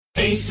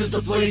Ace is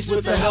the place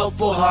with the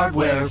helpful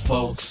hardware,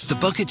 folks. The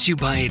buckets you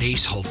buy at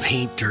Ace hold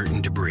paint, dirt,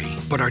 and debris.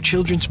 But our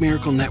Children's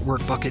Miracle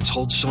Network buckets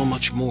hold so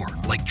much more,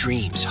 like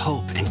dreams,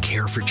 hope, and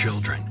care for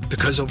children.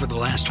 Because over the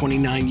last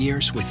 29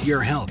 years, with your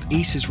help,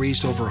 Ace has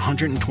raised over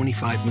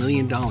 $125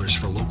 million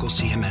for local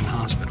CMN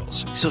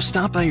hospitals. So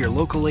stop by your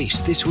local Ace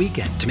this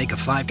weekend to make a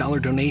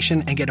 $5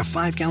 donation and get a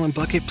 5-gallon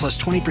bucket plus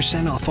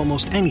 20% off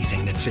almost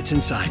anything that fits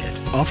inside it.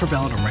 Offer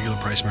valid on regular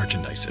price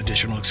merchandise.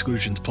 Additional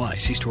exclusions apply.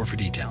 See store for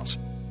details.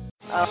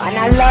 And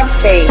I love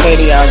Spate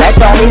Radio. That's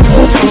all we do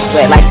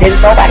with. Like, there's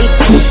nobody.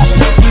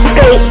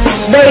 Spate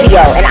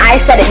Radio. And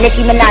I said it.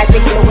 Nicki Minaj,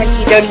 Nicki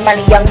Lewinsky, Dirty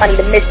Money, Young Money,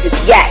 the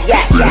Mistress. Yeah.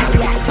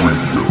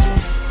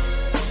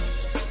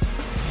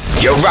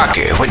 You're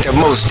rocking with the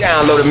most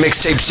downloaded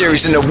mixtape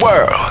series in the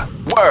world.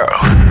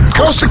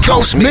 Coast to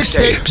Coast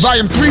Mixtape,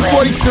 Volume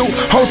 342,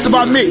 hosted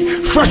by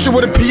me, Phresher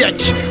with a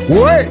PH.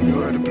 What?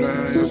 You had to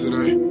play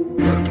yesterday.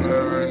 You had to play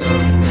right now.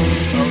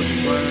 I was just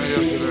playing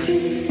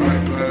yesterday. I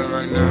ain't playing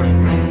right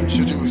now.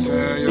 Shit you was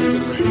saying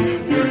yesterday,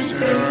 you ain't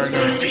saying right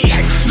now.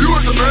 You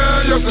was a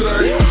man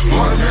yesterday,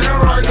 on a man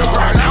right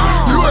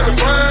now. You had to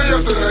play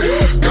yesterday,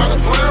 got to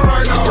play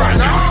right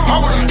now. I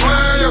was just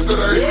playing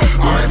yesterday,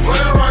 I ain't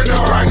playing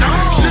right now.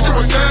 Shit you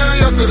was saying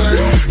yesterday,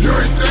 you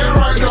ain't saying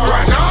right now.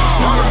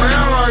 On a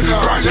man right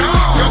now,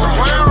 got to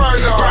play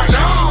right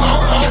now.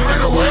 I'm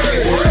in the way,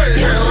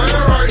 can't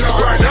land right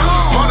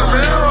now. On a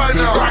man right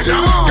now,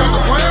 got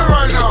to play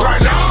right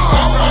now.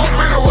 I'm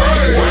in the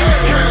way,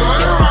 can't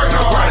land right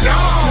now. Right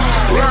now.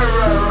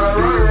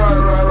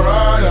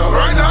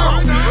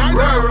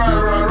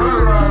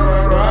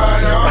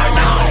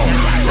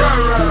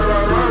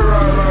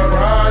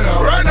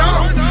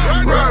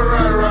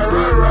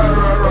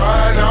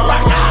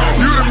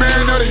 You the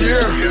man of the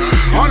year,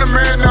 I'm the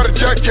man of the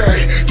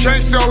decade.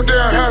 Chain so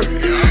damn heavy,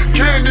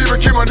 can't even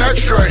keep my neck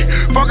straight.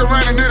 Fuck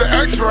around and need an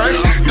x-ray.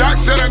 Doc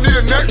said I need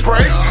a neck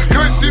brace.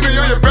 Couldn't see me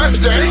on your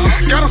best day.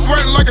 Got him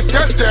sweating like it's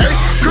test day.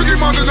 Cookie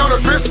Monster know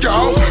the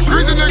Bisco.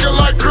 Greasy nigga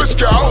like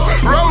Crisco.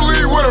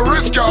 Rollie with a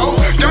Risco.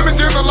 Diamond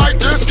dancing like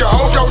disco.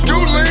 Don't do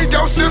lean,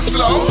 don't sip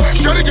slow.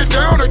 Shut it, get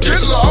down or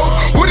get low.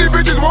 What these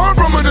bitches want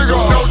from a nigga?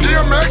 No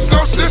DMX,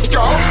 no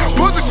Cisco.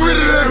 Pussy sweeter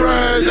than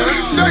raisin.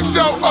 Sex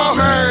so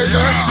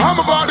amazing. I'm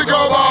about to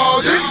go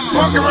ballsy.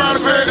 Fuck around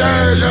and spend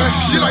days.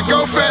 She like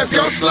go fast,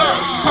 go slow.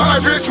 I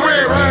like bitch we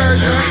ain't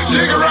racing.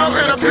 Jigger out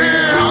in a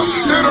penthouse.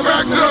 Send her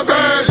back to the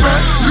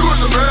basement. You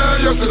was a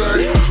man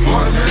yesterday,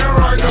 on a man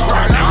right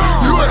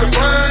now. You had to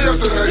play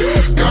yesterday,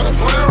 got to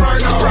play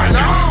right now.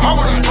 I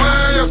was just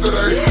playing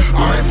yesterday,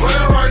 I ain't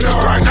playing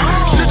right now.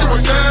 Shit you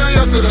was saying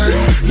yesterday,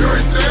 you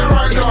ain't saying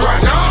right now.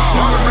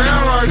 On a man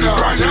right now,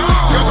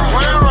 got to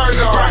play right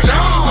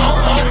now.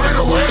 I'm in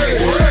the way,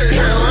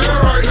 can't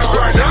land right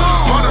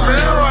now. On a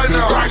man right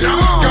now,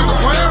 got to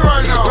play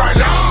right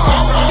now.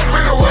 I'm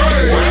in the way,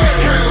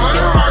 can't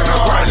land right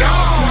now.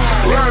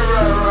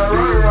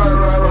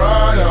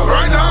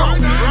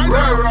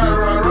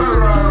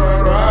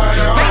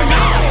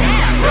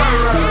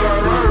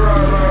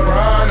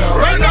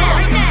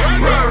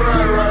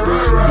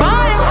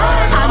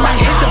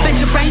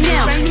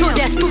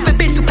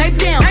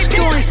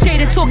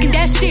 Talking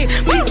that shit,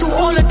 please do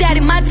all of that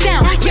in my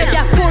town. Yeah,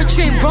 that 4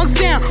 train Bronx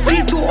bound.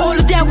 Please do all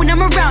of that when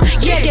I'm around.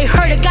 Yeah, they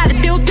heard I got a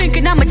deal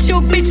thinking I'm a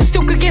chill bitch who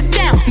still could get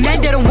down. Man,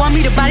 they don't want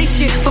me to body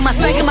shit, but my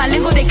swag and my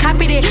lingo, they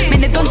copied it.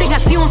 Man, they don't think I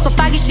see on some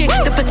foggy shit.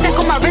 The Patek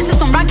on my wrist is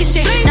some rocket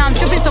shit. Now I'm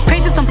tripping so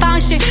crazy, some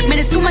found shit. Man,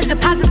 it's too much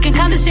deposits, can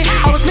count the shit.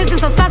 I was missing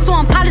some spots, so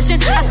I'm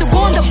polishing. I still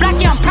go on the block,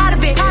 yeah, I'm proud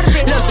of it.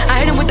 Look, I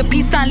hit them with the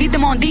peace sign, lead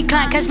them on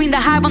decline. Catch me in the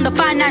hive on the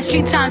 5-9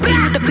 street time. See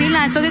me with the fleet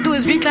line, so they do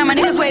is recline. My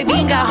niggas wave,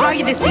 ain't got hard,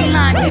 yeah, they see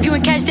lines. If you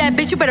ain't catch that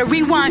bitch, you better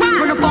rewind.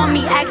 Run up on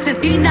me, access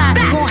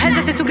D9. Won't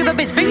hesitate to give a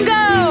bitch bingo.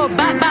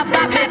 Bop, bop,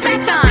 bop, hit 3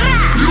 times.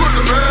 You was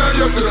a man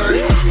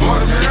yesterday,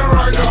 on a man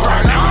right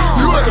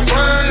now. You had to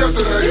play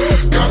yesterday,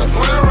 got to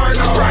play right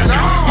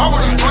now. I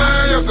was just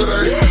playing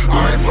yesterday,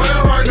 I ain't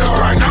playing right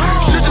now.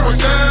 Shit you was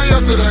saying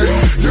yesterday,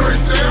 you ain't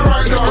saying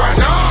right now.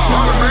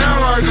 On a man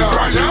right now,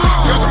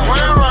 got to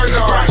play right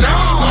now.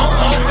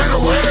 I'm in the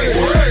way,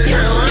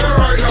 can't land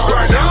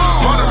right now.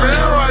 On a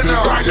man right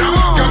now,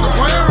 got to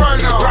play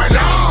right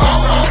now.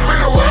 I'm in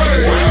the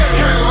way,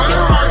 can't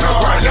land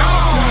right now.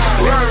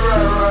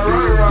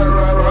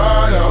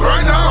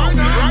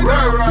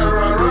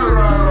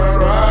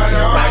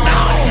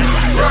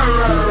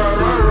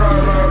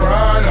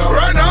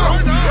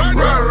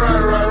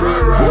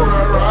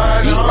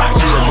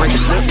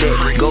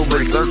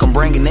 I'm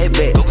bringing that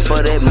back.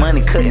 For that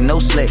money, cutting no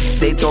slack.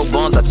 They throw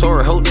bombs, I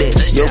tore a whole deck.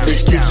 Yo,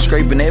 bitch keeps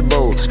scraping that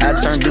bowl. I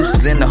turn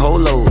deuces in the whole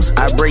load. toes.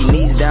 I break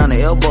knees down to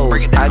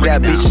elbows. I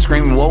got bitches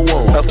screaming, whoa,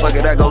 whoa. Oh, fuck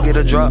it, I go get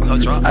a drop.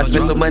 I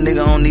spend so much,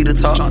 nigga, don't need to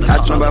talk. I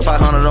spend about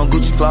 500 on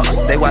Gucci flops.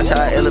 They watch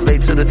how I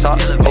elevate to the top.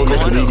 Oh, look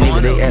at these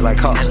niggas, they act like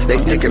cops. They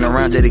sticking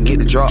around just to get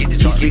the drop.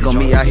 He speak on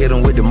me, I hit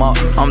him with the mop.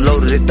 I'm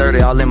loaded at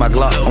 30, all in my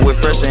Glock. I'm with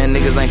Phresher and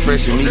niggas ain't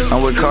fresh with me.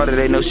 I'm with Carter,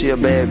 they know she a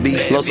bad B.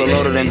 Low so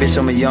loaded and bitch,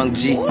 I'm a young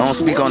G. I don't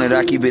speak on it,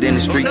 I keep it in the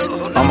streets.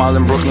 I'm all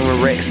in Brooklyn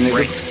with Rex,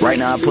 nigga. Right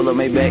now I pull up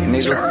my back,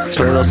 nigga.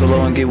 Play low so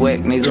low and get whack,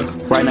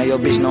 nigga. Right now your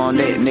bitch know I'm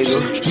that, nigga.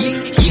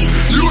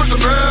 You was the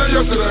man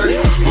yesterday,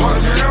 on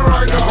the man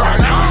right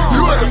now.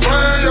 You had the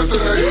plan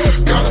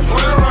yesterday, got a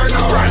plan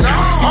right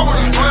now. I was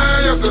just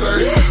playing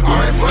yesterday,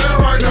 I ain't playing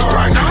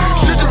right now.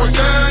 Shit you was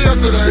saying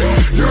yesterday,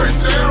 you ain't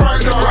saying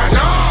right now.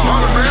 On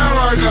the man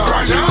right now,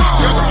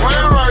 got the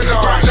plan right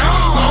now.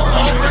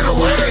 I'm in the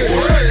way,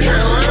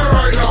 can't land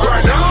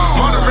right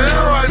now. On the man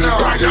right now,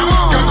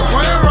 got the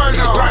plan right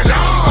now.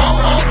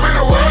 I'm in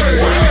the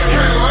way,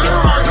 can't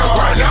land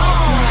right now.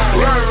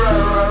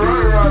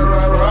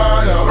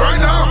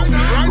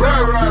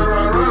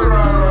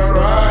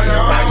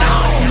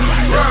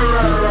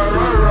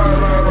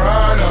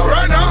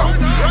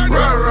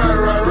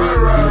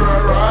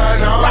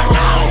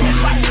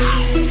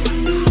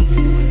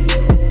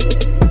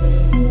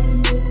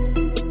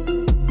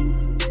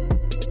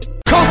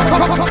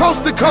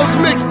 Coast to Coast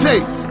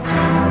Mixtape.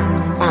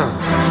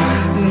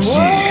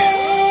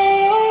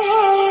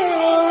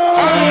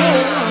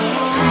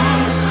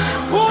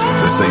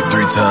 They say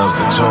 3 times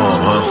the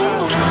charm, huh?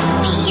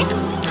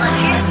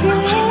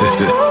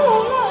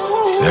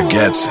 I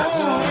gotcha.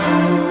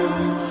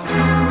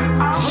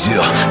 Yeah,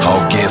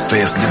 all gas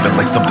fast, living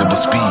like something with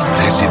speed.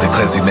 That shit ain't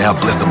classy, now I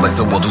bless him like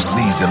someone who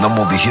sneezed. And I'm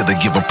only here to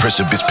give him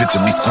pressure, bitch, picture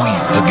me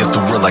squeeze. Against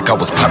the world like I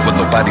was pop, but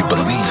nobody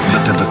believe.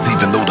 Nothing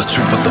deceiving, know the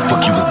truth, what the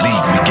fuck you was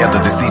need. We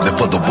gathered this evening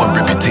for the one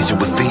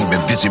reputation was steaming.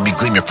 Vision me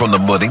gleaming from the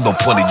mud, ain't no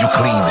point in you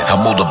cleaning.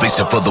 I'm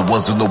motivation for the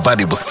ones who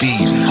nobody was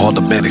feeding.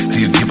 Automatic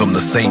still give them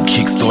the same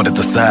kick. Start at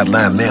the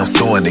sideline, now I'm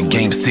starting in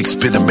game 6.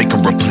 Spit and make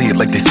them replay it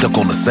like they stuck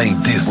on the same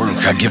disc.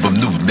 I give them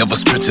new, never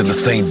stretching the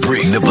same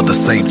brick. Never the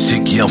same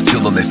chick, yeah, I'm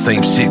still on that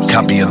same shit.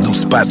 Copy a new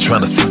spot,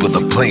 trying to see where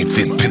the plane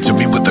fit. Picture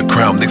me with the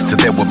crown next to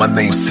that where my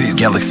name sit.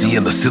 Galaxy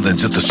in the ceiling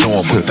just to show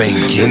them what fame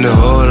get. In the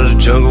heart of the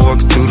jungle,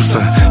 walking through the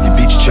fire. You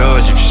beat your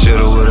charge if you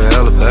should've with an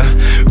alibi.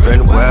 Ran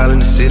a while in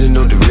the city,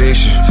 no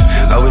direction.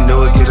 All we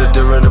know is get up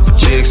there, run up a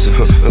jigsaw.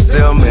 I'm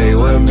self-made,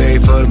 wasn't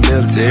made for the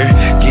military.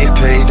 Get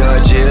paid,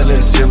 dodge jail in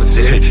the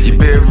cemetery. You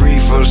better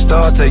read from the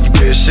start, take your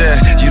best shot.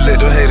 You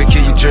let them haters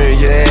kill your dream,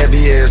 your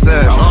happy ass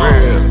out for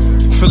real.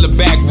 Fill a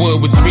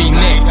backwood with 3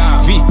 nicks.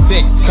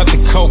 V6, cut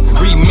the coke,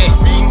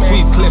 remix.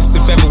 Squeeze clips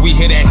if ever we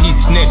hear that he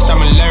snitch. I'm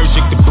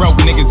allergic to broke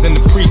niggas in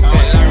the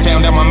precinct.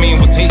 Found out my man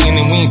was hating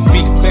and we ain't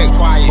speak sense.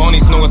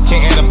 Phonies know us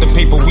can't add up the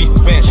paper we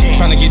spent.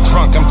 Tryna get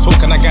drunk, I'm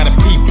talking, I got a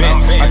peep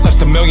in. I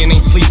touched a million,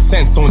 ain't sleep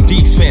sense on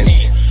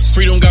defense.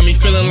 Freedom got me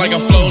feeling like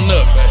I'm floating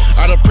up.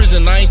 Out of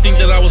prison, I ain't think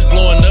that I was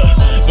blowing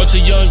up. Bunch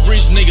of young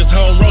rich niggas,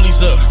 home rollies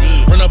up.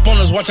 Run up on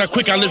us, watch how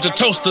quick I lift the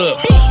toast up.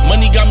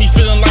 Money got me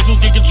feeling like who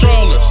can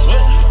control us.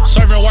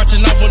 Serving, watching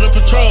out for the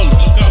patrollers.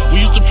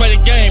 We used to play the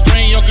game,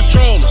 bring your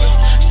controllers.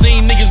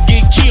 Seen niggas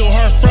get killed,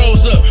 heart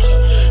froze up.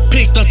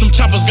 Picked up them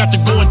choppers, got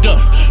the going dumb.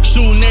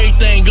 Shooting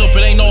everything up,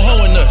 it ain't no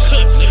hoeing us.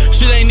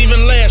 Shit ain't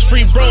even last,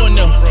 free bro in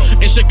them.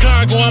 In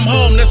Chicago, I'm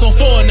home, that's on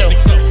 4 and them.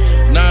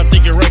 Now I'm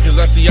thinking right, cause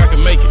I see I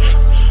can make it.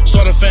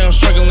 Saw the fam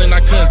struggling,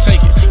 I couldn't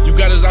take it. You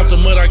got it out the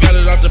mud, I got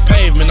it out the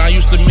pavement. I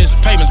used to miss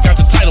payments, got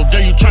the title,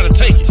 dare you try to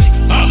take it.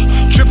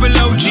 Triple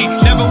OG,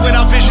 never went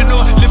out fishing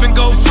or living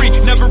gold free.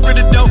 Never rid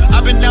of dough,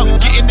 I've been out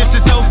getting this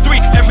since 03.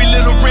 Every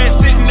little red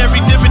sitting, every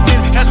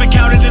dividend has been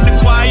counted in the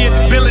quiet.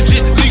 Bill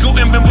legit, legal,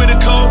 and been with a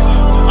code.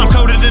 I'm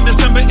coded in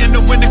December in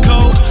the winter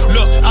cold.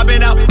 Look, I've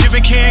been out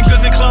giving canned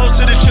goods and clothes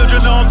to the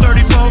children on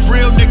 34,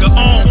 real nigga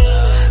on.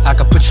 I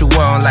could put you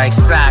on like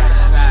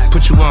socks,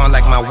 put you on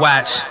like my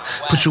watch,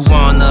 put you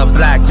on the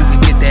block, you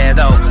could get that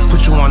off.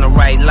 Put you on the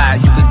right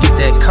lot, you could get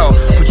that coat.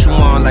 Put you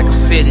on like a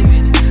fitted,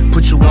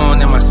 put you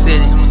on in my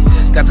city.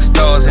 Got the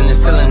stars in the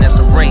ceiling, that's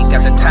the rate.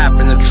 Got the top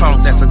in the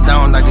trunk, that's a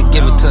down. I could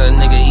give it to a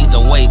nigga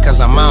either way,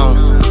 cause I'm on.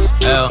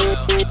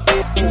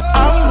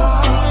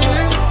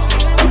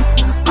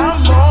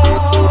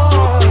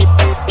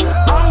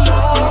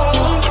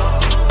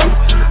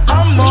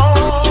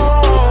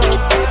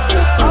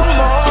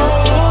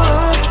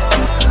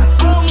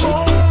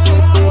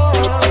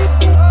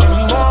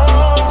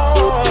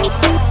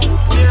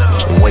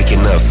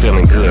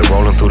 Feeling good,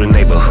 rolling through the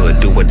neighborhood,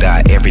 do or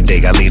die every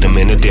day. I lead them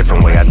in a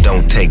different way. I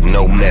don't take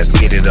no mess,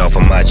 get it off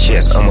of my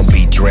chest. I'ma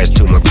be dressed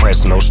to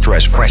impress, no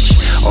stress. Fresh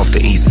off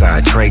the east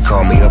side. Trey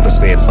called me up and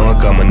said,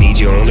 I'ma need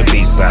you on the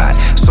B side.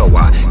 So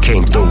I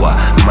came through.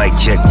 Mic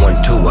check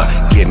 1,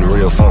 2. Getting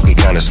real funky,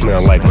 kinda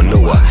smell like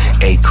manure.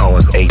 8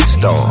 cars, 8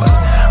 stars.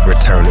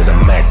 Return to the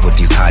Mac with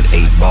these hot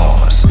 8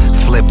 bars.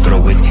 Flip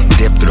through it,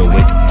 dip through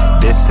it.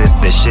 This is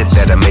the shit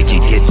that'll make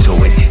you get to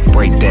it.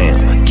 Break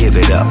down, give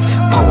it up,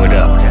 pour it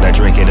up, now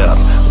drink it up,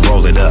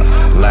 roll it up,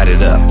 light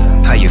it up.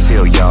 How you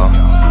feel, y'all?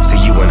 See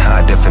you in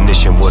high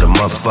definition with a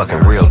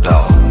motherfucking real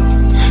dog.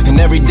 And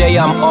every day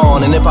I'm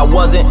on. And if I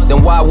wasn't,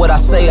 then why would I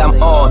say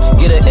I'm on?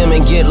 Get an M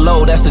and get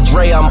low, that's the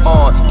Dre I'm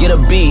on. Get a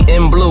B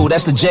in blue,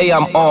 that's the J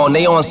I'm on.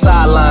 They on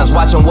sidelines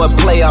watching what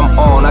play I'm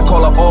on. I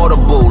call it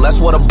audible, that's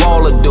what a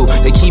baller do.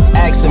 They keep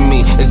asking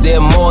me, is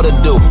there more to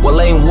do? Well,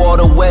 ain't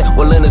water wet,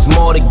 well then there's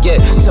more to get.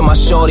 Till my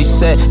shorty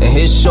set, and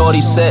his shorty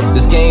set.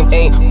 This game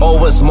ain't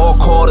over, it's more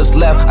quarters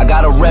left. I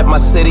gotta rep my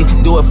city,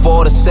 do it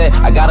for the set.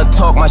 I gotta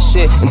talk my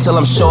shit until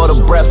I'm short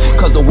of breath.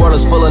 Cause the world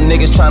is full of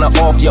niggas trying to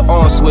off your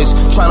on switch.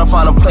 Trying to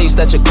find a place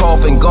that your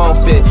coffin gon'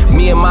 fit.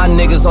 Me and my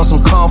niggas on some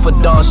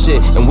confidant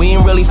shit. And we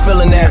ain't really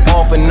feeling that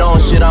off and on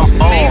shit, I'm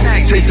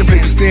on. Chasing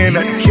paper staring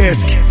at the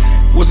casket.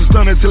 Was a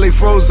stunner till they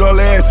froze all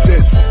the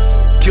assets.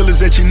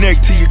 Killers at your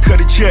neck till you cut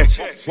a check.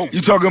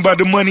 You talking about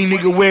the money,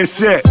 nigga, where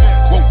it's at?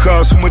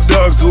 Cars for my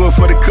dogs, do it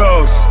for the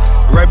cause.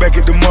 Right back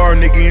at tomorrow,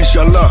 nigga,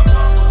 inshallah.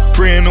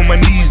 Praying on my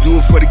knees, do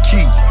it for the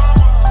key.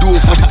 Do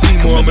it for the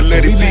team or I'ma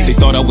let it be. They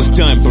thought I was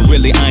done, but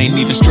really I ain't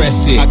even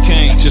stress it. I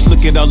can't. Just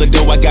look at all the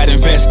dough I got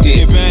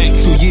invested. 2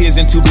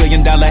 years and $2 billion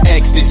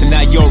exits, and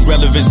now your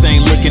relevance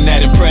ain't looking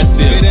that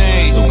impressive.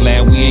 So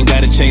glad we ain't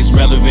gotta chase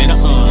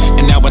relevance.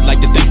 And now I'd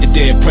like to thank the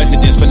dead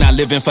presidents for not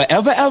living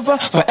forever, ever,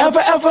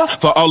 forever, ever.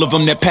 For all of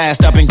them that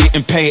passed, I've been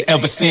getting paid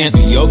ever since.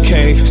 We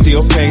okay,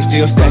 still pay,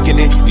 still stacking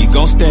it. We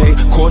gon' stay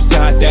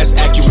courtside, that's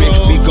accurate.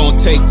 We gon'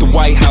 take the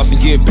White House and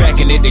get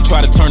back in it. They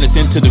try to turn us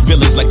into the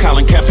villains like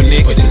Colin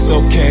Kaepernick, but it's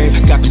okay.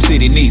 Got them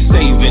city needs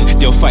saving.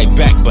 They'll fight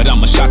back, but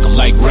I'ma shock them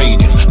like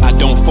Raiden. I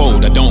don't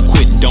fold, I don't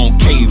quit, don't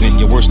cave in.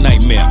 Your worst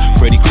nightmare,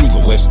 Freddy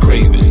Krueger, Wes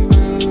Craven.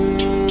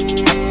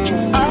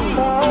 I'm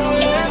on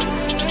it.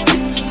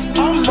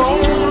 I'm on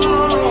it.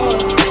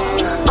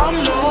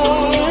 I'm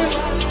on it.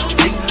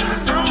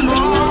 I'm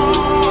on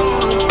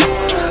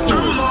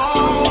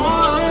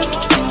it.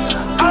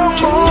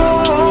 I'm on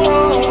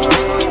it.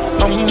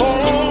 I'm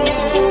on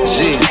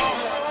it.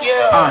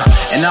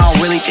 And I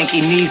don't really think he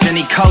needs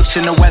any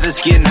coaching. The weather's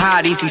getting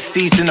hot, easy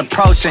season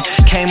approaching.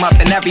 Came up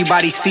and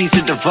everybody sees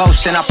the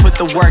devotion. I put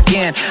the work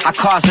in, I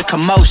cause a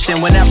commotion.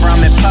 Whenever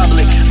I'm in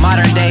public,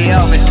 modern day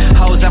Elvis.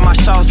 Hoes at my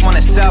shows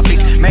wanted selfies.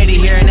 Made it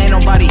here and ain't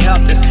nobody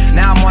helped us.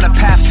 Now I'm on a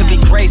path to be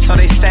great, so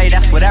they say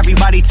that's what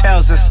everybody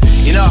tells us.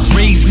 You know,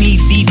 raised knee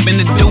deep in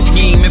the dope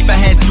game. If I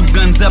had 2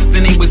 guns up,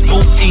 then they was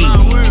both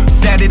aimed.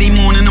 Saturday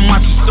morning, I'm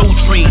watching Soul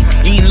Train.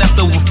 Eating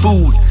leftover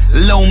food.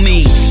 Low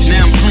me,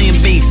 now I'm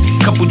playing bass,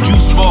 couple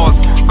juice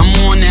bars.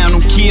 I'm on now,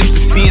 don't care if the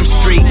stamp's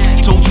straight.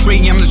 Told Trey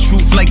I'm the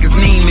truth like his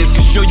name is.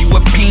 Can show you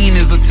what pain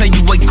is, I'll tell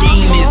you what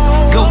game is.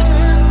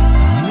 Ghosts.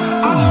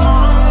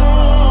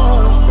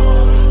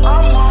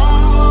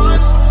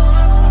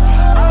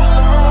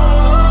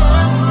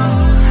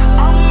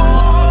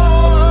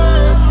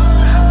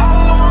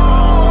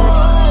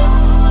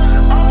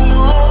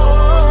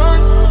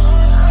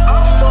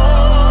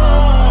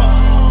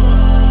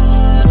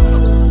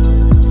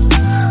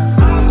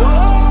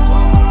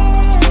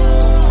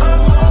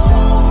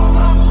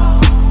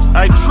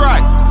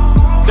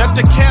 Let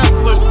the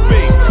counselor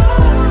speak.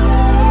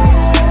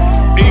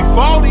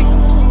 E40,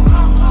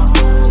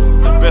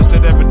 the best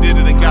that ever did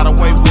it and got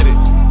away with it.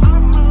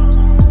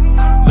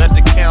 Let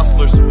the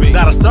counselor speak.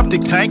 Not a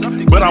septic tank,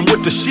 but I'm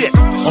with the shit.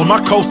 On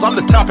my coast, I'm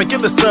the topic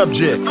and the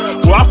subject.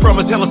 Where I'm from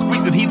is hella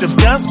squeezing, heathens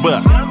guns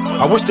bust.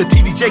 I wish the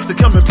TD Jakes would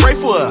come and pray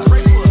for us.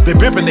 They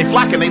bippin', they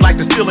flockin', they like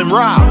to steal and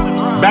rob.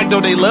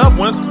 Backdoor they loved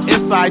ones,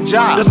 inside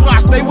job. That's why I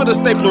stay with a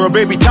stapler or a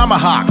baby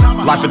tomahawk.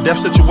 Life and death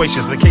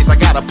situations in case I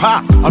gotta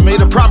pop. I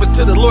made a promise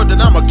to the Lord that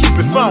I'ma keep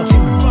it funky.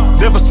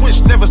 Never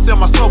switch, never sell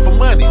my soul for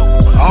money.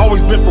 I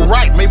always been for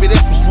right, maybe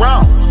that's what's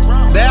wrong.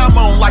 Now I'm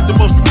on like the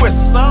most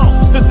requested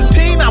song. Since a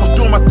teen, I was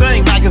doing my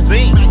thing,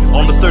 magazine.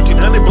 On the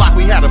 1300 block,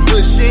 we had a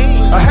machine.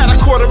 I had a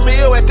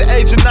 $250,000 at the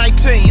age of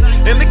 19.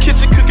 In the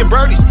kitchen cooking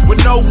birdies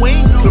with no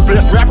wings. The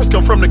best rappers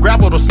come from the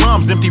gravel, the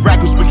slums. Empty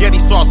rack with spaghetti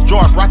sauce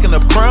jars, rocking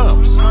up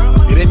crumbs.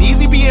 It ain't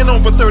easy being on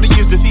for 30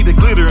 years to see the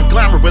glitter and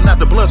glamour, but not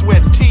the blood,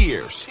 sweat, and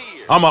tears.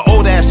 I'm an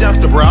old ass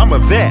youngster, bro, I'm a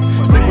vet.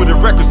 Stick with a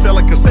record,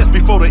 selling cassettes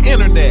before the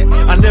internet.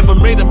 I never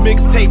made a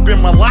mixtape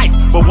in my life,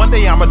 but one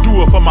day I'ma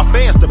do it for my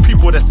fans, the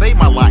people that saved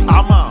my life.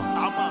 I'm on it.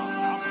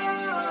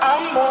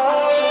 I'm on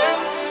it.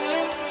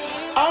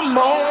 I'm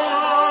on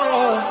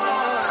it.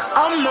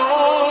 I'm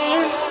on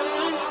it.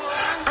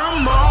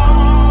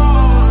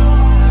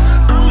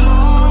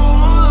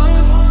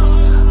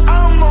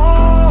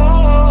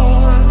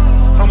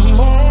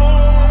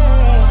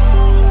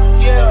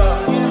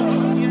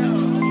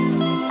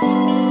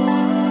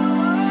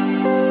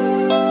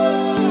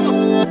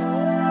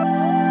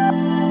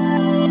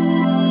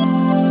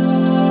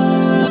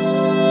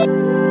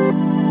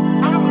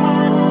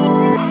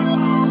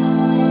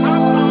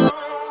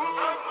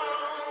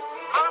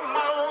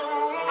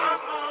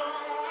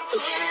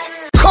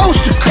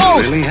 Coast to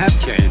coast. Really have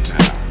changed now.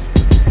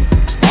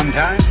 One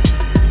time,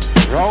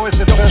 you're always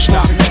the first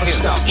one to get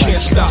killed.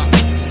 Can't stop.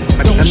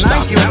 But Don't tonight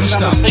stop. you haven't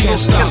done a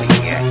single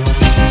killing yet.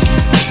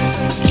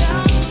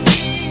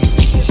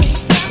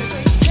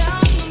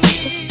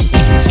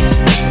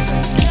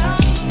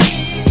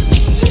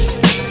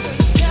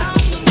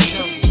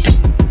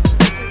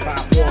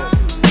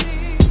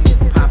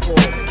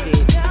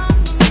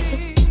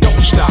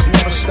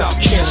 stop,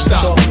 can't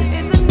stop.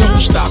 Don't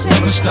stop,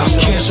 never stop,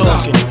 can't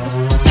stop.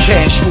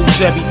 Cash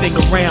rules everything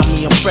around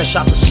me. I'm fresh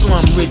out the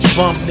slum, rich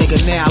bum nigga,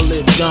 now I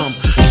live dumb.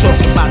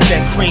 Talking about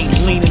that cream,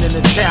 leaning in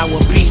the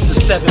tower. Bees of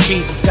 7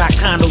 pieces, got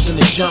condos in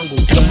the jungle.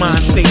 The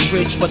mind stay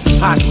rich, but the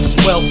pockets is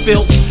well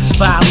built.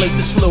 Violate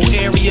this little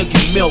area,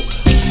 get milk.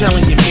 I'm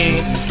telling you, man,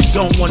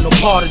 don't want no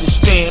part of this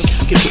fam.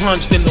 Get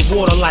plunged in the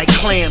water like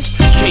clams.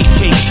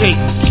 KKK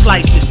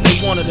slices, they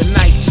one of the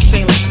nicest.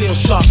 Stainless steel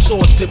sharp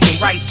swords dipped in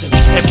rice. And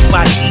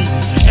everybody eat,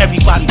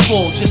 everybody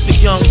full. Just a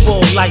young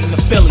bull lighting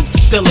the Philly,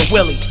 still a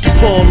Willie.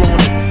 Pull on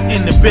him,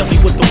 in the Billy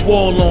with the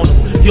wall on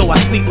him. Yo, I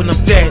sleep when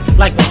I'm dead,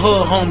 like the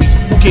hood homies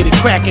who get it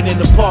cracking in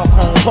the park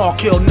home. Park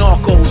hill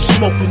narcos,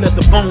 smoke, we let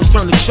the bones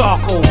turn to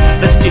charcoal.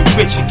 Let's get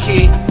richer,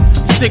 kid.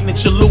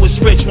 Signature Louis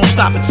Rich, won't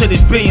stop until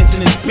there's billions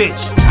in this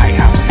bitch. I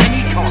have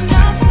many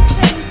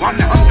torches,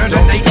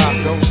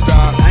 118. Don't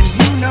stop, and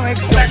you know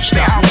exactly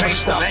how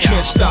faithful they are.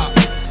 Can't stop.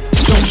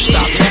 Don't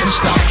stop, never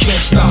stop,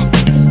 can't stop.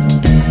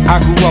 I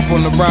grew up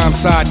on the rhyme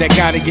side, that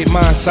gotta get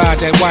mine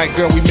side. That white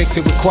girl, we mix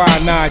it with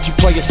quinine. You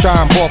players try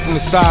and ball from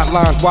the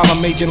sidelines while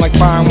I'm aging like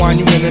fine wine.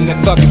 You internet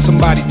thugging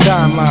somebody's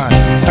timeline.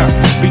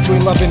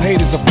 Between love and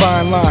hate is a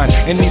fine line,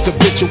 and these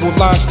habitual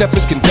line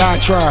steppers can die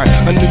trying.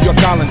 A New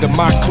York Islander,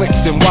 my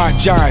clicks and white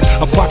giants.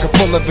 A pocket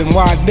full of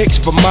NY Knicks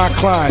for my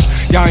clients.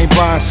 Y'all ain't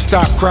buying, so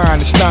stop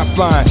crying, it's not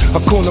flying.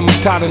 Hakuna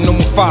Matata, no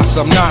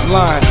Mufasa, I'm not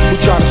lying. Who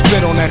trying to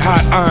spit on that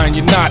hot iron?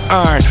 You're not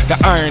iron. The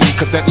irony,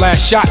 cause that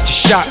last shot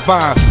just shot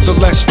bomb. So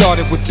let's start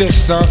it with this,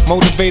 son.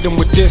 Motivate them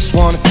with this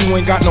one. If you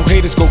ain't got no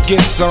haters, go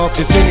get some.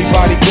 Is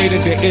anybody greater?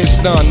 There is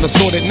none. Let's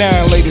sort it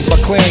now, ladies. My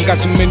clan got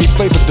too many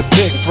flavors to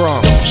pick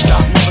from. Don't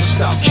stop, never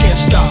stop, can't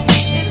stop.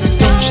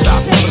 Don't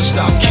stop, never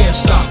stop, can't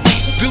stop.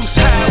 Deuce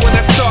high when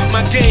I start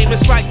my game.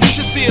 It's like you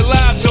should see a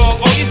live dog.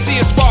 All you see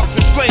is sparks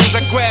and flames.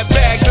 I grab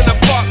bags and I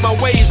park my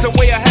ways. The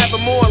way I have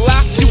them on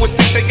locks, you would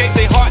think they gave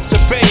their heart to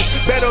Bay.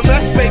 Bet on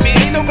us, baby,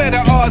 ain't no better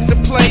odds to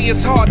play.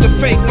 It's hard to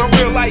fake, my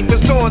real life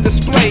is on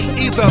display.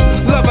 Either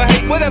love or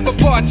hate, whatever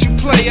part you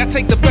play. I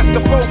take the best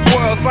of both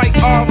worlds like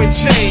R and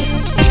J.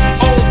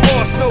 Old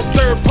boss, no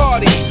third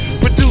party.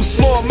 Produce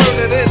more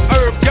murder than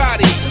Herb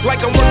Gotti.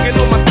 Like I'm working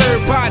on my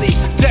third body.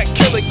 Deck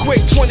kill it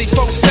quick,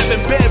 24/7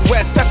 bed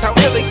rest. That's how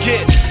ill it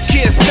get.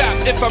 Can't stop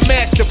if I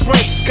mash the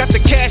brakes. Got the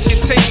cash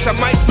it takes, I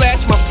might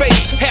flash my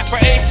face. Half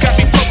an egg got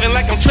me floating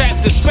like I'm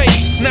trapped in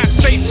space. Not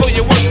safe for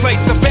your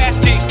workplace, a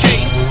basket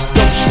case.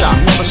 Don't stop,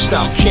 never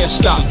stop, can't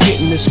stop.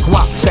 Getting this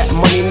guap, fat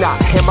money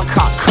not. Hammer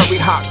cock, curry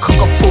hot, cook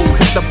a food,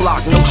 hit the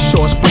block, no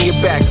shorts, bring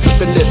it back.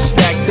 Flipping this,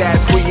 stack that,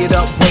 free it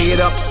up, weigh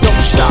it up.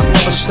 Don't stop,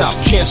 never stop,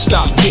 can't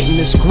stop. Getting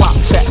this guap,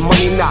 fat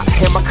money not.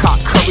 Hammer cock,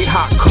 curry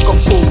hot, cook a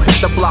food,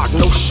 hit the block,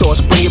 no shorts,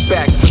 bring it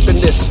back.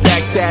 Flipping this,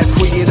 stack that,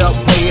 free it up,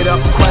 weigh it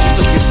up. Quest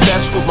for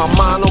success with my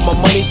mind on my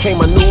money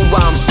came a new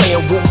rhyme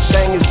saying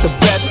Wu-Tang is the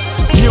best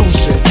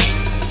music.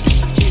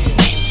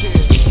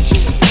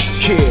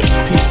 Yeah,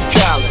 peace to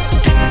Cali.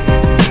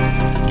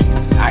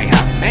 I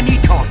have many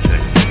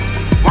torches,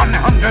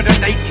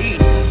 118,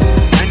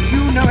 and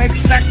you know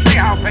exactly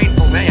how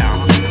painful they are.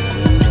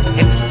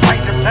 In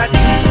spite of that,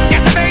 you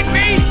decimate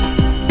me!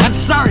 I'm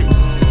sorry.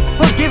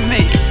 Forgive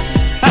me.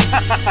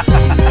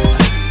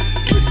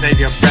 You save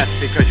your breath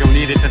because you'll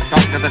need it to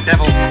talk to the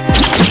devil.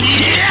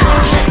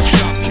 Don't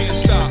stop, can't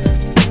stop.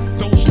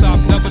 Don't stop,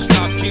 never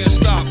stop, can't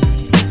stop.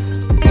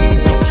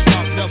 Don't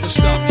stop, never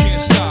stop,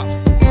 can't stop.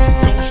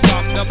 Don't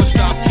stop, never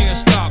stop, can't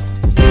stop.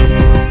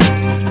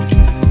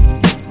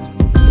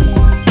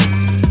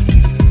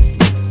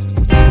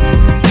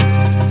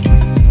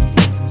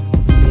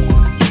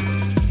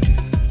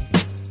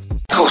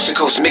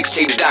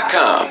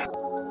 Coast2CoastMixtapes.com.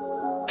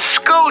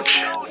 Scooch.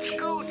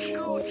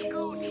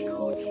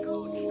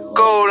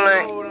 Gold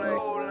Link.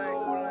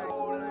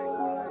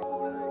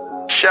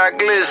 Shot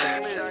Glizzy.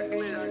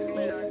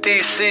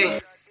 DC.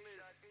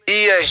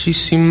 EA. She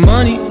see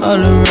money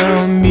all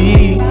around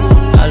me.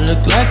 I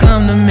look like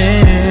I'm the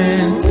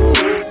man.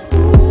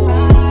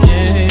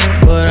 Yeah,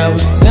 but I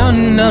was down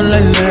and out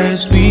like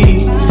last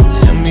week.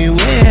 Tell me,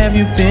 where have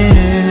you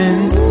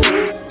been?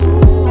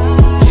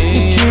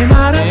 You came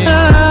out of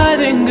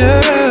hiding,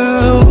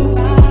 girl.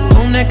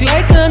 Don't act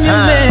like I'm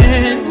your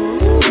man.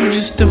 You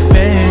just a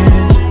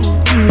fan.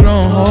 You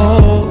don't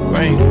hold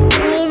rank.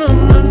 No, no,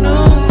 no, no.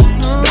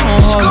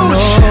 Don't hold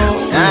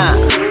no.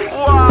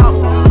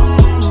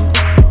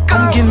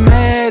 I'm getting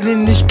mad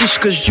in this bitch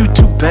cause you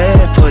too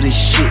bad for this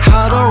shit.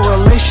 How the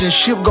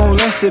relationship gon'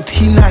 last if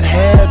he not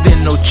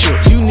having no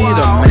chips? You need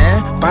a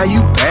man, buy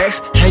you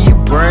bags, how you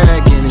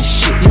bragging and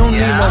shit. You don't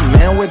need no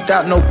man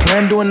without no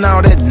plan, doing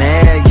all that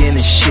nagging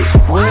and shit.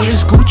 Well,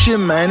 it's Gucci,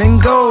 man,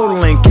 and Gold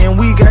Link, and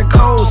we got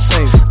gold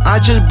sinks. I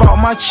just bought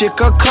my chick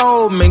a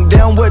cold mink,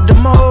 down with the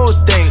mold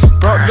thing.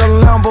 Brought the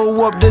Lambo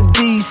up to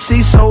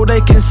DC so they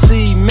can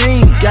see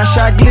me. Got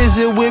Shot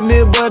Glizzy with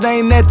me, but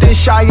ain't nothing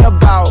shy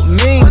about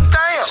me.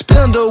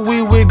 Spend a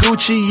week with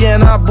Gucci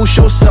and I boost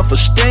your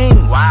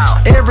self-esteem.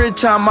 Wow. Every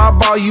time I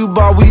ball, you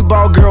ball, we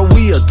ball, girl,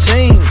 we a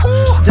team.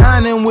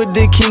 Dining with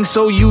the king,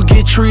 so you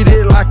get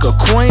treated like a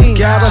queen.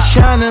 Got her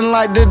shining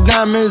like the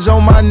diamonds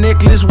on my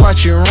necklace,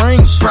 watching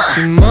ring.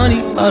 See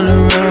money all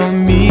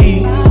around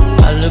me,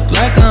 I look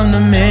like I'm the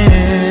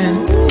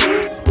man.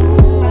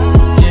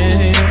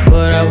 Yeah,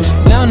 but I was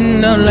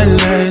counting out like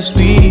last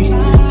week.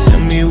 Tell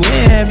me,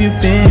 where have you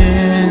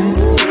been?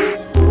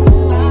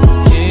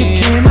 You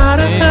came out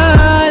of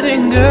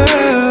hiding,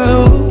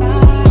 girl.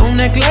 Don't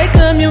act like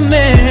I'm your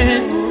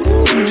man.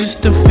 You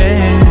just a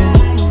fan.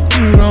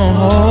 You don't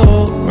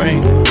hold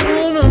ring.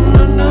 No,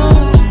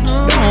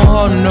 don't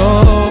hold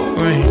no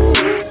ring.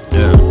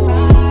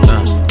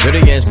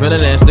 Dirty ass,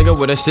 middle ass nigga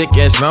with a sick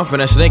ass mouth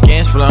and a slick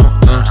ass flow.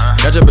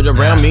 Got your bitch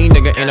around me,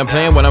 nigga, ain't a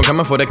plan when I'm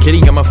coming for the kitty.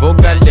 Got my folk,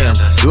 goddamn.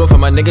 Do it for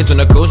my niggas in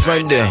the coast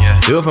right there.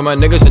 Do it for my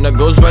niggas in the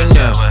ghost right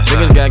now.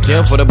 Niggas got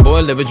killed for the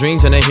boy, living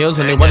dreams in the hills,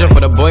 and they watching for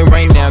the boy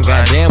right now.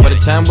 Goddamn, what a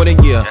time, what a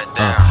year.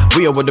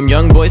 We are what them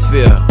young boys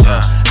feel.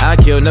 I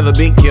kill, never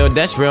be killed,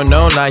 that's real,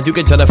 no lie. You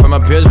can tell it from my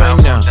peers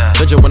right now.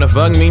 Don't you wanna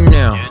fuck me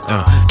now?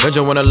 Don't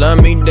you wanna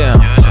love me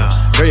down?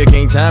 Girl, you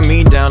can't tie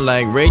me down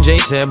like Ray J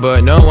said,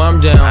 but no, I'm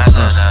down.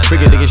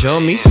 Freaky nigga, show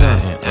me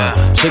something.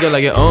 Shake it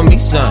like you owe me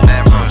something.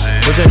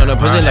 Pushing on the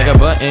pussy like a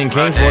button.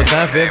 Came 4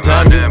 times, 5th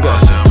time you go.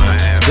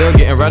 Still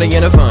getting rowdy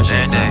in the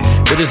function.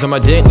 Bitches on my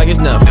dick like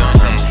it's nothing.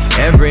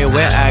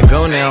 Everywhere I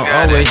go now,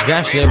 always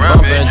got shit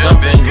bumping,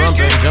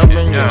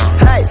 jumping.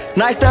 Hey,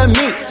 nice to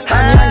meet.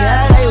 I'm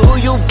young, hey, who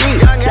you be?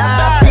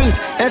 Down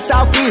east and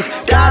southeast,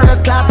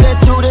 gotta clap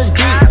into this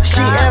beat.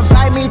 She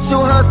invite me to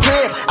her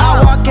crib.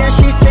 I walk in,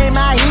 she say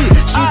my heat.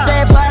 She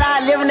say, but I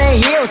live in the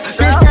hills.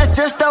 Bitch, that's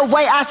just the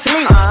way I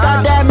sleep.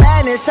 Start that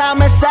madness, I'm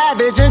a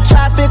savage. In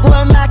traffic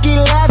with Mac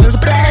 11s.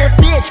 Bad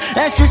bitch,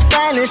 and she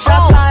Spanish. I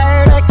fly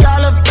her to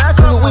call her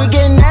blessings. We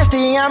get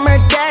nasty, I'm her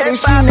daddy.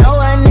 She know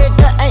a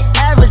nigga ain't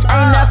average.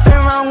 Ain't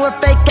nothing wrong with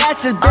fake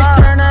asses. Bitch,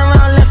 turn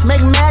around, let's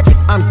make magic.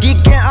 I'm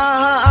geeking,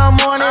 I'm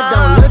on it.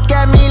 Don't look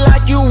at me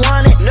like you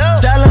want it.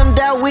 Tell them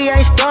that we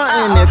ain't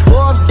stunting it.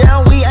 4th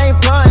down, we ain't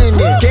plotting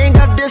it. King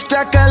of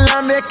District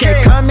Columbia,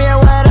 can't come here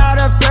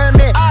without a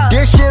permit.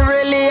 This shit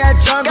really a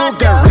jungle.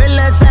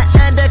 Gorillas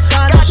and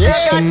anacondas.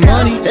 Some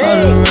money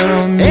all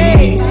around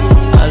me,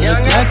 I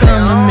look like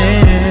I'm the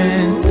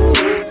man.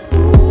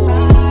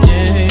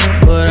 Yeah,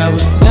 but I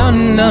was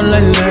counting out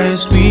like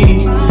last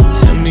week.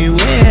 Tell me,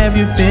 where have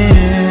you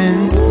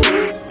been?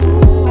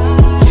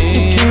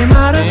 You came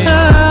out of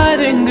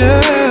hiding,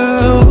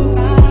 girl.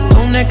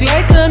 Don't act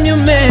like I'm your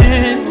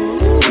man.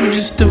 You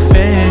just a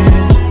fan.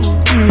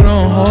 You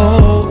don't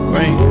hold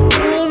ring.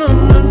 No,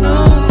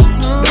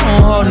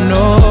 don't hold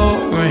no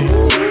ring.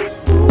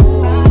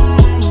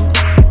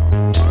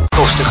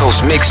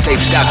 Coast2Coast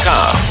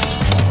Mixtapes.com.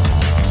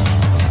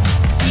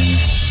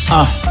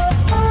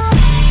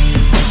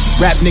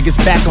 Rap niggas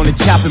back on the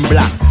chopping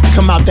block.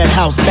 Come out that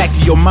house, back to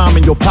your mom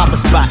and your papa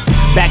spot.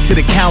 Back to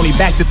the county,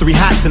 back to 3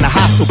 hots in a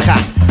hostile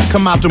cot.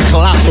 Come out them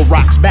colossal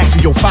rocks, back to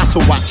your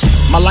fossil watch.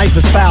 My life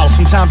is foul,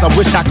 sometimes I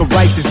wish I could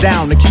write this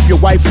down. To keep your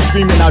wife from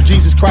screaming out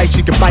Jesus Christ,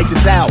 she can bite the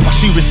towel. While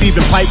she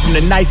receiving pipe from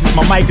the nicest,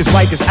 my mic is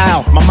right as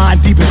owl. My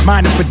mind deep is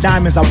mining for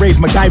diamonds, I raise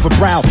MacGyver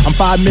brow. I'm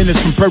 5 minutes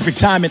from perfect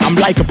timing, I'm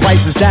like a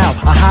price is down.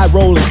 I high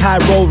roll and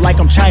Cairo like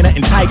I'm China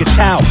and Tiger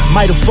Chow.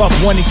 Might have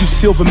fucked one of you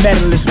silver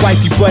medalists,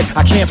 wifey, but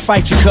I can't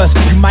fight you cuz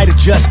you might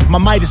adjust, my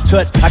might is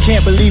touched. I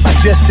can't believe I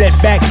just sat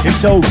back and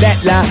told that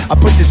lie. I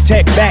put this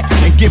tech back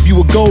and give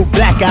you a gold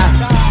black eye.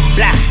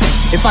 Blah.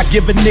 If I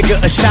give a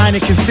nigga a shine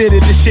and consider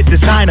this shit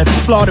designer, to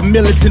slaughter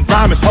militant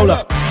rhymers, hold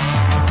up.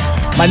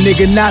 My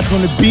nigga knots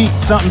on the beat,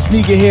 something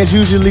sneakerheads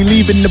usually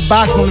leaving the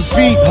box on the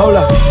feet, hold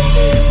up.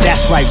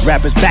 That's right,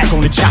 rappers back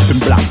on the chopping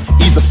block.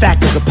 Either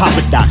factors or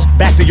papa dots,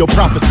 back to your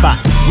proper spot.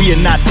 We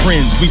are not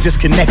friends, we just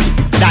connected,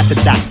 dot to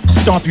dot.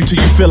 Stomp you till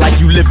you feel like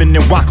you living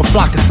in Waka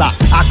Flocka sock,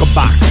 Aka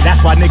box.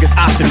 That's why niggas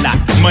opting not.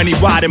 Money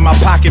wide in my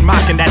pocket,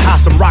 mocking that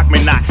Hossam rock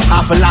me not.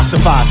 I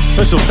philosophize,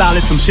 social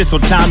silence, some shit so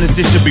timeless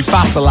it should be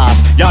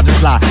fossilized. Y'all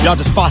just lie, y'all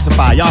just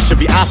falsify, y'all should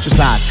be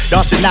ostracized.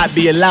 Y'all should not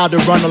be allowed to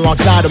run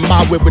alongside of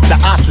my whip with the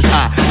ostrich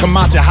eye. Come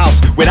out your house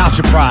without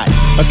your pride.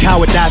 A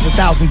coward dies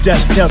 1,000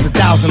 deaths, tells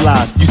 1,000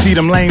 lies. You see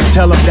them lames,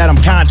 tell them that I'm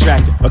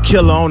contracted. A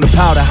killer on the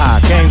powder high.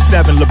 Game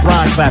 7,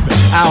 LeBron clapping.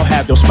 I'll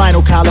have your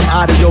spinal column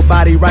out of your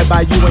body, right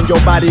by you and your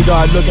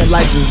bodyguard, looking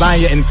like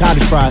lasagna and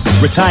cottage fries.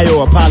 Retire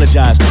or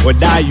apologize, or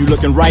die you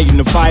looking right in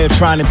the fire,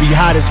 trying to be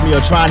hot as me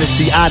or trying to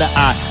see eye to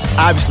eye.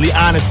 Obviously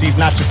honesty's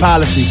not your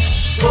policy.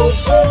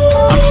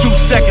 I'm 2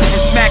 seconds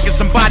from smacking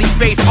somebody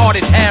face hard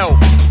as hell.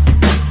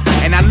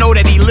 And I know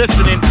that he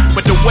listening,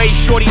 but the way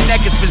shorty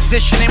neck is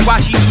positioning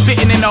while she's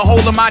spitting in the hole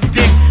of my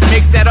dick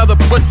makes that other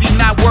pussy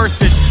not worth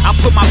it. I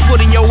put my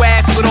foot in your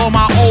ass with all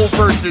my old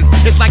verses.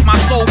 It's like my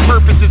sole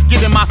purpose is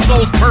giving my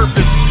soul's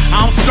purpose.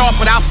 I don't start,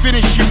 but I'll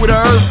finish you with a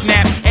earth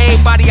snap.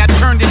 Everybody I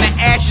turned into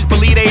ashes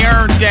believe they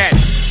earned that.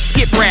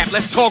 hip rap,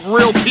 let's talk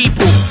real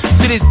people.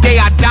 To this day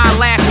I die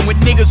laughing with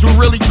niggas who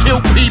really kill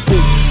people.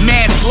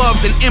 Mask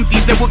gloves and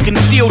empties that would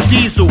conceal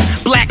diesel.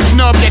 Black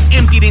snub that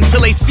emptied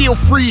until they seal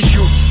freeze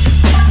you.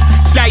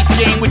 Dice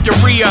game with the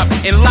re-up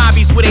in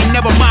lobbies where they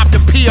never mop the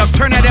P up.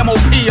 Turn that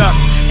MOP up.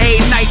 Hey,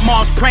 night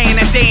moms praying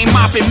that they ain't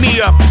mopping me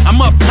up. I'm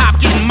up top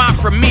getting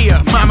mopped from Mia,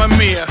 Mamma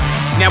Mia.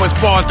 Now as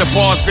far as the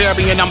bars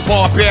varying, I'm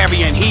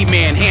barbarian.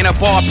 He-Man,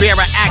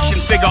 Hanna-Barbera,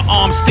 action figure,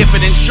 arm stiffer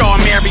than Shaw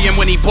Marion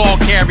when he ball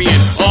carrying.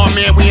 Oh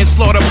man, we in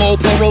slaughter mode,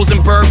 Paul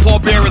Rosenberg,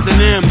 Paul Bearers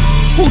and them.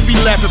 Who'd be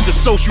left if the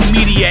social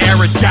media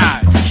era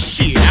died?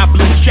 Shit, I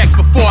blew checks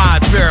before I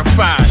was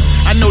verified.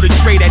 I know the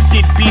Dre that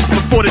did beats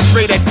before the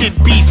Dre that did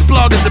beats.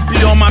 Bloggers would be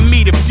on my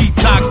meat if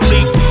T-Tox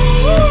leak.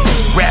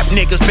 Rap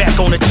niggas back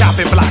on the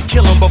chopping block.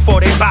 Kill them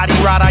before they body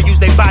rot. I use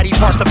their body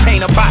parts to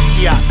paint a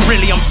Basquiat.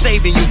 Really, I'm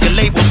saving you. Your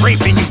label's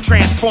raping you.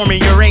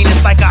 Transforming your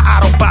anus like an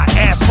Autobot.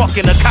 Ass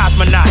fucking a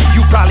cosmonaut.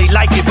 You probably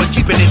like it, but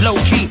keeping it low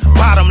key.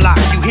 Bottom lock.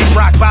 You hit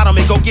rock bottom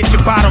and go get your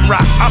bottom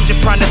rock. I'm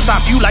just trying to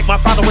stop you like my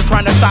father was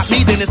trying to stop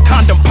me. Then his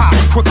condom pop.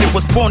 Crooked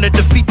was born to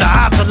defeat the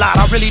odds a lot.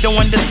 I really don't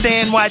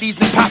understand why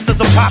these imposters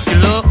are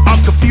popular.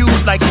 I'm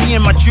confused like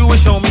seeing my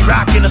Jewish homie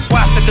rocking a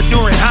swastika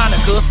during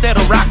Hanukkah instead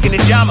of rocking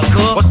his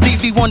yarmulke. Or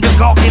Stevie Wonder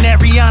gawking at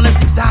Rihanna's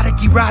exotic,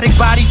 erotic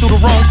body through the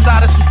wrong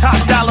side of some top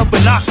dollar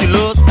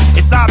binoculars.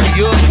 It's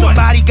obvious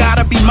somebody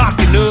gotta be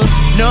mocking us.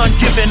 None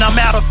given, I'm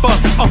out of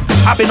fucks.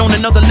 I've been on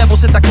another level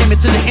since I came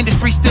into the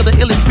industry. Still the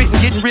illest bit and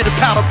getting rid of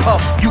powder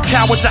puffs. You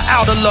cowards are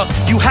out of luck.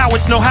 You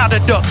Howards know how to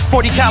duck.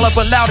 40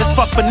 caliber loud as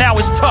fuck, for now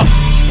it's tough.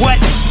 What?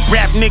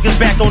 Rap niggas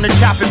back on the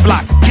chopping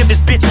block. Give this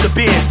bitch the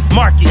biz.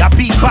 Marky, I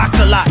beatbox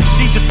a lot.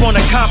 She just want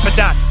a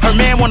confidant. Her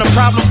man want a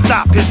problem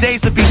stop. His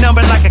days will be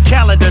numbered like a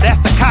calendar. That's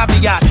the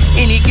caveat.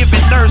 Any given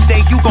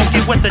Thursday, you gon'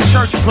 get what the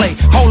church play.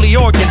 Holy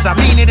organs, I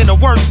mean it in a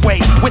worse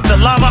way. With the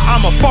llama,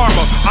 I'm a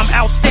farmer. I'm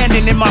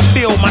outstanding in my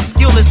field. My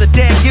skill is a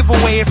dead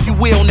giveaway, if you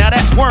will. Now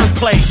that's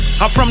wordplay.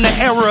 I'm from the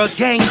era of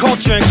gang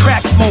culture and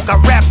crack smoke. I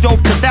rap dope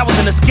cause that was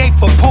an escape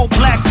for poor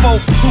black folk.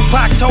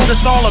 Tupac told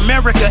us all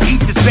America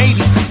eats its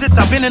babies. Since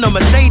I've been in a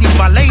Mercedes,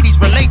 my ladies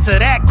relate to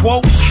that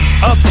quote.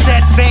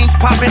 Upset veins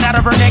popping out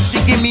of her neck, she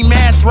give me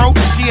mad throat.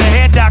 She a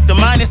head doctor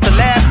minus the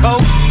lab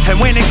coat. And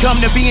when it come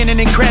to being an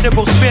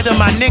incredible spitter,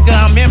 my nigga,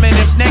 I'm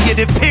Eminem's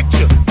negative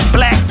picture.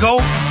 Black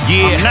gold.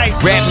 Yeah,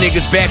 nice, rap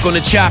niggas back on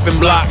the chopping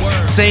block.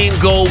 Same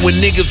goal when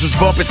niggas was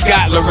bumping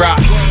Scotland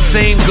Rock.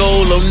 Same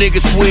goal on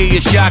niggas swear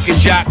you're shock and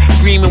jock.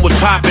 Screaming was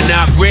popping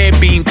out, red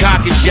beam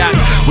cocking shots.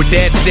 With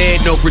that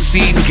said, no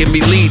proceeding can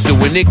be lethal.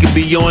 And it can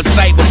be on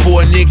sight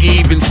before a nigga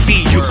even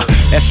see you.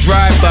 That's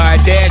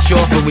drive-by, dash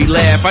off and we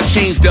laugh. I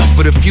changed up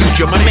for the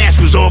future, my mask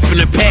was off in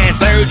the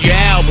past. I heard your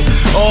album,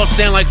 all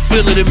sound like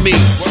filler to me.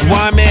 So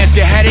why I'm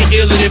asking how they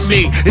iller than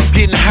me? It's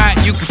getting hot,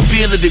 you can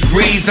feel the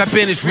degrees. I've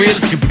been as real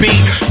as could be.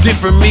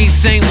 Different me,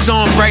 same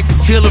song, Bryce and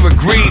Tiller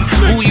agrees.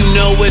 Who you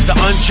know is an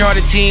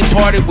uncharted team,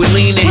 parted with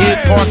lean and hit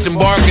parks,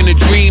 embarking a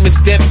dream and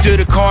step to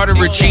the Carter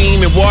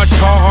regime and watch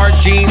Carhartt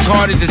jeans.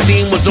 Hard as it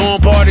seemed, was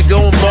on par to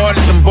go and barter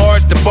some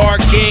bars. The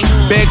bar king,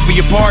 beg for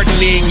your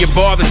pardoning, your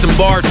bothersome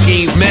bar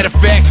schemes. Matter of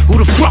fact, who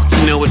the fuck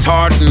you know it's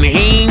harder than the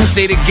heme?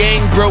 Say the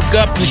gang broke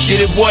up and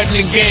shit, it wasn't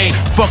a gang.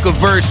 Fuck a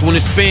verse when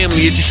it's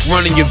family, it's just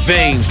running your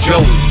veins.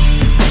 Joey.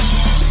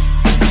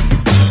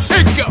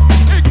 Hiccup.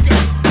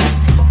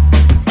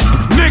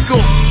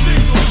 Nickel.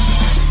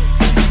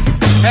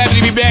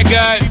 Happy to be back,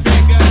 guys.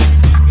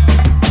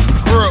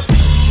 Crook.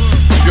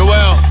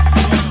 Joel.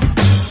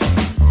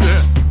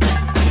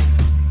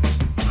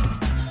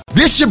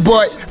 This your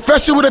boy,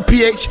 Phresher with a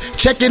PH,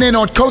 checking in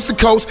on Coast to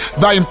Coast,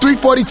 volume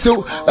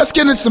 342. Let's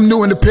get into some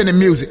new independent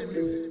music.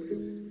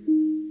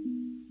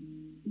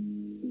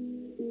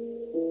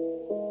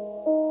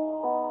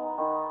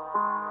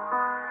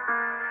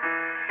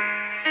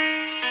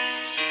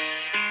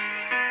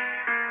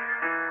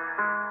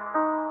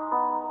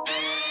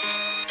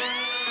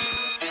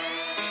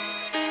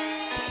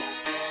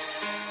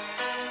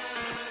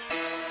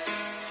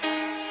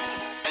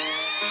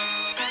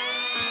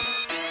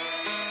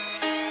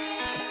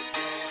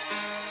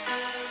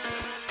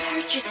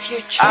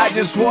 I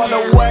just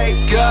wanna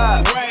wake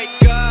up,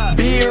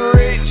 be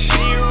rich,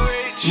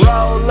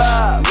 roll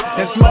up,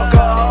 and smoke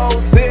a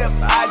whole zip.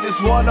 I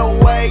just wanna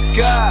wake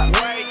up,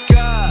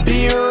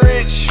 be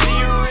rich,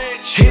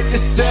 hit the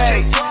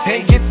stage,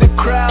 and get the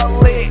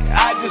crowd lit.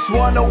 I just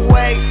wanna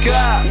wake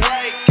up,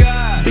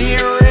 be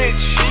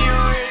rich,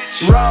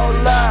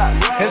 roll up,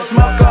 and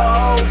smoke a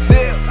whole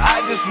zip.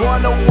 I just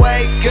wanna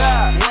wake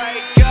up,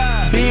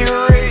 be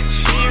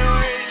rich,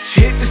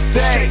 hit the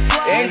stage,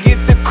 and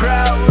get the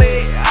crowd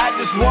lit. I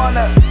just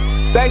wanna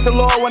thank the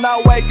Lord when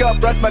I wake up,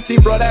 brush my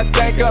teeth, roll that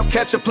stank up,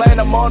 catch a plane,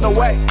 I'm on the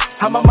way.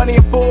 How my money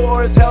in full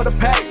is hell to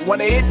pay.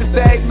 When I hit the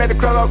stage, made the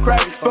crowd go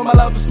crazy. Feel my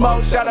love to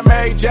smoke, shout out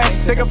Mary Jane.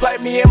 Take a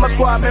flight, me and my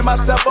squad, made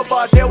myself a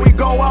boss. Yeah, we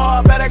going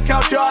hard, better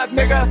count your odds,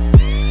 nigga.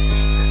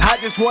 I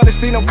just wanna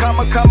see them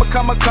commas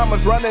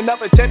running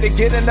up a check to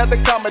get another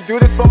comma. Do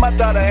this for my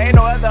daughter, ain't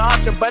no other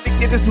option but to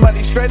get this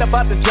money straight up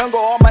out the jungle.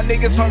 All my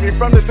niggas hungry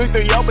from the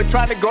 330, but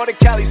trying to go to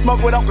Cali,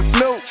 smoke with Uncle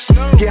Snoop.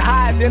 Get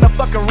higher than a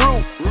fucking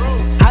roof.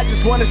 I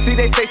just wanna see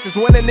they faces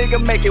when a nigga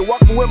make it.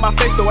 Walking with my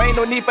face, so ain't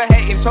no need for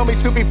hating. Told me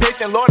to be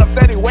patient, Lord, I'm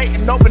steady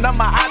waiting. Open up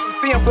my eyes and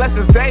seeing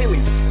blessings daily.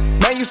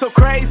 Man, you so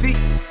crazy.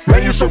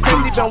 Man, you so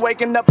crazy. Been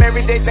waking up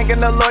every day thanking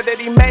the Lord that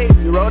He made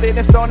me. Wrote it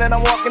in stone and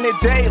I'm walking it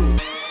daily.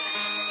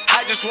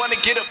 I just wanna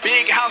get a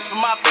big house for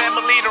my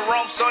family. The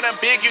room so damn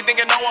big, you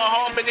thinking no one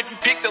home. But if you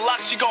pick the lock,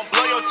 she gon'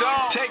 blow your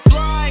dome. Take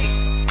flight.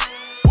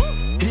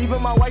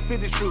 Even my wife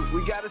did the truth.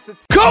 We got us a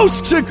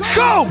Coast to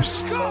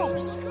Coast.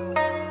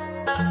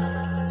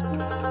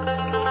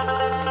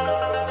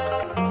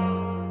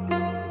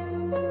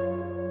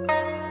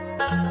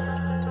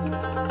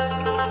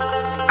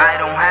 I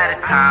don't have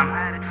the time.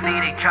 See,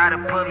 they try to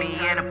put me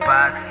in a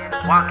box.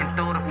 Walking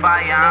through the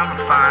fire, I'm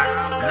refined.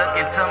 Look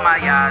into my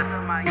eyes.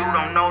 You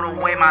don't know the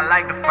way my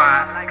life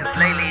defined. Cause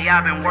lately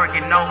I've been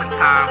working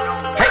overtime.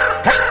 Hey,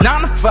 9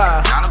 to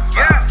 5.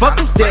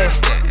 Fuck is that?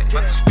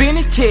 Spin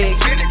a check.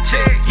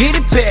 Get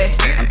it back.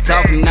 I'm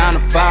talking 9 to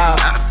 5.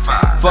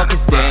 Fuck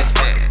is that?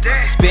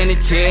 Spin a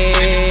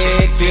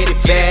check. Get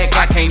it back.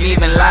 I can't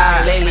even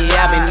lie. Lately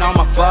I've been on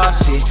my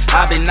boss shit.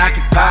 I've been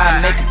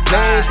occupied, making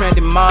plays,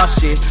 Randy Moss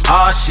shit.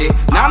 All shit.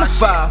 9 to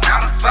 5.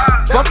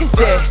 Fuck is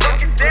that?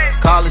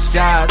 College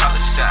jobs.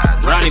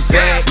 Running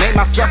back. Make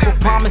myself a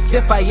promise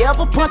if I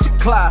ever punch a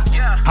clock.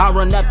 I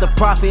run up the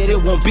profit, it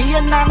won't be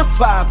a 9 to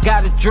 5.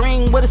 Got a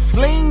dream with a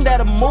sling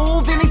that'll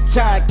move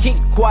anytime.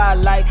 Keep quiet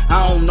like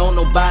I don't know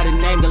nobody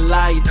named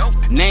Goliath.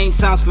 Name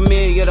sounds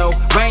familiar though.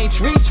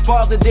 Range reach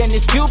farther than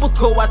this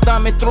cubicle. I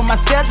thumb it through my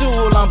schedule,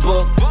 I'm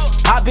booked.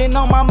 I've been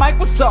on my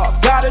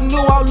Microsoft, got a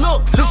new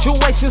outlook.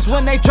 Situations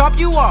when they drop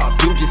you off,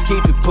 you just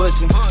keep it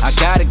pushing. I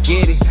gotta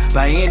get it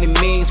by any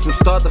means, from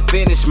start to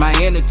finish. My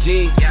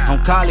energy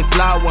on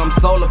cauliflower, I'm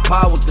solar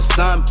powered with the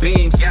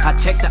sunbeams. I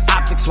check the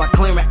optics while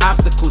clearing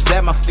obstacles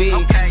at my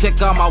feet.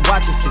 Check all my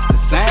watches, it's the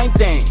same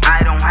thing.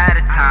 I don't have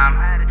the time.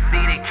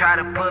 See, they try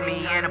to put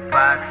me in a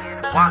box.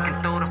 Walking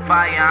through the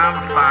fire, I'm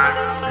refined.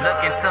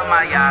 Look into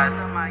my eyes.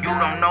 You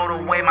don't know the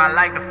way my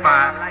life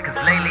defined. Cause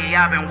lately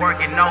I've been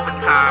working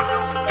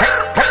overtime. Hey,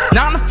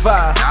 9 to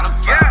 5.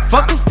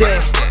 Fuck is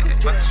that?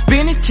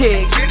 Spin a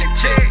check.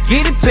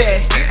 Get it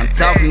back. I'm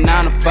talking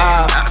 9 to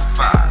 5.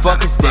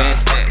 Fuck is that?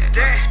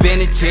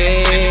 Spin a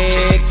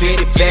check. Get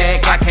it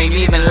back. I can't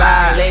even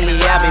lie.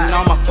 Lately I've been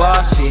on my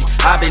boss shit.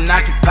 I've been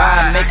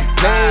occupied, making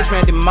plays,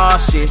 Randy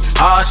Moss shit.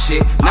 All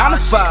shit. 9 to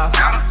 5.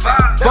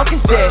 Fuck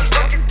is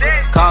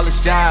that?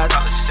 College jobs.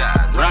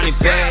 Running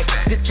back.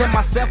 Sit to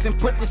myself and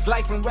put this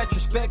life in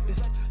retrospective.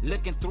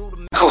 Looking through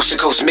the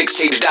Coast2Coast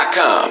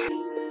Mixtapes.com.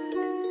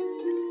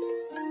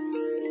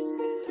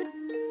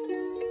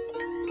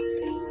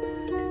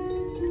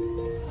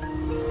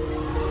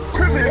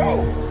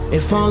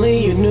 If only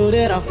you knew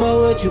that I fuck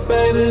with you,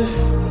 baby,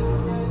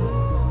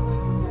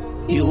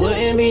 you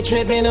wouldn't be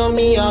tripping on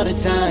me all the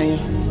time.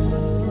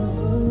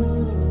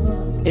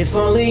 If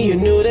only you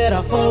knew that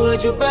I fuck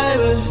with you,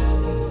 baby,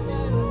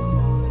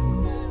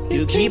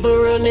 you keep a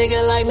real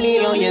nigga like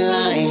me on your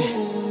line.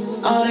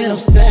 All that I'm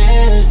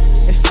saying,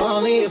 if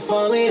only you knew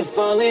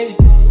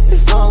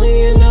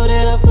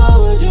that I fuck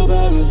with you,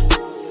 baby.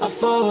 I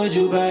fuck with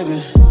you,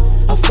 baby.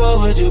 I fuck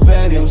with you,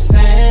 baby. I'm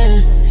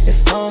saying,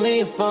 if only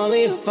you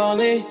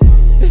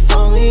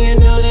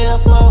knew that I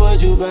fuck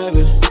with you,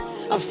 baby.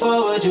 I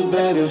fuck with you,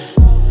 baby.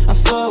 I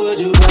fuck with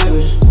you,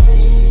 baby.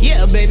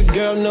 Yeah, baby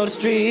girl, know the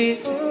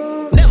streets.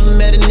 Never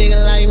met a nigga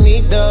like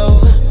me,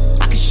 though.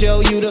 I can show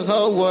you the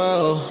whole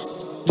world.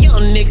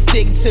 Young nigga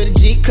sticking to the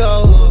G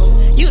code.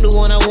 You the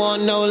one I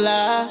want, no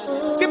lie.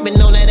 Gripping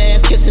on that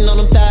ass, kissing on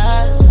them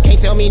thighs. Can't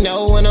tell me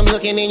no when I'm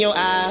looking in your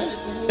eyes.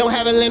 Don't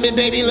have a limit,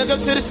 baby, look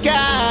up to the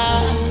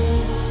sky.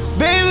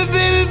 Baby,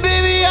 baby,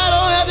 baby, I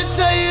don't have to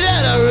tell you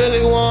that I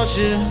really want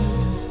you.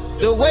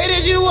 The way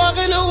that you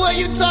walking, the way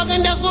you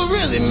talking, that's what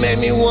really made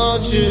me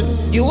want you.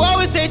 You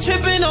always say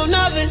tripping on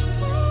nothing.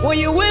 When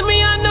you with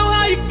me, I know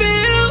how you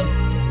feel.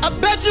 I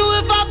bet you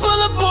if I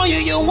pull up on you,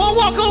 you won't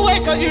walk away,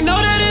 cause you know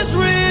that it's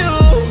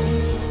real.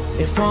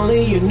 If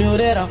only you knew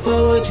that I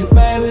fuck with you,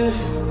 baby,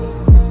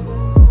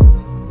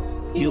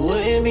 you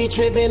wouldn't be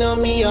tripping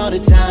on me all the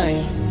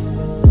time.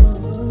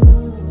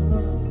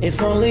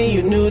 If only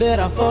you knew that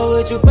I fuck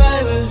with you,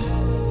 baby,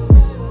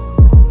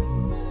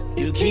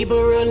 you keep a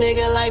real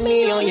nigga like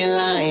me on your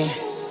line.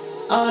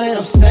 All that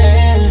I'm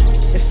saying,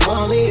 if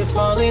only you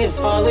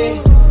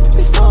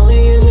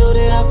knew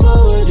that I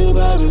fuck with you,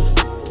 baby.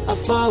 I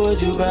fuck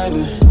with you,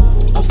 baby.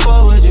 I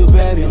fuck with you,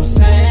 baby. I'm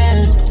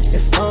saying,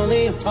 if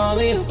only you knew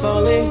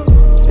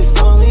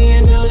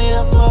that I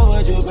fuck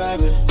with you,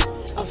 baby.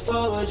 I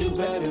fuck with you,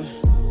 baby.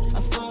 I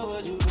fuck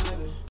with you,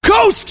 baby.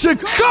 Coast to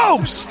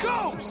Coast.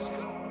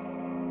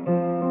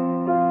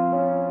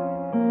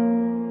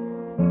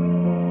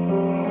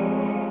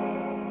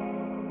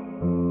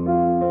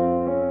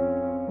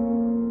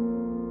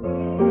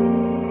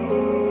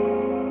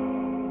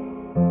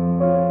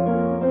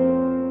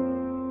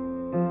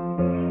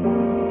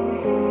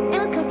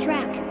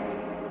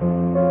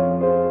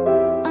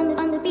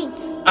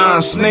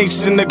 find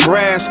snakes in the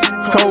grass,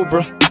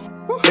 cobra.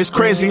 It's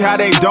crazy how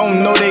they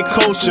don't know their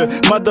culture.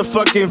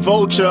 Motherfucking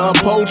vulture, a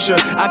poacher.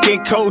 I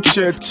can coach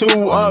her,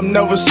 2 up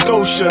Nova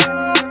Scotia.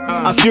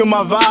 I fuel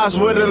my vibes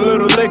with a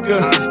little liquor.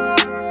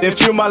 Then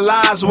fuel my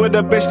lies with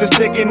a bitch that's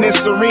thick in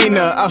this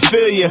arena. I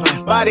feel ya,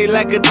 body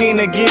like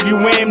Athena, give you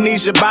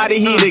amnesia. Body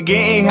heater,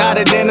 getting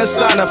hotter than a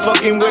sauna.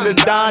 Fucking with a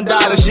Don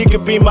Dollar, she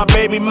could be my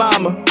baby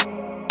mama.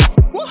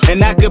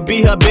 And I could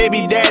be her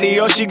baby daddy.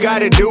 All she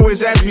gotta do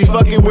is ask me,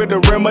 fucking with a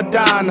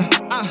Ramadana.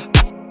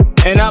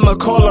 And I'ma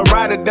call her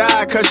ride or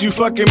die, cause you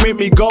fucking make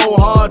me go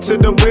hard till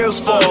the wheels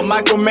fall.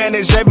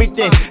 Micromanage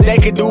everything they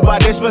can do by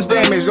this much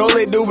damage. All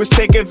they do is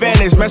take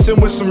advantage, messing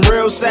with some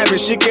real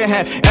savage. She can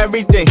have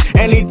everything,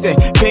 anything,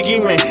 pinky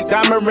ring,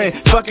 diamond ring,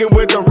 fucking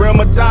with the real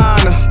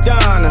Madonna.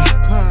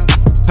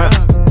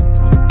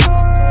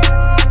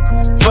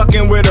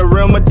 Fucking with a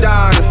real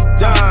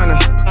Madonna.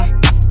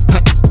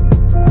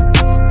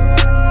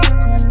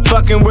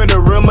 Fucking with a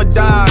real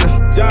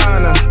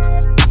Madonna.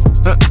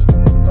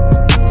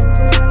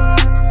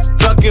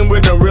 Fucking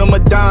with a real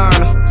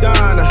Madonna.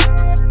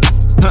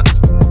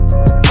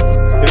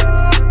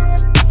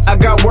 I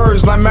got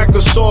words like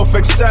Microsoft,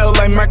 Excel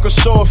like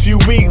Microsoft. You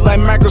weak like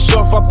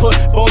Microsoft. I put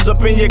bones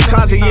up in your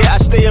closet, yeah, I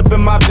stay up in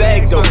my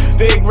bag though.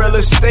 Big real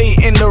estate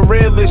in the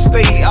real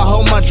estate. I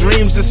hope my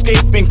dreams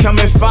escaping, come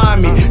and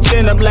find me.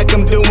 Chin up like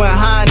I'm doing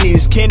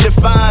Heinies, can't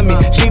define me.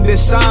 She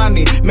designed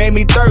me, made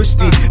me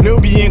thirsty.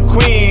 Nubian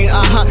queen,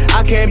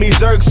 I can't be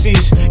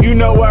Xerxes. You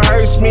know what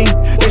hurts me?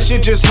 This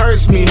shit just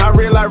hurts me. How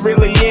real I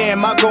really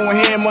am. I go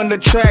ham on the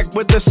track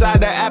with the side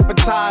of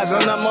appetizer.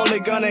 And I'm only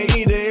gonna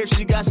eat her if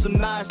she got some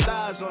nice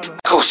thighs on her.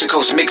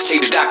 Coast2Coast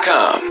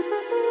Mixtapes.com.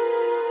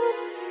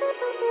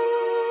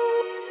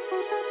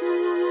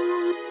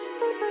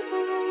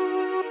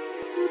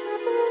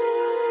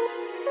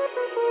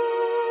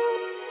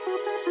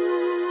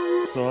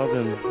 So I've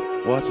been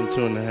watching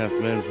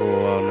 2.5 Men for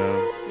a while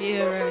now.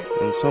 Yeah, right.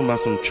 And something about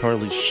some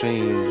Charlie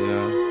Sheen, you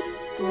know?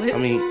 What? I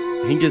mean,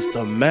 he gets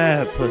the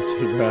mad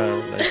pussy,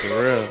 bro. Like,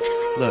 for real.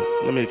 Look,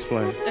 let me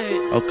explain. Hey.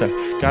 Okay,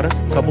 got a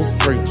couple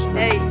freaks.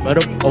 Hey. Met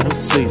them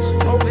overseas.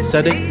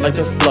 Said it like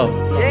a flow.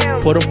 Damn.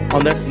 Put them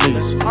on their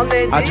knees.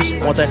 I just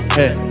want that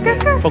head.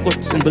 Fuck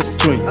what's in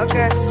between.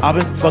 Okay. I've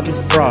been fucking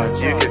frauds.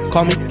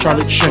 Call me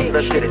Charlie Sheen.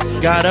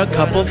 Got a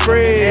couple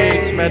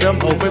freaks. Met them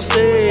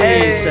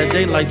overseas. Said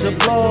they like to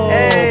blow.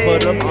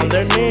 Put them on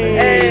their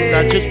knees.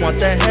 I just want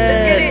that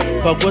head.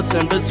 Fuck what's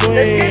in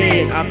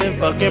between. I've been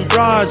fucking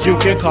frauds. You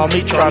can call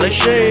me Charlie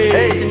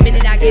Sheen. The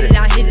minute I get it,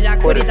 I hit it, I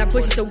quit it. I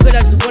push it so good,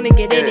 I just wanna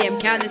get in it. I'm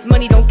counting this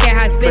money, don't care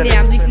how I spend it.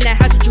 I'm leasing that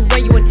house that you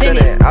rent, you attend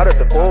it. Out of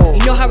the pool.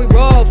 You know how we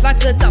roll, fly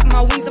to the top of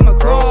my wings, I'ma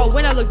crawl.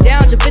 When I look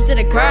down, jump into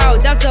the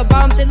crowd. Down to the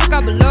bottom, say look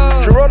out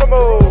below.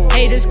 Geronimo.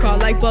 Haters crawl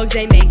like bugs,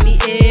 they make me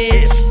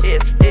itch.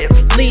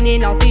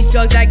 Leaning off these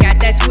drugs, I got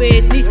that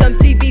twitch. Need some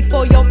TV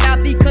for your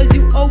mouth because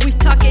you always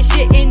talking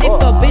shit. And if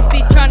a bitch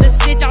be tryna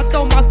snitch, I'll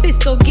throw my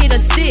fist or get a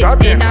stitch.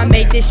 And I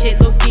make this shit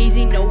look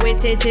easy, no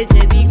intention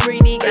to be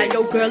greedy. Got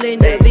your girl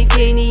in a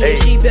bikini and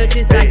she built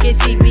just like a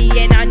TV.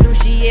 And I knew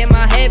she in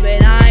my head,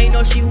 but I ain't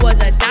know she was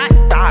a dot.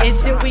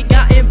 Until we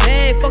got in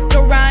bed, fucked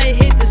around and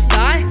hit the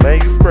sky. Man,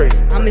 you crazy.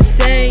 I'm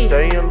insane,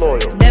 Staying loyal.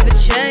 never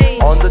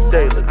change. On the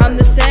daily. I'm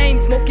the same,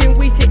 smoking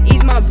weed to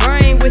ease my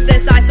brain. With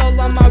this ice all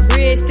on my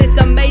wrist, it's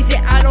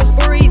amazing, I don't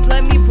freeze.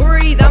 Let me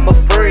breathe, I'm a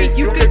freak.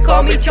 You could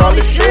call me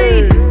Charlie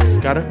Sheen.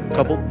 Got a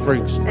couple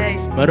freaks. Hey.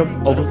 Met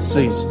them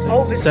overseas.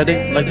 Said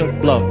it like a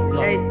blow.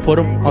 Hey. Put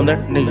them on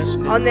their knees.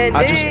 On their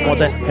I just knees. want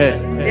that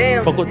head.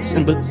 Damn. Fuck what's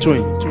in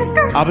between.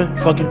 I've been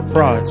fucking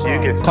frauds.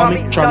 Call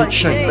me Charlie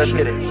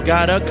Sheen.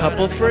 Got a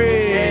couple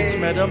freaks.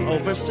 Met them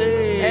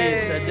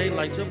overseas. Said they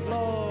like to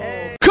blow.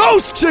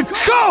 Coast to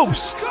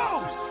Coast.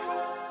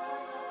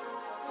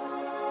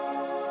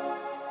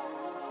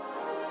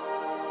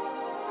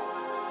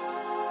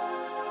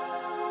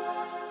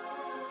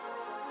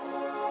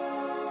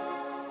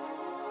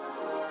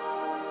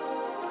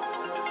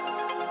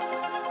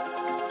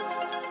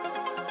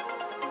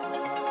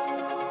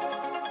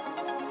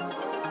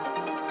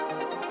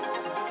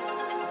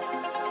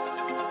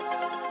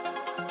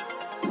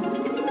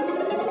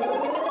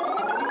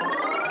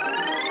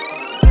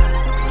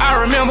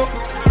 I remember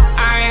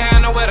I ain't had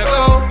nowhere to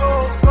go.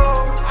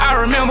 I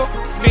remember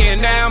being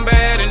down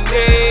bad and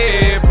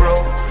dead, bro.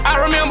 I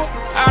remember.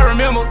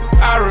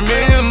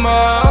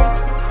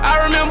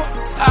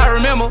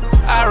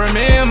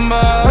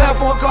 Left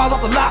 4 cars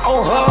off the lot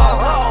on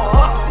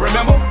her.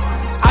 Remember?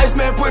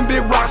 Iceman putting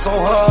big rocks on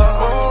her.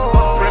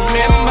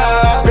 Remember?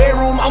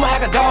 Bedroom, I'ma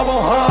hack a dog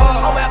on her.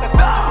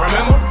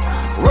 Remember?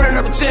 Running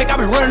up a check, I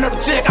be running up a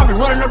check,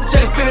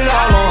 spend it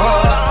all on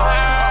her.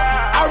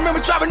 I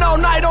remember trapping all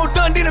night on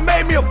Dundee that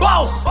made me a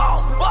boss.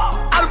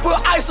 I done put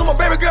ice on my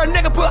baby girl,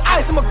 nigga put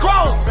ice on my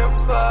cross.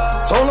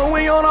 Told her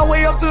we on our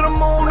way up to the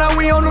moon, now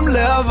we on them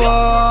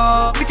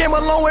levels. We came a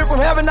long way from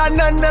heaven, not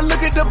nothing, now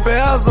look at the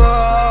bezel.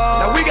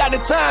 Now we got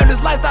the time,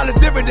 this lifestyle is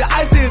different, the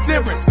ice is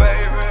different.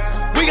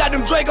 We got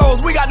them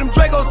Dracos,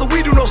 so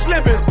we do no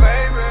slipping.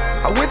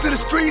 I went to the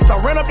streets, I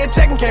ran up that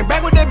check and came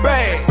back with that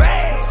bag.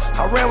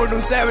 I ran with them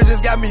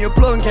savages, got me a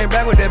plug and came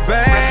back with that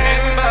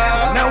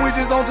bang. Now we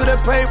just on to the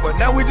paper,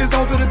 now we just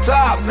on to the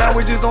top. Now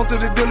we just on to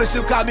the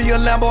dealership, caught me a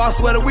Lambo. I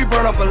swear that we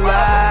burn up a lot.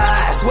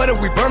 I swear that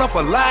we burn up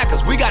a lot,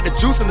 cause we got the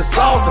juice and the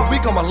sauce. And we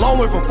come a long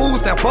way from food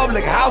stamp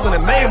public housing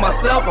and made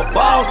myself a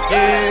boss,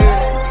 yeah.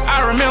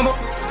 I remember,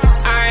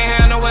 I ain't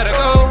had nowhere to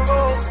go.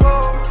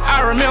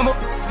 I remember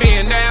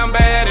being down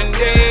bad and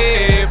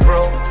dead,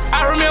 bro.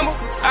 I remember.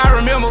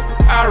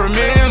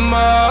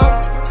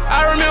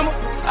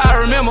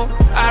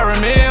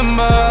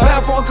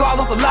 Bad phone calls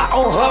off the lot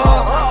on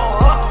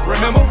her.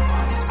 Remember?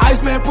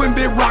 Iceman putting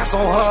big rocks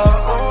on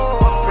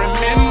her.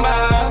 Remember?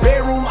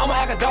 Bedroom, I'ma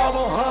act a dog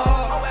on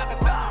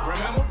her.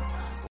 Remember?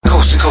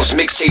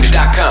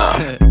 Coast2CoastMixtapes.com.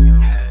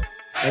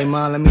 Hey,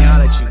 man, let me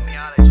holler at you.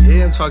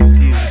 Yeah, I'm talking to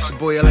you. It's your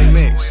boy LA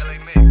Mix.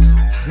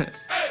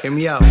 Hear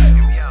me out.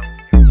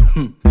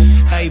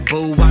 Hey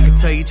boo, I can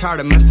tell you tired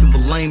of messing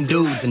with lame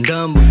dudes and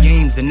dumb with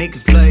games and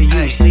niggas play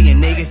you.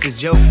 Seeing niggas as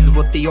jokes is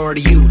what they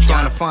already you.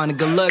 Trying to find a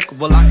good luck,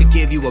 well I could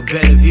give you a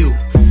better view.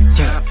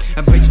 Yeah,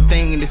 I bet you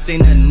think this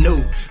ain't nothing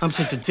new. I'm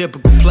just a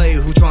typical player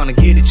who tryna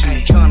get at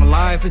you. Tryna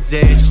lie for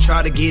zest,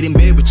 try to get in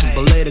bed with you.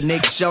 But let a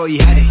nigga show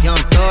you how this young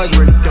thug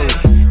really do it.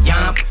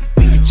 Yomp,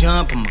 we can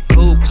jump on my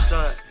coupe.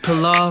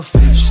 Pull off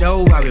and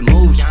show how it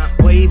moves.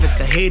 Wave at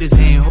the haters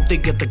and hope they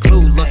get the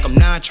clue. Look, I'm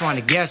not trying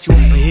to gas you up,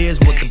 but here's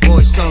what the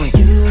boy's telling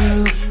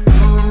you.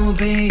 Oh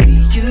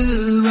baby,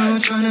 you, I'm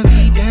trying to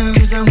be down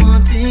cause I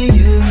want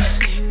you.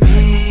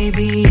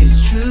 Baby,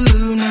 it's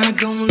true, not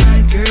gon'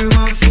 lie, girl,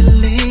 I'm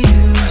feeling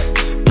you.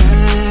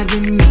 Ride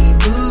with me,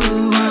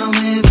 boo,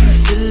 however you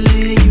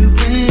feeling, you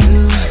brand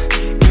new.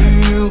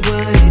 Girl,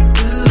 what it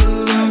do,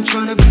 I'm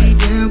trying to be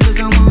down cause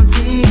I want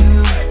you.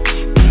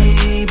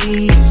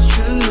 Baby, it's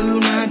true,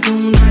 not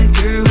gon' lie,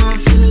 girl, I'm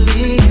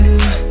feeling you.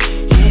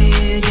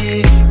 Yeah,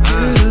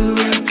 you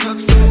really talk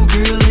so,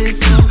 girl,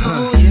 it's all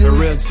on you. The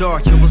real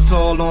talk, it was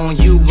all on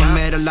you. I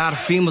met a lot of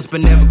females,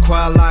 but never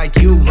quite like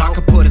you. I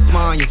could put a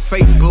smile on your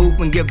face, boo,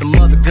 and give them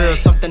other girls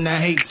something I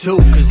hate too.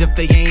 Cause if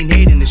they ain't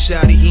hating the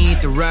shawty, he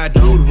ain't the right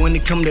dude. When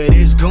it come to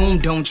this goon,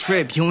 don't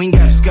trip. You ain't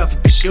gotta scuff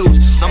up your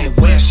shoes. I'm a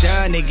wet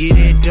shy nigga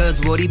that does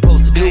what he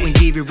supposed to do and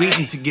give you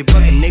reason to give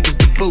other niggas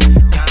the boot.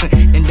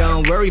 And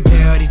don't worry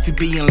about if you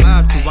being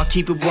lied to. I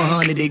keep it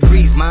 100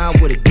 degrees, mind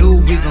what it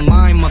do. Even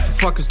lying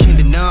motherfuckers can't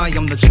deny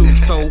I'm the truth.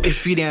 So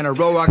if you down the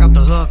road, I got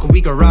the hook,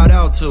 we can ride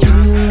out too.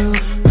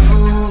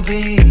 Oh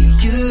baby,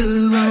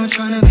 you, I'm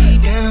tryna be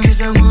down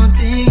cause I want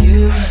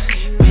you.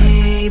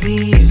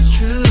 Baby, it's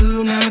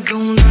true, not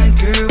gon' lie,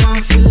 girl,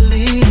 I'm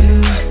feeling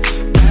you.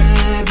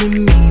 Ride with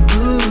me,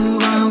 boo,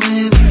 however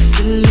you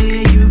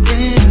feeling, you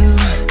brand new.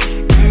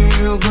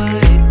 Girl,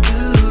 what it do,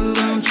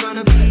 I'm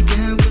tryna be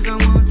down cause I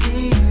want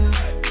you.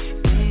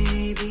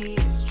 Baby,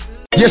 it's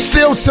true. You're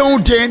still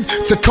tuned in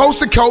to Coast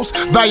to Coast,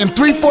 volume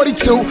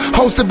 342,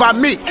 hosted by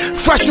me,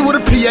 Phresher with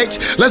a PH.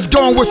 Let's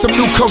go on with some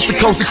new Coast to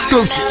Coast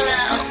exclusives.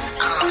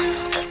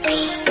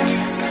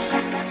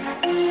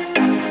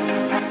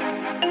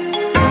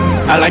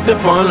 I like the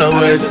fun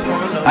ways,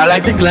 I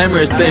like the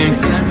glamorous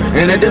things.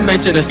 In a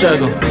dimension of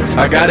struggle,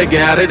 I gotta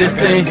get out of this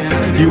thing.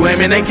 You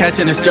aiming, they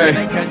catching it straight.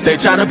 They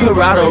tryna put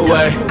Rado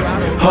away,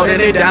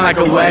 holding it down like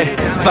a way.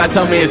 Fly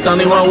told me it's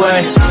only one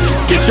way.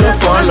 Get you a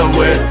foreign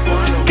whip,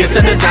 get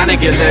some designer,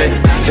 get lit.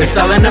 It's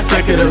all in the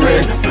flick of the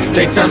wrist.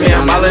 They tell me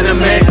I'm all in the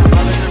mix.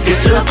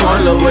 Get you a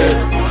foreign whip,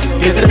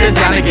 get some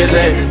designer, get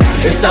lit.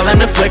 It's all in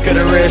the flick of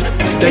the wrist.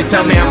 They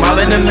tell me I'm all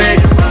in the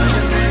mix.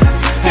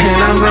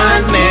 And I'm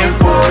running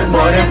forward,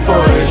 more than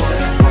forward.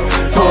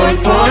 Forward,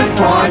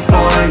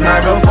 I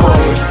go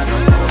forward.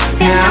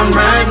 Yeah, I'm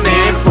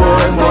running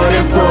forward, more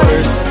than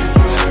forward.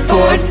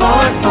 Forward.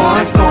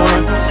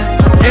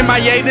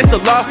 MIA, this a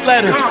lost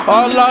letter.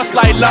 All lost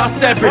like lost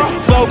separate.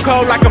 Flow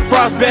cold like a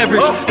frost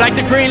beverage. Like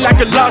the green like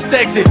a lost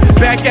exit.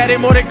 Back at it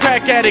more than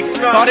crack addicts.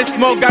 All this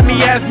smoke got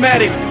me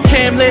asthmatic.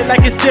 Cam lit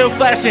like it's still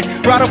flashing.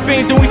 Rotto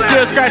fiends and we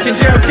still scratching.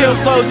 Gerald kill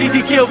flows,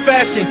 easy kill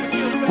fashion.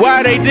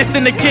 Why are they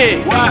dissing the kid?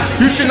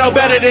 You should know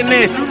better than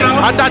this.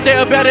 I thought they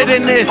were better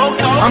than this.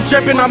 I'm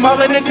tripping, I'm all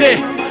in the dick.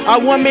 I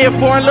want me a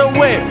foreign little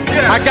whip.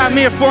 I got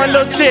me a foreign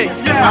little chick.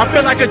 I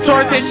feel like a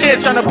tourist and shit.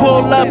 Tryna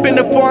pull up in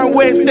the foreign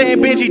whip, staying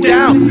Benji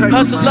down.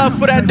 Hustle up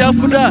for that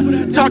duffel up.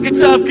 Talking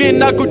tough, getting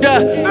knuckled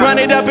up. Run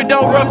it up and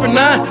don't run for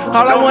none.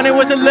 All I wanted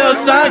was a little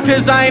sun,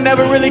 cause I ain't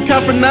never really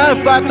come for none.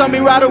 Fly told me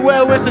right away,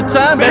 it's a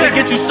time. Better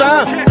get you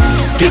some.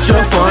 Get you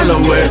a foreign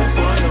little whip,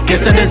 get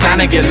some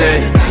designer, get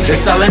lit.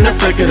 It's all in the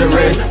flick of the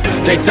wrist.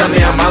 They tell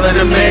me I'm all in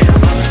the mix.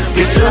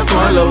 Get you a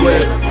foreign little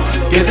whip,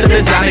 get some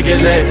designer, get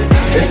lit.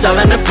 It's all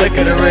in the flick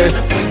of the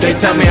wrist. They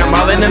tell me I'm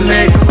all in the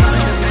mix.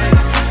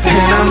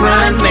 And I'm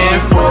running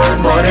forward,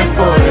 more than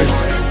forward.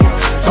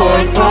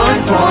 Forward, I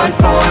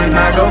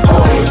go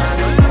forward.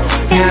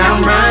 Yeah, I'm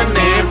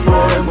running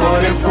forward,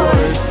 more than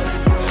forward.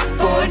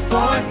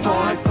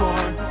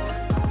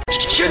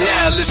 You're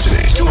now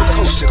listening to a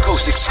Coast to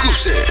Coast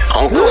exclusive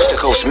on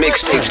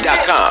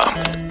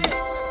Coast2CoastMixtapes.com.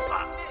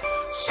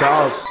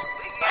 Sauce.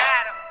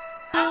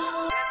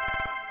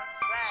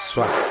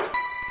 Swap.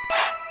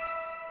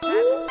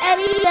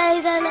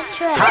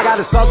 I got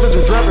the sauce, bitch,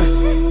 I'm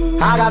drippin'.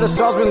 I got the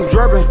sauce, bitch, I'm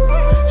drippin'.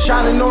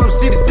 Shining on them,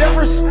 see the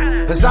difference?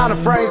 Designer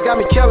frames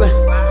got me killin'.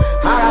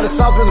 I got the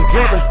sauce, bitch, I'm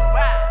drippin'.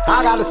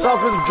 I got the sauce,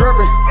 bitch, I'm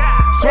drippin'.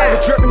 Swagger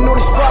drippin' on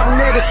these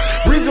fucking niggas.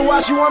 Reason why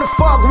she wanna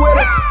fuck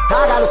with us.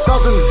 I got the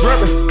sauce, bitch, I'm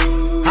drippin'.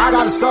 I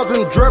got the sauce, bitch,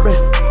 I'm drippin'.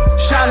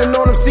 Shining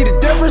on them, see the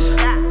difference?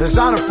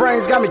 Designer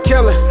frames got me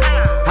killin'.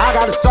 I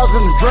got the sauce,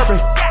 bitch, I'm drippin'.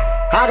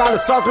 I got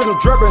the sauce, bitch, I'm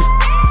drippin'.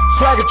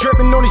 Swagger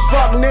drippin' on these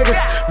fuck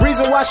niggas.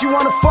 Reason why she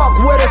wanna fuck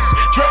with us.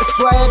 Drippin'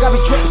 swag, I be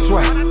drippin'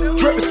 swag.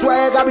 Drippin'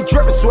 swag, I be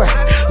drippin' swag.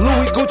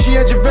 Louis, Gucci,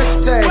 and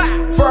Givenchy tags.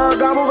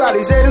 Ferragamo got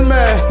these haters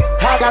mad.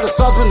 I got the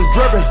sauce, bitch, I'm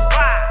drippin'.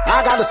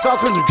 I got the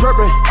sauce, bitch, I'm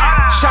drippin'.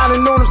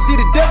 Shining on them, see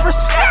the difference?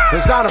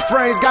 Designer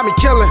frames got me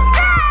killin'.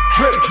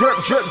 Drip, drip,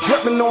 drip,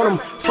 drippin' on them.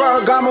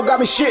 Ferragamo got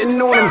me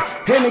shitting on them.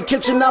 In the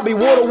kitchen, I be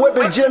water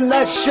whipping,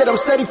 gymnast shit. I'm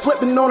steady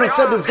flipping on them.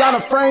 Said designer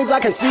frames, I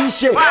can see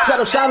shit. Said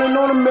I'm shining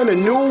on them in a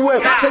new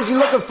whip. Said she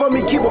looking for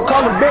me, keep her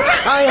calling bitch.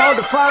 I ain't hard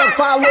to find,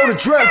 follow the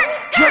drip.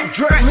 Drip,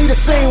 drip, me the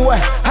same way.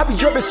 I be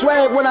drippin'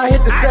 swag when I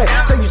hit the set.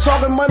 Say you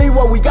talking money,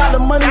 well we got the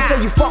money. Say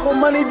you fuck with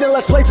money, then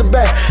let's place a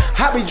bet.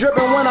 I be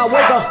drippin' when I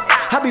wake up.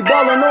 I be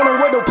ballin' on them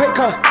with no pay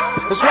cut.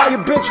 That's why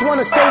your bitch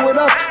wanna stay with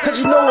us, cause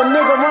you know a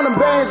nigga running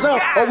bands up.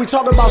 Oh, we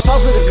talking about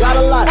sauce, bitch, I got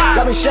a lot.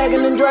 Got me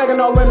shagging and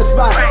dragging all in the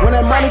spot. When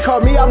that money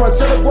called me, I run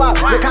to the guap.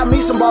 They got me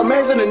some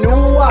Balmains and a new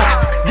watch.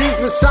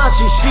 These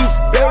Versace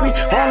sheets, baby,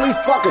 only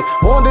fucking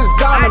on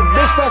designer.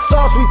 Bitch, that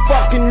sauce we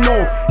fucking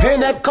on. And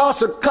that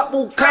costs a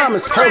couple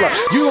commas. Hold up,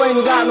 you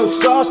ain't got no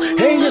sauce,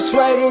 and your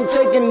swag ain't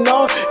taking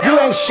off. You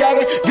ain't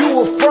shagging, you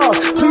a fraud.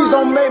 Please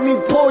don't make me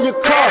pull your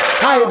car.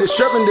 I hit the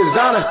stripping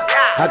designer.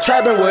 I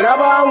trapping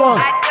whatever I want.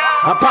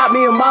 I pop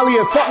me a Molly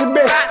and fuck the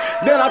bitch.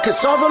 Then I can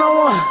sauce when I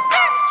want.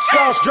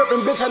 Sauce dripping,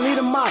 bitch, I need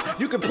a mop.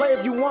 You can play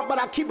if you want, but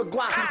I keep a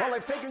Glock. All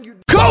like faking you.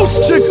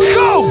 Coast to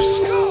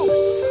coast.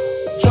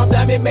 Jump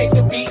down and make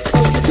the beat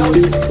so you know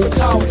you're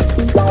talking.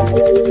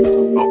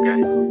 Okay.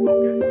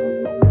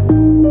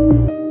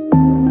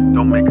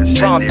 Don't make a shit.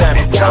 Trump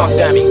dummy, Trump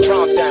dummy,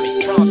 Trump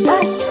dummy, Trump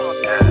dummy.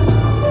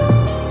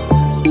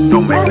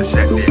 Don't make a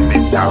shit,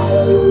 bitch down.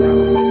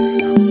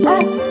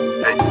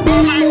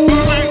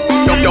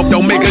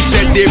 Don't make her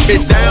shut that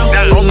bitch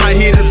down. On my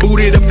head, the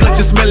booty, the clutch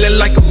is smelling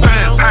like a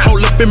pound.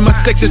 Hold up in my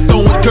section,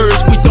 throwing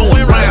curves, we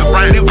throwing rounds.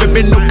 Never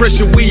been no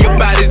pressure, we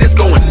about it, it's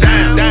going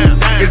down.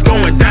 It's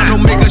going down,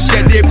 don't make her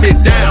shut that bitch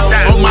down.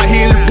 On my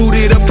head, the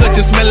booty, the clutch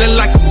is smelling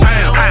like a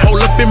pound.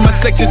 Hold up in my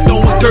section,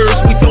 throwing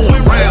curves, we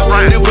throwing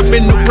rounds. Never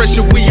been no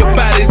pressure, we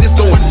about it, it's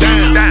going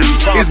down.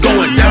 It's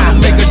going down, don't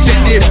make her shut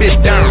that bitch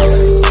down.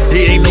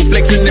 There ain't no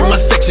flexing in my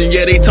section,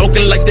 yeah, they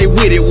talking like they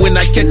with it. When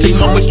I catch him,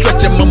 I'ma stretch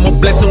him, I'ma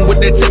bless him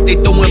with that tech.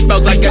 They throwing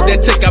fouls, I got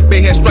that tech, I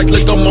been had strikes,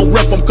 look, I'm on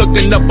rough, I'm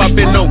cooking up, I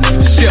been on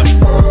chef.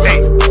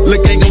 Hey,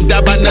 look, ain't gon'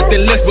 die by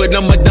nothing less, but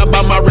I'ma die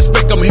by my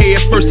respect. I'm head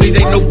first, it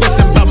ain't no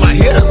vesting by my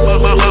hitters.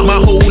 My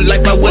whole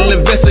life I will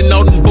invest in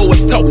all them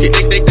boys talking,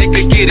 they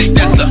could get it,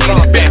 that's a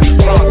bet.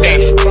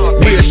 Hey,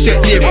 we'll shut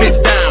that bitch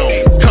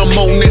down. Come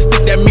on, and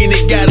stick, that mean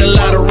it got a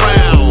lot of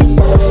rounds.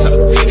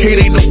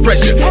 It ain't no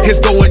pressure, it's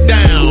going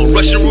down.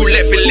 Russian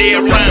roulette for lay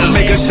around.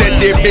 Make her shut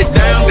that bitch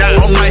down.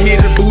 On my head,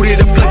 the booty,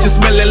 the clutch is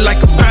smelling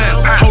like a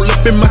pound. Hold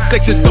up in my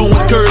section, throwing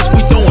curves, we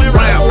throwing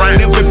rounds.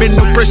 Never been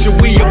no pressure,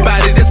 we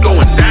about it, it's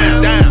going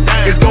down.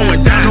 It's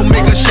going down, don't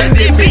make her shut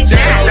that bitch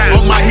down.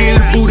 On my head,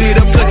 the booty,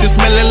 the clutch is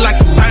smelling like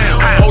a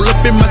pound. Hold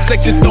up in my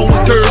section, throwing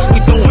curves,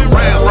 we throwing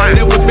rounds.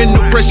 Never been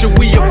no pressure,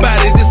 we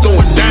about it, it's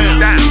going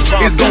down.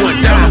 It's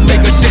going down, don't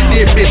make her shut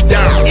that bitch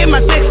down. In my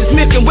section,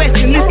 Smith and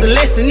Wesson, it's a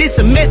lesson, it's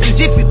a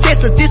message. If you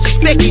test or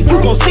disrespect it, you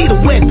gon' see the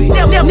weapon.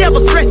 Never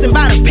stressing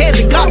by the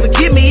peasant. God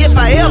forgive me if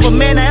I ever,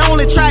 man, I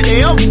only tried to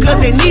help cause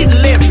they need the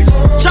leverage.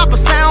 Chopper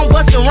sound,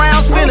 bustin'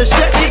 rounds, finna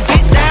shut it,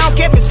 get down.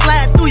 Kept me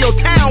slide through your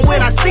town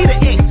when I see the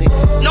exit.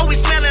 Know we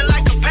smelling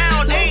like a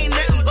pound, they ain't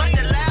nothing but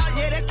the loud.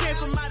 Yeah, that came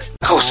from my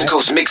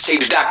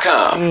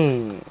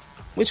Coast2CoastMixtapes.com.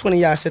 Which one of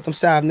y'all said them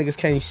side niggas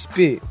can't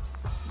spit?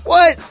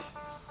 What?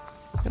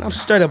 And I'm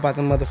straight up about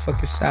the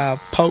motherfucking side.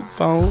 Poke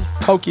bone,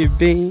 poke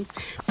beans,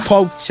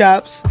 pork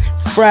chops,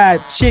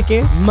 fried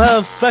chicken,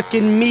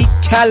 motherfucking meat,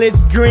 collard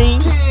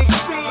greens.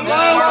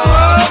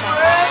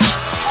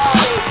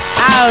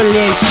 All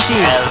that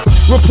shit.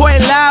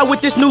 Reporting live with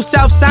this new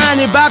South sign.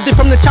 Involved it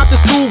from the chop to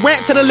school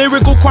rant to the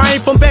lyrical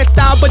crying from bad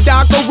style. But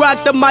I go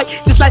rock the mic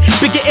just like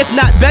bigger, if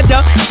not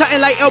better.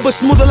 Something like Elba,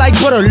 smoother like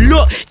butter.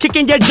 Look,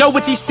 kicking your dough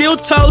with these steel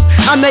toes.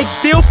 I make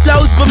steel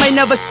flows, but may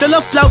never still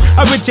a flow.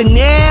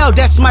 Original,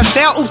 that's my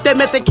style. Oops, that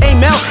method came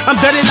out. I'm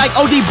dirty like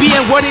ODB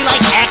and wordy like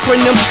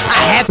acronyms.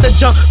 I had to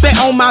jump back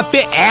on my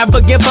bit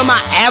advocate for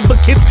my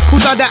advocates who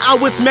thought that I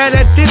was mad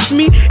at this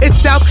me. It's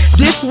South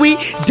this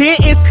week. Then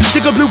it's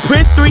Jigga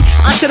Blueprint 3.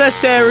 I should have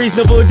said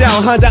reasonable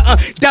down.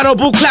 That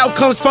old clout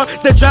comes from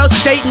the drought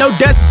state. No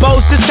death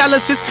bows, just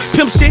chalices.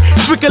 Pimp shit,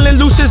 sprinkling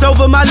looses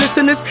over my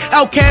listeners.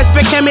 Outcast,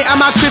 became me,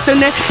 I'm my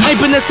christening. Ain't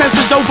been the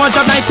census over on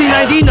drop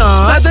 1999.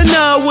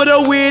 Southerner with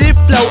a weirded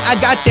flow. I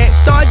got that.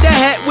 Start the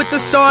hat with the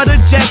starter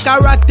jack.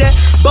 I rock that.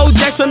 Bo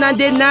Jacks from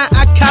 99,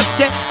 I cop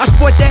that. I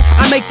sport that,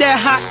 I make that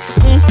hot.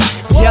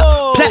 Yeah,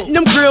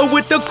 Platinum grill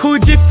with the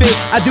Coogee fit.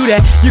 I do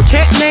that. You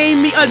can't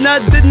name me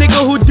another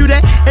nigga who do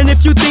that. And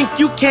if you think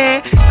you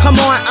can, come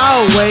on,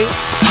 I'll wait.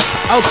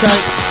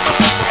 Okay.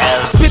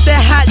 Spit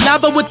that hot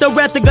lava with the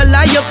wrath of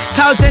Goliath.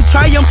 Cows and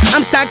triumph.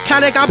 I'm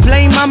psychotic. I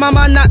blame my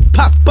mama, not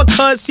pop,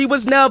 because he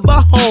was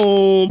never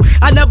home.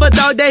 I never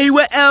thought that he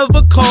would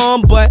ever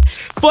come, but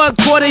for a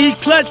quarter he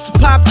clutched,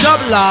 popped up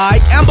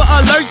like Amber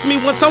alerts me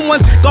when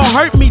someone's gon'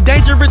 hurt me.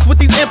 Dangerous with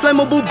these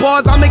inflammable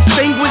bars, I'm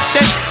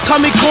extinguishing. Call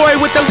me Corey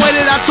with the way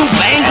that I too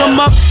bang them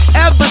up.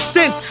 Ever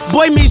since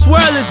Boy Meets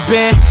World has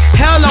been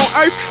hell on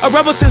earth, a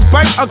rebel since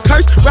birth, a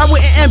curse. Ride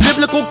with it in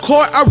biblical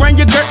court around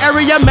your girl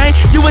area, man.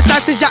 You was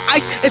not since your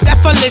ice, it's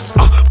effortless.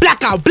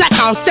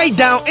 Blackout, stay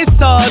down,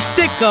 it's a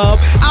stick up.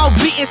 I'll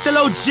beat it, still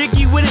old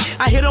jiggy with it.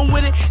 I hit on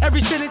with it,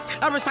 every sentence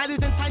I recite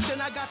is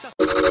enticing. I got the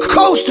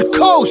Coast to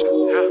Coast.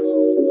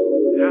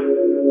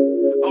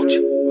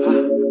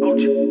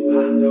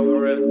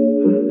 Over it.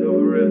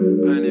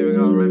 I ain't even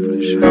got ready for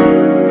this shit.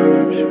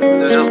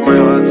 It's just my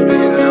heart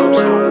speaking, it's up,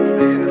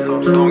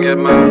 so don't get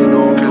mad, you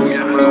know, cause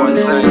that's what I'm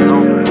saying, you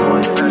know.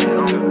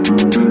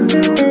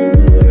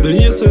 Been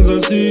years since I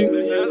see,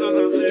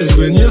 it's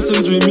been years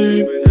since we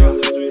meet.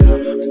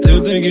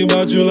 Still thinking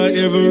about you like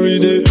every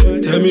day.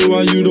 Tell me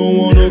why you don't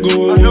wanna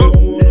go away.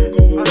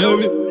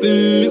 Baby,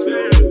 please,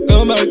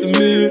 come back to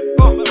me.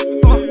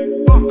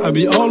 I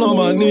be all on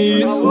my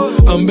knees,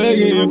 I'm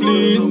begging you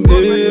please,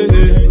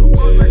 yeah.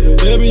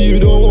 Baby, you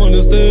don't wanna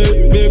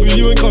stay, baby,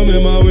 you ain't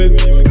coming my way.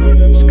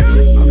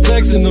 I'm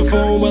texting the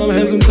phone, but I'm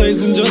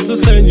hesitating just to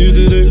send you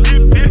today,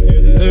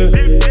 yeah.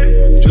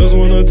 Just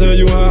wanna tell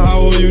you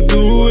how are you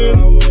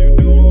doing,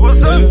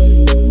 yeah.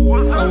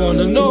 I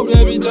wanna know,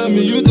 baby, tell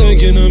me you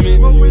thinking of me.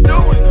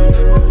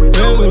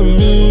 Tell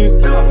me,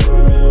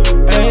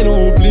 ain't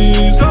no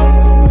please.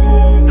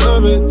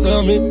 Baby,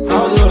 tell me,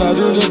 how would I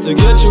do just to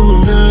get you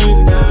with me?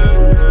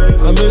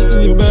 I'm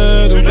missing you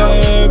bad, oh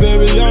bad,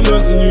 baby, I'm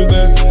missing you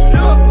bad.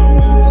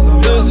 Cause I'm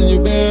missing you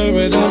bad,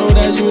 but I know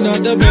that you're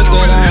not the best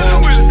that I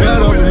am. She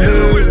fed up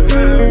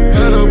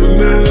with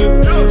me,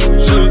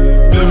 shit,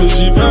 baby,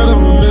 she fed up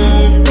with me,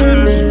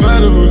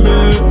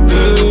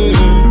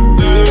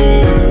 yeah.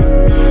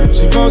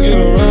 She fucking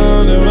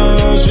around and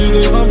round, she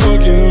thinks I'm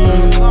fucking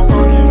around.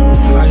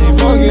 I ain't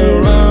fucking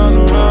around,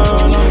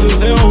 I'm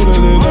just here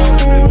holding it down,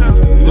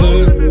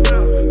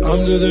 yeah. I'm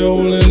just here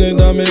holding it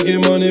down,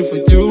 making money for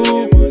you.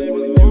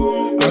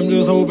 I'm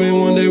just hoping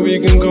one day we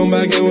can come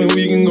back and when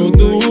we can go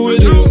through with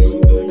this.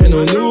 Ain't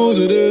no new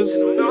to this.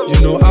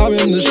 You know I'm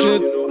in the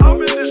shit.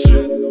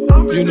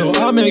 You know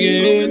I'm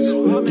making hits.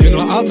 You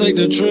know I'll take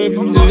the trip.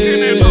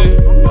 Yeah.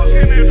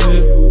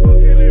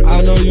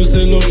 I know you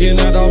still looking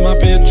at all my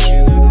pitch.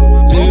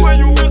 Yeah.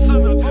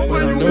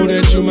 But I know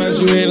that you mess,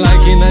 you ain't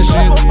liking that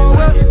shit.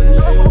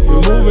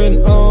 You're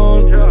moving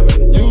on.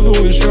 You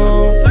doing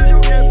strong.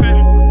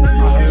 I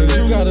heard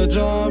you got a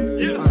job.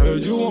 I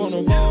heard you on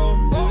a ball.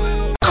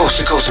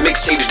 Coast2Coast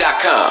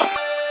Mixtapes.com.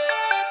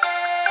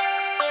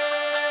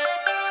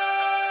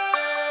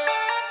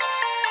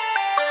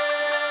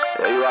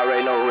 Yeah, you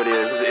already know who it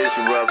is. It's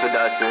your bro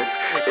Productions.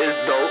 It's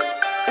dope.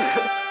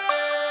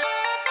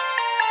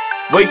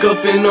 Wake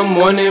up in the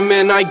morning,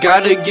 man, I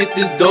gotta get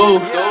this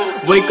dough.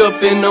 Wake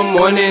up in the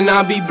morning,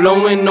 I be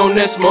blowing on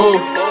that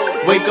smoke.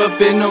 Wake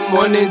up in the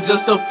morning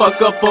just to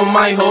fuck up on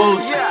my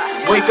hoes.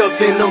 Wake up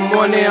in the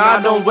morning,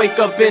 I don't wake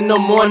up in the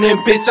morning,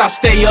 bitch, I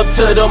stay up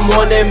to the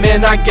morning,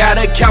 man, I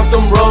gotta count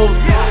them rolls.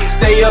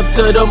 Stay up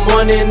to the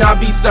morning, I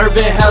be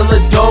serving hella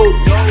dope.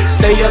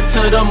 Stay up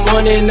to the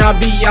morning, I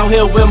be out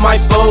here with my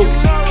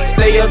folks.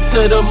 Stay up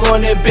to the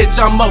morning, bitch,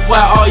 I'm up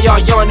while all y'all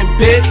yawning,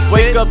 bitch.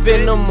 Wake up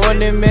in the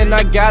morning, man,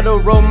 I gotta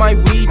roll my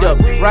weed up.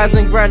 Rise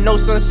and grind, no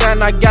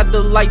sunshine, I got the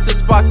light to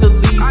spark the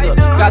leaves up.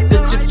 Got the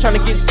chip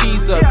tryna get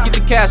teased up. Get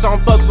the cash, I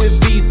don't fuck with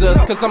visas,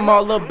 cause I'm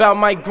all about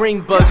my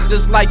green bucks,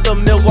 just like the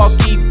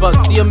Milwaukee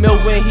Bucks. See a mill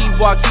when he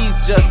walk,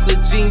 he's just a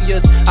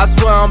genius. I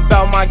swear I'm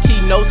about my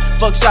keynotes.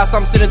 Fuck shots,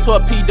 I'm sending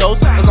torpedoes,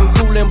 cause I'm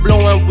cool and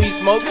blowing weed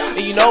smoke.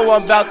 And you know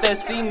I'm about that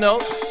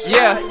C-note.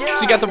 Yeah,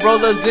 she got the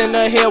rollers in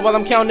her hair while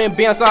I'm counting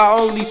bands, I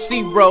only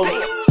see rows.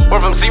 We're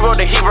from zero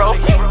to hero.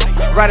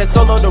 Riding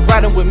solo to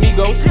riding with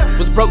Migos.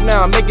 Was broke,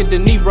 now I'm making De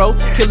Niro.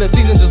 Killing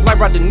season just like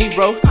Rod De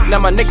Niro. Now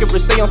my naked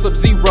bitch stay on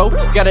Sub-Zero.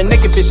 Got a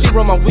naked bitch, she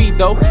roll my weed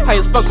though. High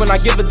as fuck when I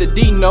give her the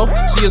D-no.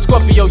 She a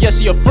Scorpio, yeah,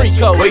 she a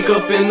freako. Wake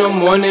up in the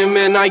morning,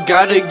 man, I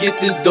gotta get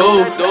this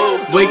dough.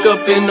 Wake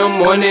up in the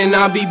morning,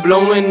 I be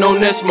blowing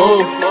on that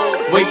smoke.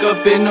 Wake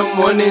up in the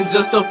morning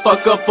just to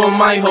fuck up on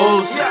my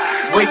hoes.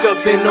 Wake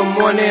up in the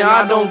morning,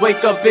 I don't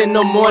wake up in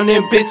the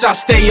morning, bitch, I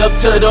stay up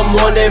to the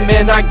morning,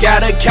 man, I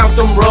gotta count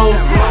them rolls.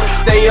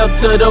 Stay up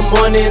to the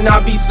morning, I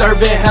be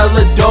serving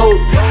hella dope.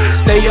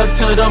 Stay up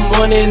to the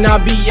morning, I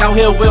be out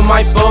here with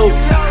my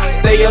folks.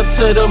 Stay up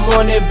to the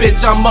morning,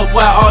 bitch, I'm up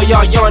while all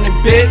y'all yawning,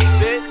 bitch.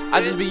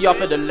 I just be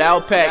off at the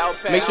loud pack.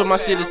 Make sure my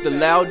shit is the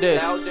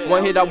loudest.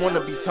 One hit, I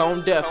wanna be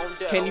tone deaf.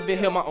 Can't even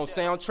hear my own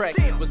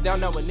soundtrack. Was down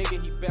now a nigga,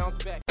 he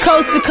bounced back.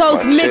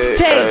 Coast2Coast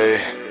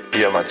Mixtape.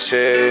 Yeah, my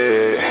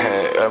chick,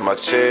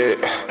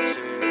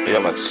 Yeah,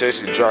 my chick,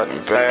 she dropped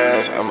them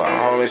bands, and my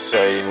homie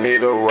say you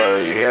need a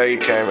word. Yeah, he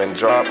came and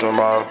dropped them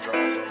off.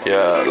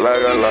 Yeah,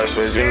 like a light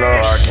switch, you know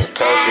I can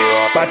cut you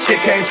off. My chick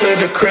came to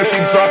the crib, she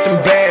dropped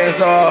them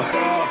bands off.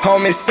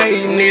 Homie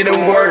say he needed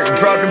work,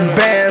 drop them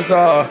bands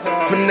off.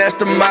 Finesse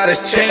the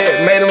modest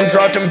check, made him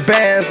drop them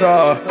bands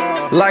off.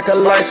 Like a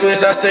light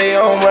switch, I stay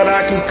on, but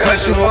I can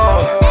cut you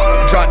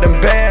off. Drop them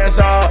bands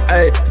off,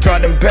 ayy,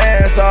 drop them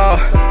bands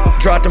off.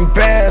 Drop them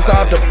bands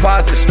off,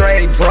 deposit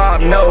straight, drop,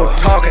 no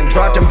talking.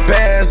 Drop them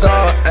bands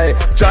off, ayy,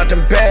 drop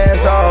them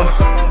bands off.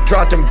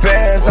 Drop them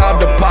bands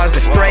off, deposit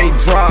straight,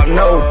 drop,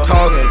 no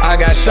talking. I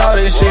got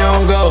shorty, she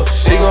don't go,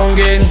 she gon'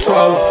 get in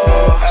trouble.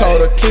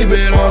 Told her keep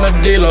it on the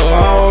dealer,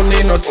 I don't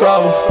need no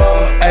trouble.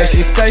 Ayy,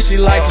 she say she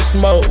like to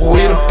smoke, we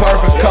the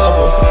perfect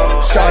couple.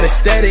 Shorty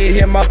steady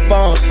hit my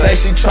phone, say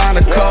she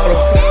tryna cuddle.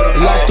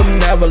 Lost them,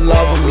 never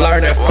love them,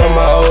 learned that from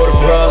my older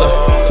brother.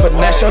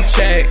 Finesse your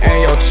check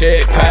and your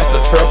chick pass a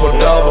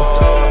triple-double.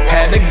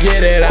 Had to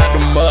get it out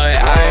the mud,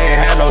 I ain't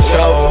had no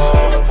shovel.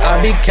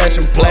 I be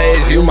catching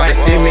plays, you might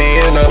see me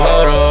in the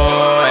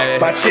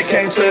huddle. My chick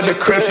came to the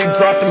crib, she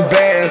dropped them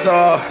bands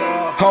off.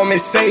 Homie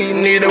say he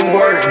needed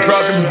work,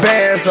 drop them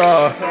bands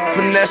off.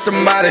 Finesse the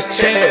modest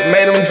check,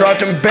 made him drop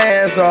them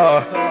bands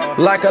off.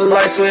 Like a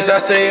light switch, I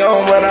stay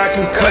on, but I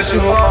can cut you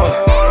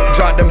off.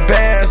 Drop them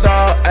bands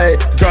off, ayy,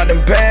 drop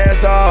them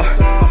bands off.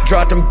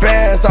 Drop them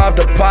bands off,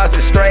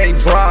 deposit straight,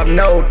 drop,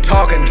 no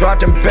talking. Drop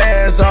them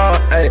bands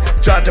off, ayy,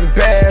 drop them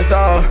bands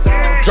off.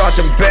 Drop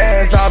them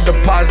bands off,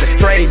 deposit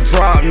straight,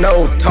 drop,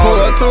 no talking. Pull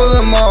up to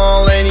the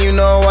mall and you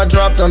know I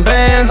drop them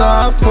bands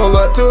off. Pull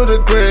up to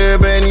the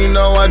crib and you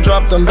know I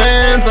drop them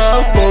bands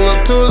off. Pull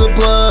up to the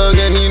plug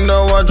and you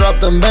know I drop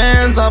them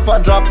bands off. I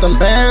drop them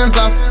bands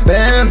off,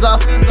 bands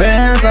off,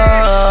 bands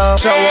off.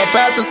 Show up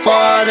at the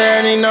spot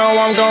and you know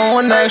I'm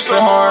going extra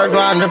hard.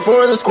 Grinding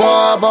for the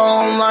squad,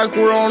 bone like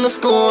we're on the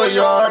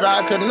schoolyard.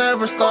 I could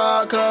never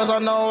stop cause I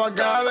know I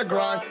gotta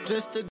grind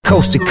just to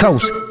Coast to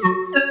Coast.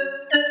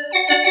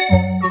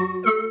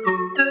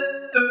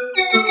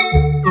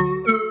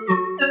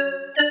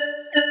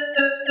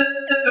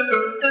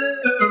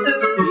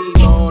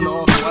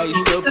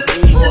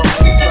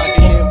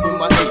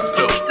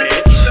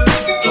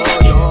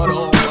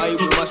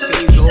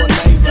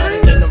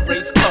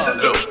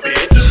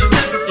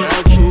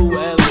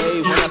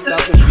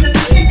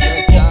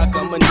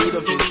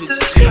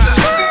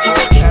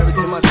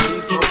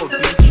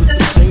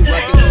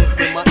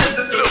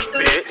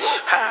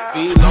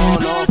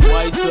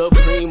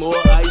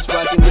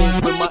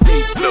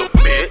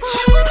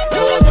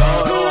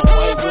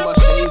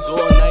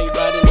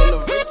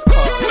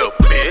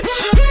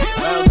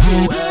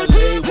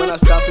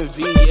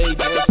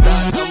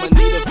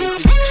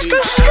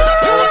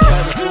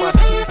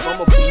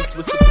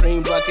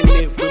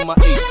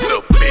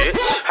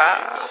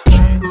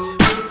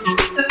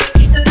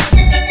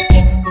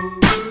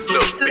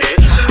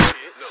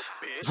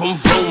 Vroom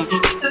vroom.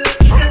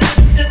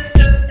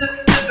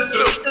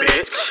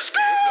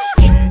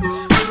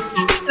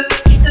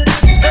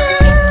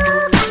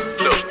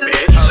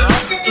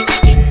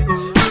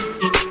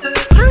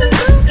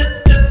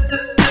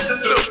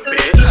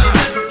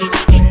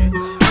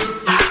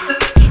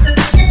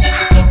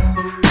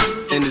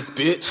 In this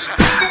bitch.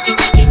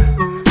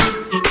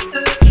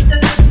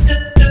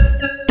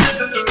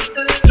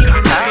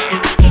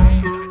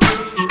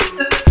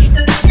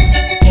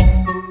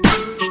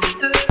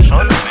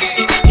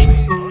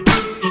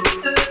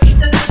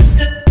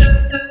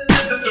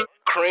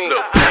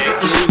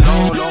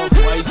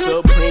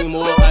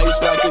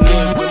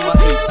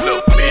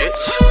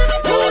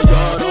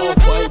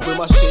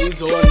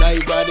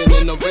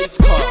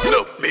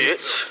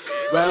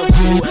 Round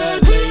 2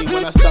 LA,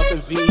 when I stop in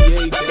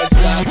VA, that's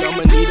like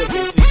I'ma need a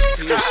vintage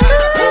t-shirt.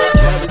 All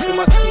carrots in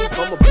my teeth,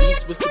 I'm a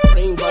beast with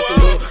Supreme,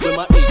 rockin' it with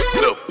my ace.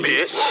 Little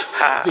bitch,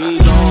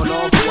 V-Long,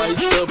 off-white,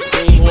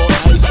 Supreme, all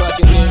ice,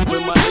 rockin' it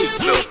with my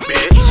ace. Little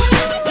bitch,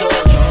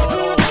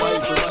 all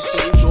white with my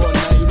shades all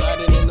night,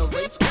 riding in a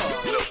race car.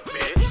 Little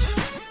bitch.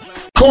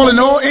 Calling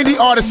all indie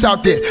artists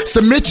out there,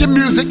 submit your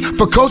music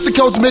for Coast to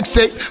Coast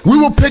Mixtape. We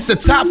will pick the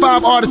top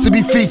 5 artists to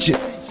be featured.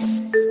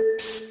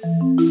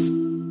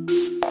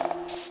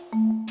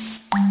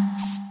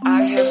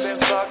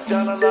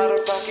 Done a lot of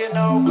fucking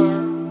over.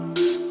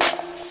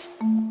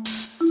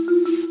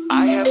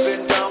 I have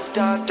been dumped,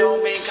 I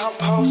don't mean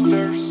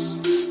composters.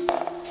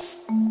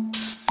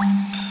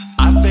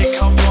 I fake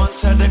come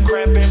once, had a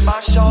cramp in my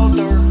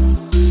shoulder.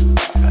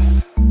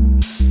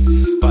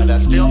 But I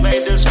still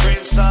made them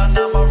scream, son,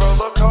 I'm a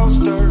roller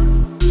coaster.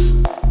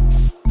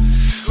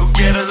 Who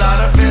get a lot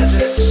of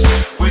visits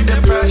with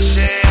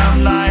depression.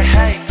 I'm like,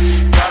 hey,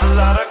 got a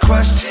lot of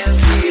questions.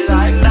 He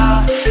like,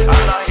 nah,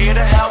 I'm not here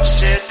to help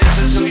shit.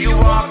 This is who you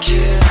are,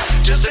 kid.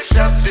 Just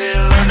accept it,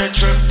 learn to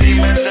trip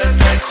demons as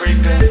they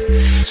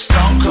creepin'.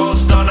 Stone Cold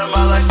Stunner,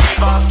 my like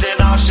Steve Austin.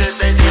 All shit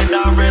they did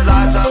not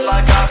realize I'm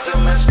like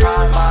Optimus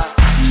Prime. I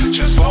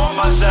transformed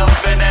myself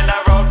and then I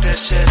wrote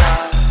this shit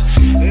out.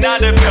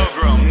 Not a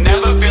pilgrim,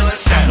 never feeling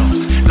settled.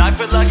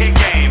 Life is like a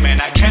game and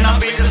I cannot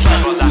be this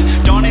level. I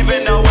don't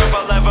even know if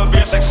I'll ever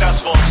be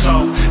successful.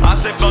 So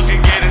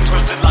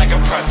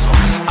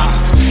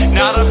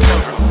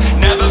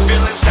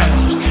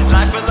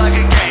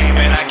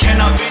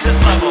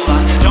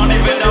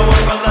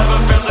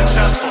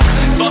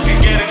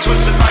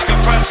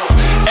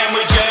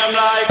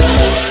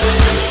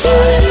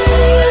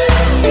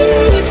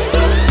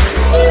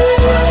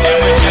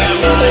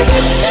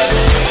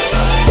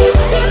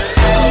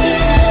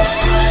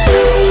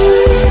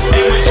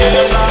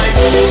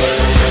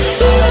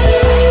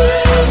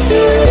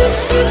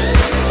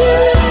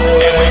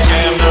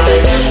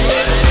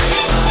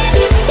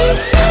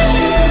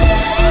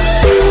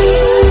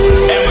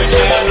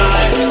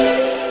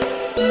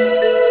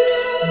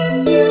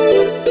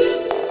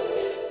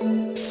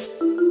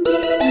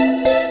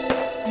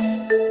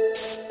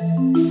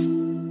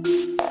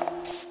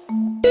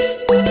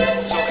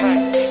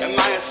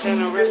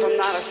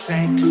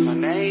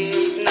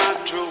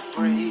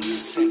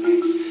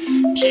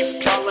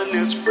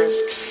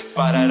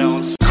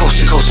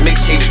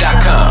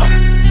CoastToCoastMixtapes.com.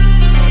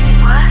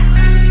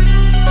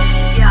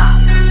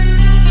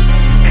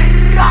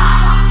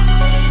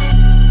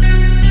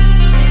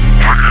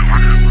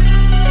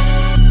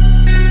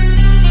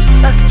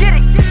 Let's get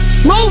it.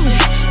 Moving,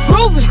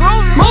 grooving,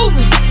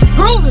 moving,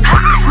 grooving,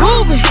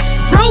 moving,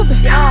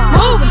 grooving,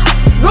 moving,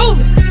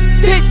 grooving.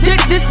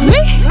 This is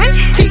me,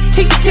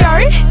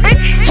 T-T-T-R-E.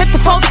 Hit the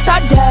folk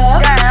side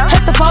down,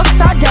 hit the folk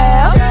side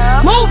down.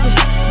 Moving,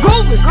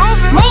 grooving,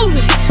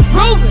 moving,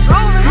 grooving,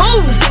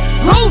 moving,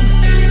 grooving,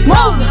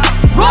 moving,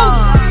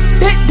 grooving.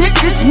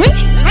 This is me,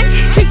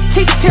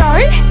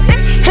 T-T-T-R-E.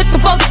 Hit the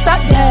folk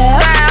side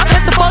down,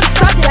 hit the folk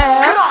side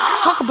down.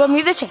 Talk about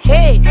me, this your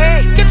head.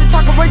 Skip the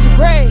talk and raise your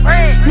grade.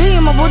 Me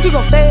and my boy, you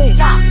gon' fade.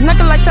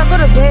 Nothing like talk, go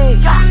to bed.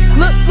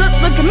 Look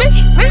at me.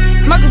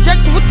 Michael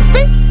Jackson with the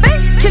feet.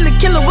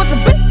 Killer with the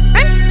beat.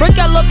 Break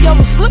y'all up, y'all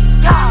will slip.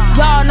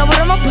 Y'all know what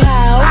I'm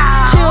about.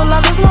 Chill,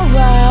 love is my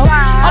route.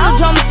 All the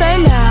drama say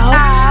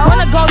now.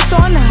 When I go, show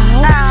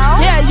now.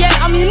 Yeah,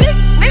 I'm unique.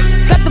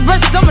 Got the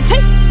brushes on my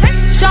teeth.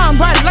 Shine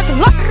bright like a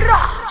light.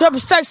 Dropping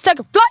stacks, take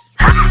a flight.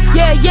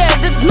 Yeah,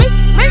 this is me.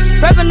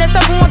 Rapping that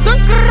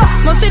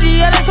 713. No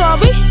city, yeah, that's where I'll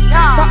be.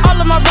 Got all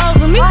of my bros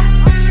with me.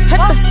 Hit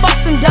the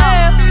fucks and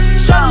down.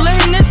 Show the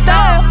lean this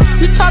style.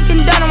 You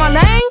talking down on my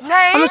name?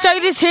 I'ma show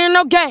you this here,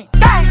 no game.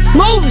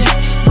 Moving,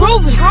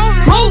 grooving,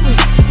 moving,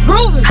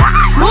 grooving,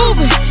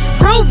 moving,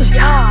 grooving,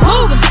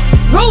 moving,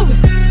 grooving.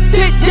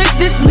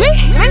 This is me,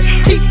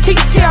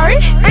 T-T-T-R-E.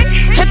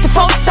 Hit the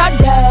folk side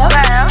down,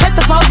 hit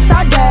the folk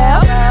side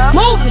down.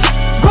 Moving,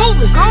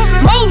 grooving,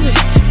 moving,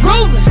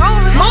 grooving,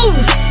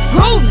 moving,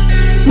 grooving,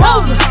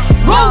 moving,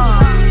 grooving.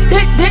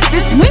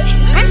 This is me,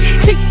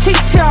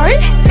 T-T-T-R-E.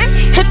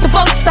 Hit the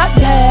folk side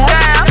down,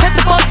 hit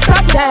the folk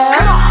side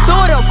down.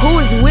 Throw it up, cool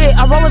as weird.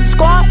 I roll with the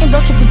squad and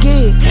don't you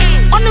forget.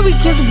 On the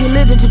weekends we get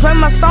lit, just play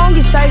my song,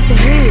 get sights and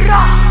hit.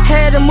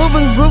 Had a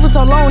moving groove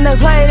so long, they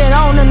played it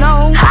on and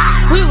on.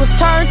 We was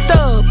turned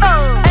up,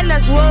 and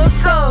that's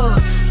what's up.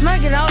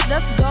 Make it out,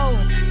 let's go.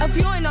 If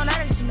you ain't on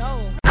that, you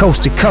know.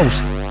 Coast to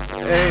coast.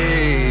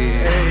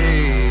 Hey,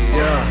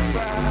 yeah.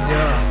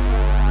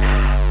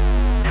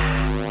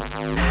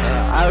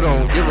 I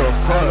don't give a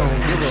fuck.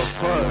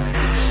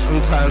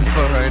 I'm tired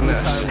for right now.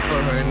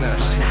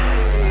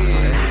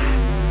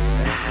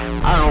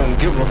 I don't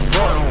give a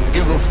fuck.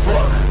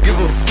 Hey, I don't give a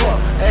fuck.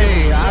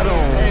 Hey, I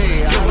don't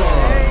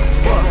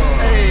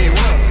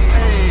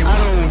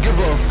give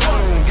a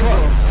fuck.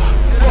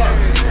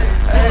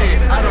 Hey,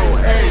 I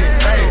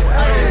don't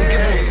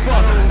give a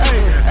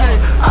fuck.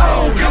 Hey, I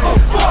don't give a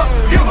fuck.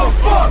 Give a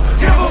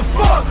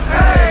fuck.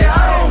 Hey, I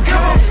don't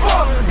give a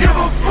fuck.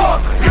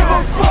 Give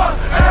a fuck.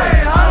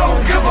 Hey, I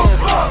don't give a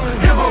fuck.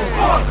 Give a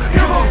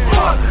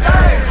fuck.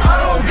 Hey, I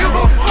don't give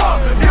a fuck.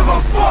 Give a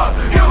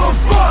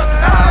fuck.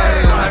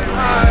 Hey,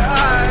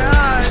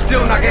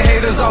 still knocking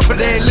haters off of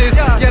their list.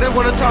 Yeah, they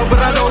wanna talk, but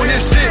I don't hear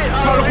shit.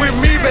 Problem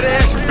with me, better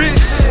ask your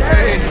bitch.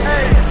 Hey,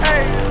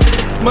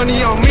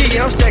 money on me,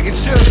 I'm stacking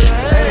chips.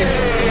 Hey,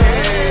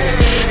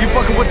 you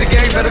fucking with the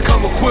gang, better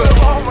come equipped.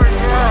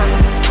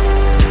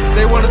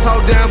 They wanna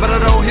talk down, but I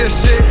don't hear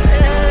shit.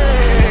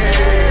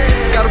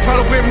 Got a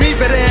problem with me,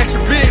 better ask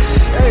your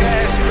bitch.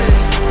 Hey.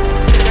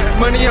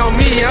 Money on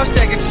me, I'm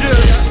stacking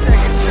chips.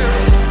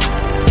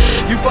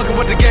 You fucking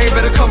with the game,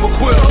 better come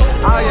equipped.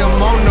 I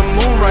am on the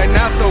moon right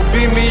now, so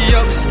beam me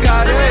up,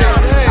 Scotty.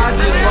 I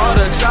just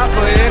bought a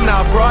chopper and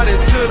I brought it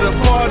to the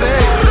party.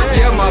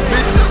 Yeah, my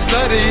bitch is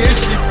slutty and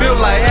she feel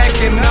like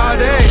acting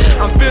naughty.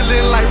 I'm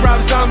feeling like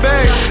Rob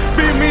Zombie.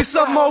 Feed me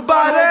some more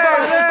body.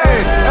 Hey,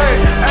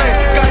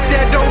 got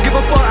that, don't give a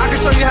fuck. I can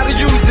show you how to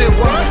use it.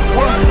 What?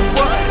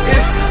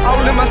 It's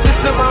all in my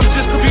system, I'm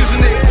just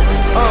abusing it.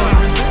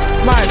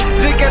 My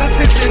dick at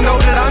attention, know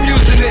that I'm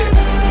using it.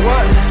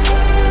 What?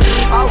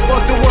 I'll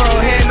fuck the world,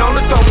 hand on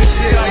the throat and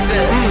shit like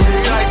that.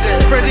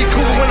 Pretty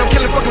cool when I'm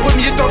killing, fucking with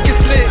me, your throat get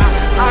slit.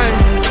 I'm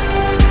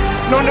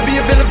known to be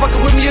a villain,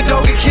 fucking with me, your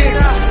dog get kicked.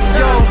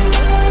 Yo,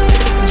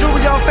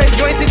 jewelry all fake,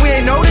 you ain't think we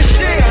ain't know this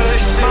shit.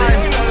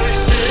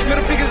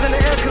 Middle fingers in the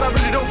air, cause I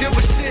really don't give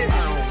a shit.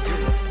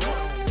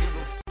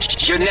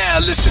 You're now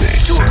listening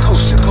to a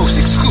Coast to Coast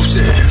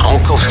exclusive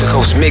on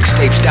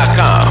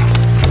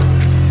CoastToCoastMixtapes.com.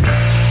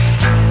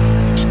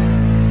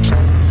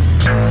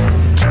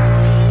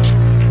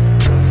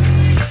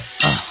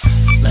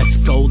 Let's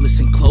go,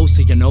 listen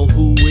closer, you know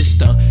who is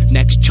the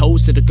next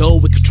chosen to go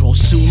with control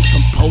soon.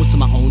 Composing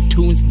my own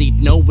tunes,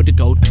 need nowhere to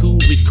go to.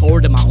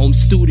 Record in my home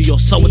studio,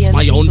 so it's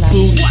my own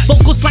booth.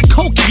 Vocals like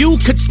coke, you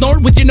could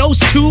snort with your nose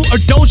too. Or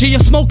Doja, you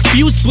smoke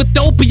fused with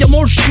opium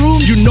or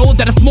shrooms. You know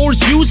that if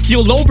more's used,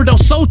 you'll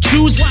overdose, so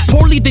choose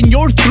poorly, then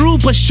you're through.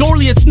 But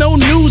surely it's no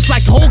news,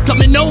 like Hulk,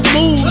 I'm in no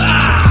mood.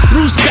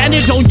 Bruce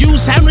Banner don't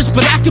use hammers,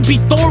 but I could be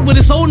Thor with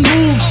his own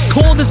moves.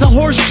 Cold as a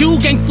horseshoe,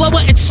 gang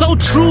flower, it's so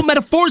true.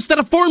 Metaphors that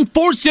are foreign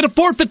force, you to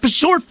forfeit for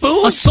short,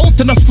 fool.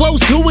 Assaulting the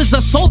flows, who is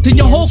assaulting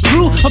your whole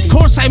crew? Of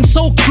course I am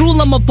so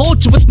cruel, I'm a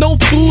vulture with no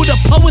food, a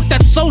poet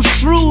that's so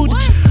shrewd.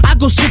 I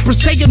go Super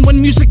Saiyan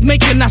when music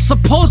making, I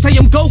suppose I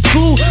am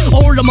Goku.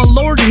 Or I'm a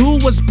lord who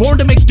was born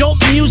to make dope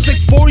music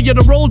for you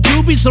to roll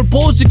doobies or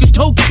bowls you could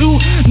talk to.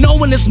 No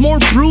one is more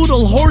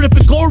brutal,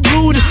 horrific or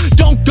rude.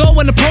 Don't go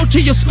and approach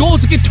your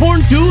skulls and get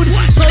torn, dude.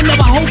 So now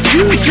I hope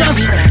you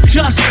just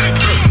get. So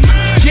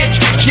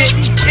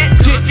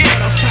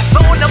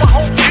now I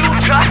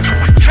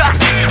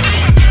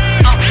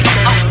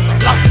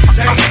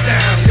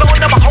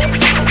hope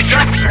you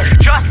just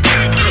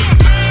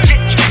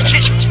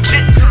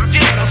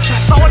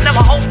so now I hope you just so now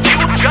I hope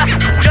you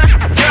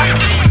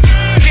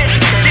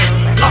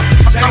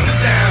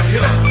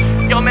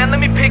Yo, man, let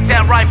me pick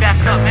that right back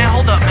up, man.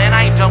 Hold up, man.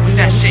 I ain't done with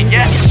that shit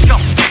yet. Let's go.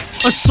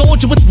 A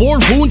soldier with war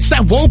wounds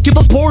that won't give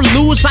up or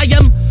lose. I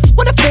am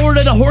one of 4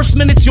 of the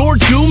horsemen, it's your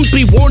doom.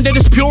 Be warned it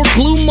is pure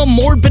gloom. I'm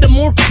morbid and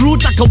more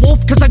crude like a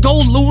wolf, cause I go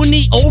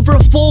loony over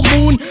a full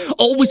moon.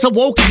 Always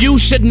awoke, you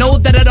should know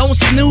that I don't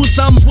snooze.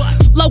 I'm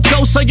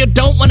loco, so you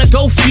don't wanna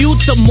go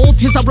feud. The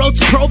multis I wrote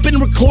probing,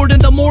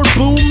 recording the more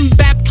boom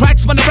bap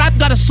tracks. When I rap,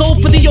 got a soul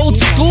for the old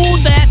school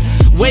that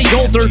way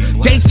older.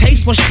 Day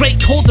taste was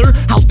straight colder.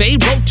 How they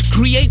wrote to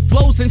create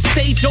flows and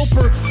stay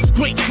doper.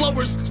 Great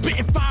flowers,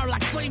 spitting fire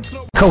like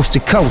flamethrowers. Coast to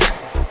Coast.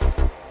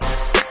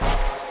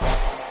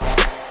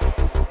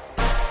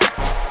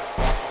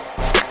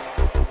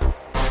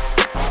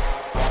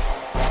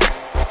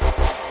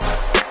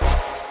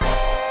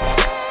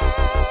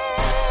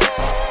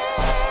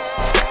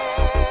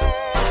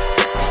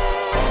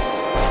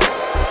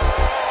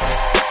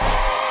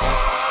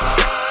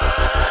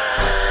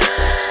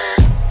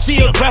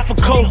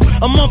 Geographical,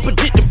 I'm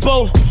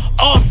unpredictable,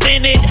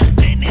 authentic,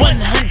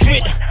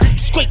 100,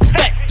 straight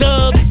fat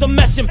dubs, I'm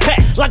messing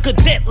packed like a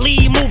deadly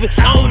movie.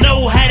 I don't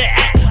know how to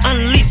act,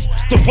 unleash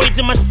the rage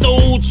in my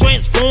soul,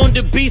 transform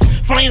the beast,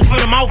 flames from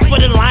the mouth for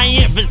the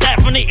lion,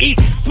 reside from the east,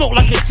 smoke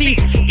like a chief,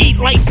 eat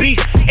like beef,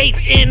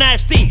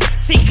 HNIC,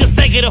 C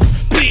consecutive,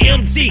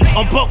 PMG,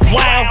 I'm buck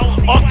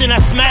wild, often I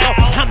smile,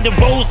 I'm the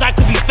rose I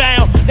could be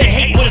found, they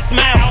hate with a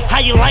smile, how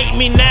you like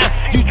me now,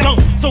 you don't,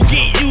 so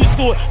get used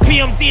to it,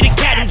 PMG the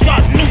cat and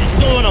drop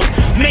nukes on them,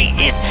 make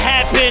it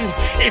happen,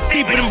 it's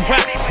deeper than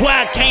rap, where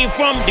I came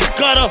from, the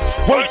gutter,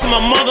 word to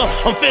my mother,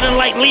 I'm feeling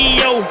like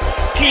Leo,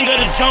 king of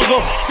the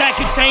jungle,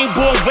 Shaka chain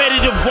boy,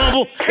 ready to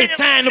rumble, it's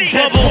time to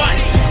bubble.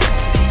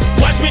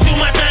 Watch me do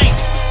my thing,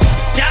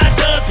 child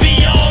does be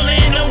all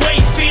in the way,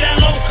 feet I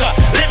loca,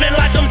 living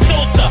like I'm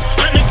Sosa,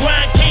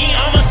 underground king,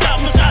 I'm a shot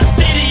from Shot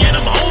City and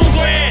I'm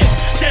hungry,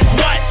 just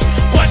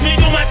watch me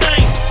do my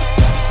thing,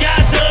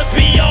 child does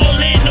be all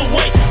in the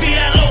way, feet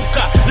I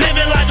loca,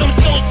 living like I'm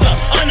Sosa,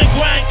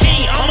 underground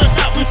king, I'm a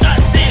shot from Shot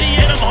City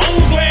and I'm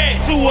hungry,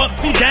 2 up,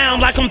 2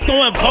 down like I'm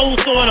throwing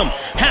posts on them.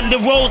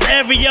 Hampton Roads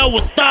area where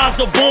stars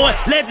are born,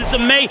 legends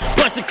are made,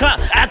 bust the clock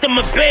after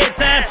my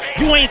bedtime.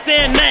 You ain't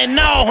saying nothing,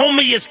 no,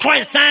 homie, it's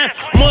crunch time.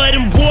 Mud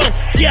and water,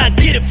 yeah, I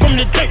get it from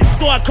the dirt,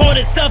 so I call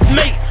it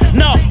self-made.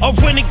 No, a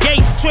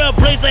renegade,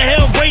 trailblazer,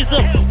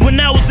 hellraiser. When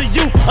I was a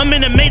youth, I'm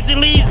in the major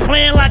leagues,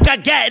 playing like I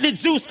got the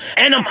juice.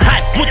 And I'm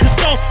hot with the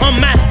sauce on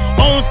my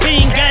own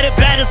team, got it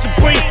bad as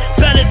supreme.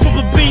 Balance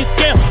triple beam,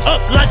 scale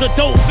up like a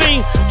dope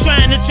fiend.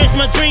 Trying to chase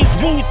my dreams,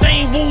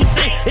 Wu-Tang,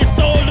 Wu-Tang. It's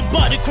all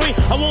about the cream,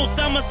 I won't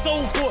sell my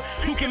soul for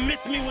it. You can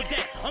miss me with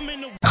that, I'm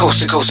in the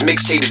Coast2Coast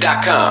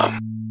Mixtapes.com.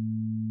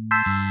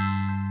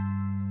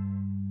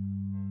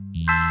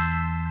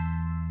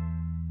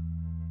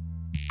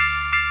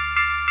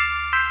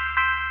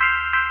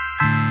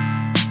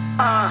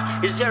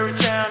 It's their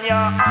return,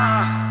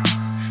 yeah,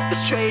 the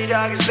stray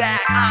dog is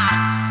back,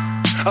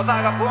 a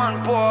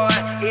vagabond boy,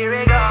 here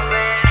we go,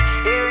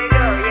 man, here we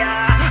go,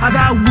 yeah. I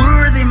got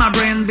words in my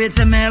brain, bits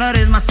and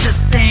melodies, my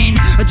sustain.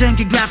 A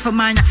junkie graph of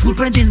mine,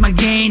 footprint is my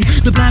gain.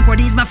 The blank word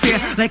is my fear,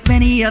 like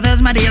many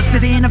others, my dear.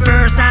 Spit in a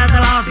verse, as a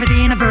loss, spit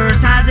in a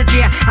verse, as a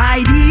tear.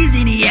 IDs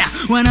in the air,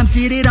 when I'm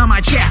seated on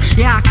my chair.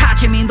 Yeah, I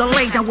catch him in the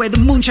late night where the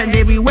moon shines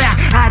everywhere.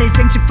 I just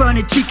think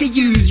funny chick I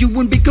use, you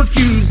wouldn't be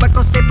confused. But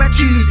go say I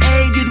choose,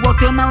 hey dude,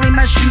 welcome, I'll in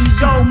my shoes.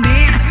 Oh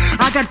man,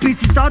 I got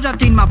pieces all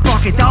dropped in my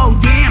pocket, oh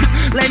damn.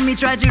 Let me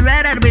try to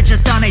write out with your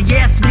son,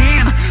 yes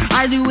ma'am.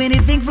 I'll do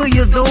anything for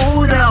you though,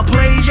 I'll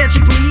play that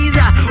you please,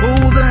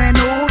 over and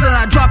over.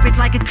 I drop it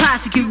like a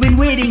classic, you've been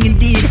waiting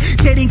indeed.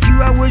 Spending few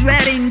hours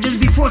writing just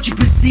before you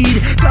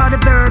proceed. Got a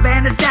verb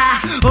and a style,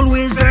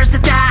 always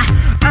versatile.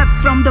 Up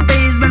from the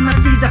basement, my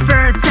seeds are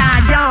fertile.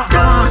 Yo,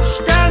 don't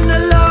stand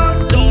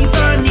alone,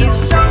 even if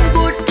some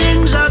good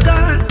things are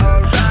gone.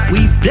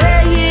 We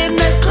play in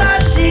the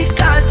classic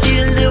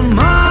until the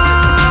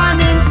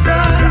morning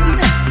sun.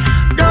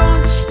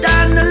 Don't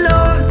stand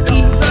alone,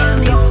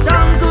 even if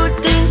some good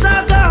things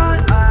are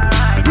gone.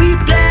 We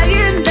play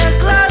in the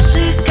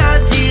classic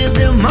until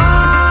the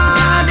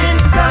morning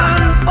sun.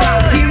 Oh,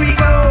 here we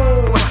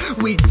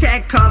go. We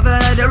take cover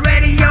the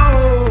radio.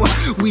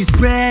 We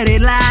spread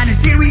it like a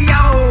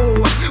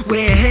stereo.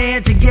 We're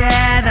here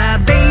together.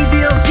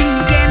 Basil T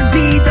and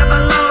B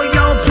double O.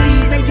 Yo,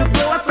 please, make you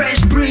blow a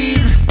fresh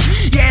breeze.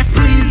 Yes,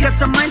 please, get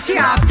some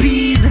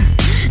anti-peas.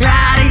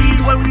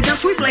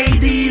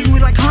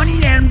 money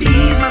and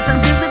bees, my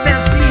son feels the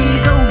best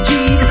seas. Oh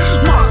geez,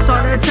 most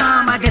of the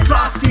time I get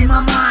lost in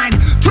my mind.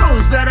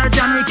 Toes better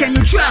than me, can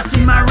you trust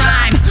in my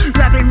rhyme?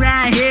 Rapping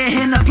right here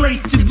in a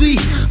place to be.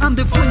 I'm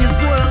the funniest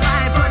boy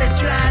alive for this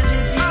tragedy.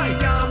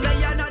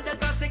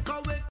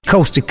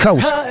 Coast to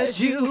Coast.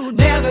 Cause you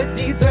never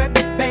deserve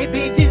me,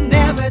 baby, you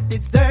never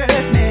deserve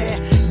me.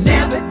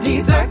 Never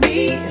deserve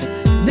me,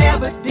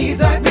 never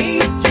deserve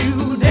me.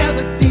 You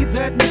never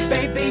deserve me,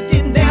 baby,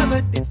 you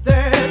never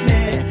deserve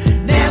me.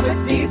 Never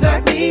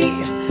deserve me,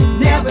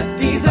 never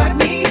deserve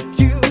me.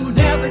 You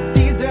never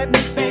deserve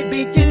me, baby,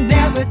 you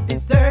never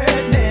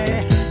deserve me.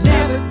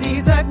 Never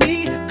deserve me,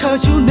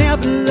 cause you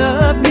never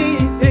loved me.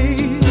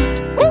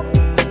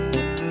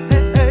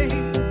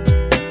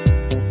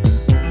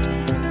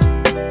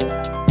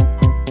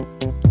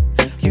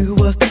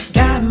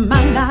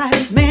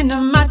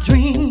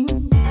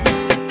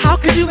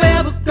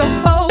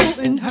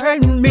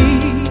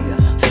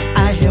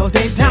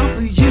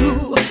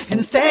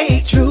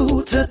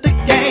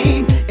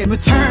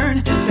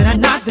 Return that I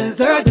not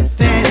deserve the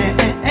same.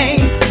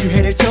 You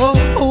hate it your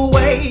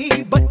way,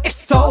 but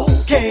it's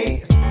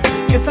okay.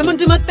 Guess I'm gonna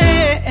do my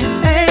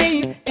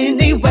thing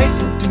anyway,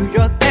 so do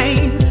your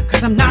thing.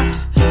 Cause I'm not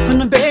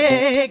gonna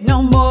beg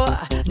no more,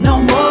 no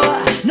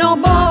more, no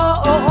more.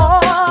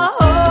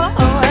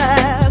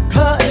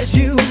 Cause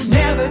you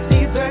never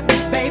deserve me,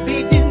 baby,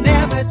 you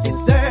never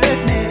deserve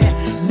me.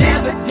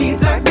 Never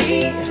deserve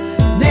me,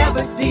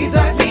 never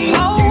deserve me.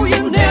 Oh,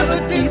 you never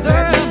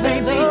deserve me,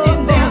 baby.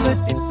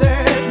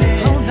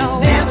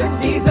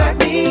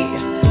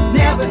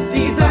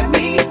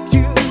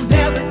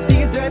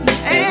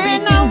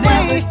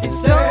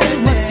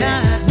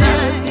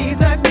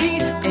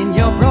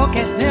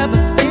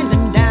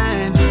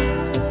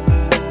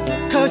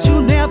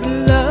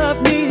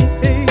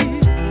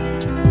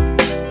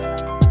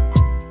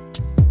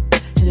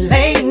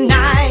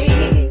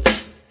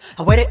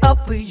 I waited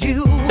up for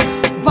you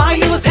while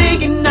you was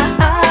hanging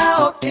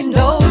out in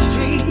those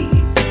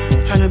streets,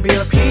 trying to be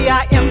a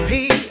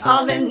PIMP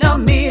all in the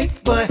mix,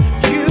 but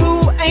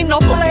you ain't no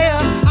player.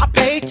 I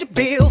paid your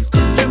bills,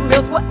 cooked your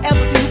meals,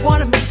 whatever you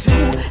wanted me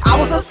to. I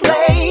was a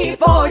slave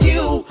for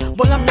you,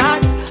 but I'm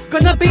not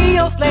gonna be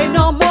your slave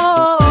no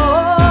more.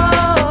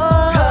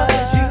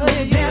 Cause you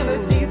never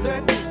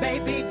deserve me,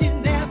 baby, you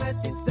never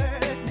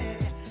deserve me.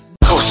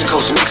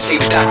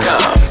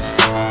 Coast2CoastMixtape.com.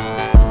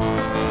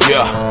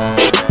 Yeah.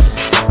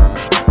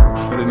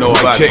 Know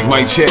about check,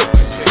 mic check.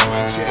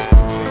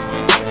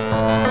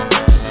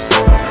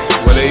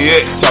 Where they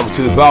at? Talking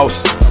to the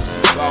boss.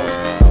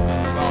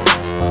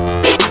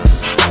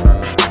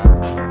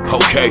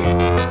 Okay.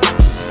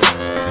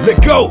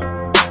 Let go.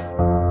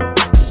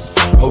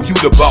 Oh, you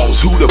the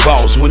boss, who the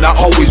boss? When I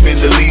always been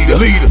the leader.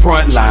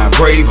 Front line,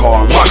 brave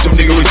heart, watch them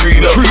nigga retreat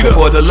up.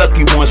 For the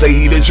lucky ones, they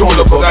either join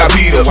up or got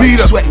beat up.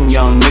 Sweating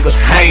young nigga,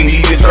 I ain't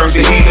even turned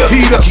the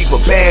heat up. Keep a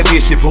bad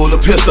bitch that pull a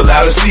pistol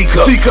out of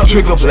C-cup.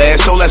 Trigger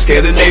blast, so I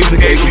scared the neighbors and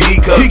gave him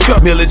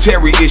E-cup.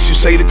 Military issues,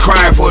 say the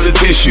crime for the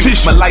tissue.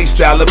 My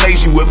lifestyle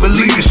amazing, wouldn't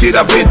believe the shit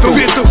I've been through.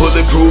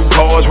 Bulletproof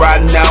cars,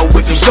 riding out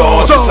with the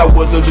stars. Since I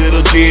was a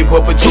little jig,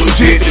 but to the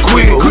jet to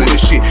quit. Who the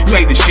shit? You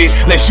ain't the shit,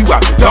 unless you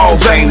out the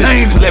dogs, ain't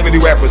it?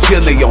 Celebrity rappers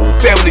kill their own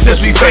families,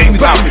 just be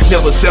famous.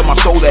 Never sell my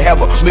soul to have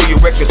a million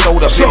records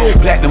sold up.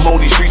 Platinum on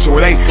these streets, so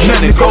it ain't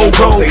nothing gold.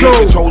 They in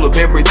control of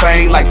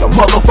everything like the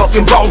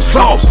motherfucking boss.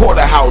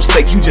 Porterhouse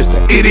steak, you just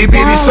an itty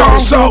bitty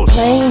sauce.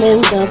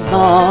 Claiming the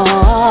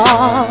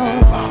boss,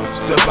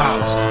 the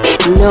boss.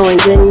 Knowing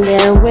good and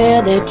damn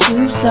well that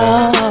you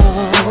saw.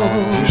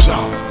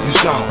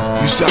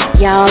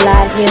 Y'all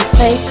out here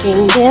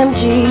faking them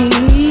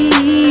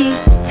G's.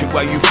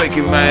 Why you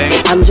faking,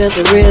 man? I'm just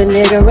a real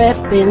nigga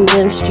reppin'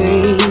 them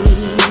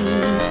streets.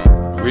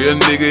 Real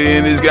nigga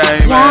in this game,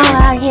 y'all man.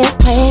 Y'all out here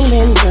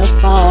claiming the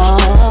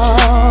boss.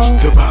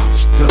 The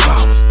boss.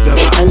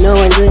 I know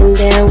and good and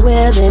damn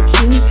well that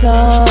you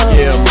saw.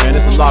 Yeah, man,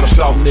 there's a lot of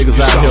soft niggas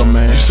out here,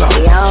 man.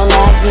 Y'all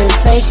out here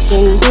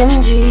faking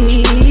them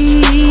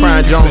G's.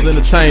 Crying Jones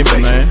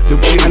Entertainment, man.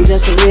 I'm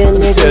just a real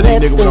nigga. Tell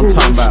these niggas what I'm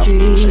talking about.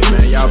 Hey,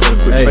 man, y'all better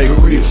quit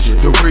faking this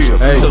shit. The real.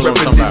 Hey, that's what I'm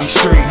talking about.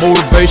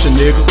 Motivation,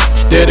 nigga.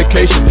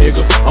 Dedication,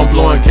 nigga. I'm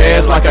blowing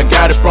cash like I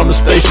got it from the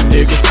station,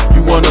 nigga.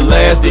 You wanna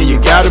last, then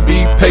you gotta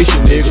be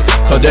patient, nigga.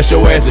 Cause that's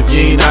your ass if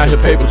you ain't out here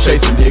paper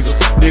chasing, nigga.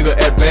 Nigga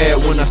act bad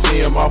when I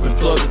see him off and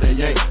plug it, they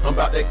ain't. I'm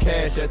about that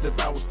cash as if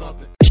I was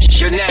something.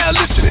 You're now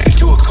listening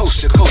to a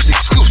Coast to Coast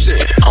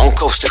exclusive on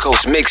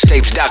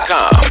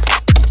Coast2CoastMixtapes.com.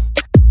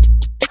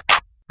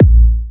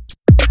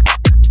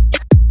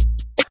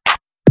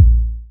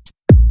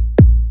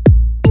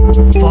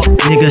 Fuck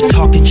niggas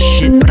talking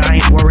shit, but I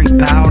ain't worried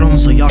about them,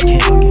 so y'all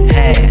can't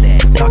have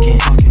that. Y'all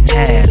can't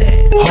have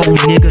that. Whole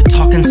nigga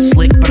talking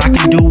slick, but I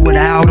can do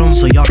without them,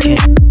 so y'all can't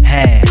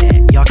have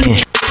that. Y'all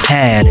can't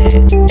have that.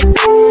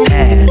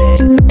 Have that.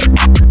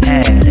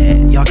 Have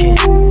that. Y'all can't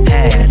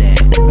have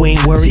that. We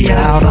ain't worried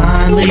about them.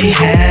 I finally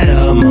had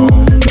a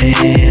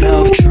moment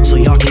of truth, so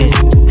y'all can't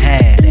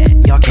have that.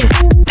 Y'all can't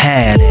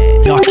have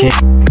that. Y'all can't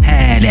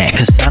have that,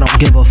 cause I don't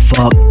give a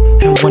fuck.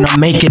 And when I'm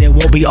make it, it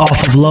won't be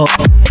off of love.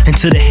 And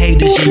to the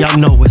haters, yeah, y'all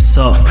know what's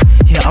up.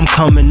 Yeah, I'm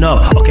coming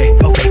up. Okay.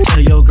 Tell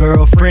your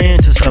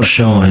girlfriend to stop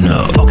showing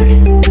up. Okay.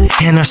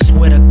 And I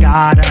swear to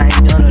God, I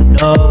ain't done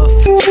enough.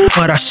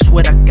 But I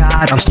swear to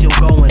God, I'm still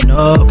going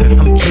up. Okay.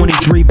 I'm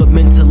 23, but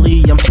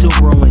mentally, I'm still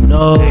growing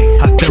up.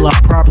 I feel I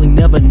probably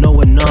never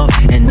know enough.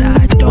 And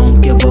I don't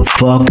give a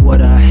fuck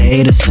what a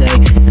hater say.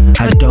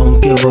 I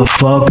don't give a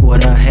fuck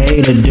what a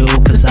hater do.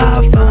 Cause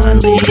I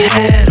finally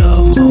had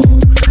a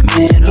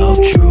moment of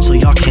truth. So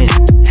y'all can't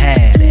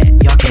have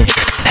that. Y'all can't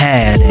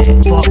have that.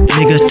 Fuck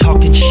niggas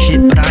talking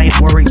shit, but I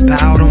ain't worried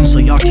about them. So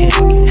y'all can't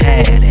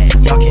have that.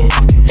 Y'all can't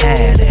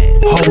have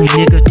that. Whole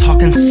nigga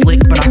talking slick,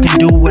 but I can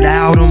do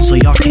without them. So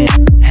y'all can't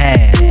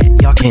have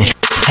that. Y'all can't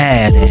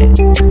have that.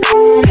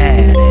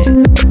 Have that.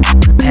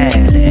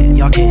 Have that.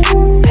 Y'all can't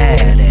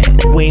have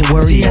that. We ain't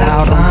worried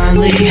about them.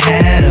 Finally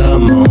had a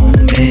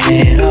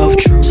moment of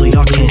truth. So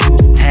y'all can't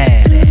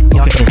have that.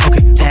 Y'all can't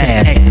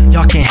have that.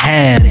 Y'all can't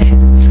have that.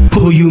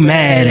 Who you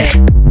mad at?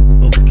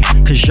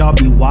 Cause y'all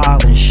be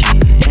wild and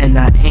shit. And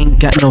I ain't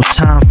got no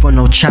time for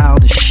no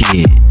childish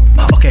shit.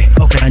 Okay,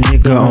 a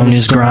nigga on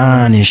his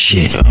grind and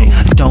shit.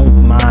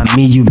 Don't mind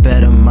me, you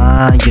better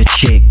mind your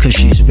chick. Cause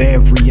she's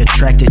very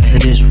attracted to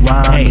this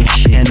rhyme and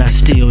shit. And I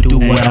still do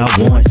what I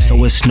want,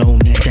 so it's no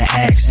need to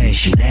ask me.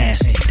 She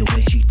nasty, the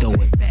way she throw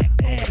it back.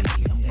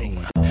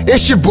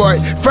 It's your boy,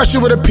 Phresher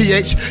with a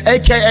PH,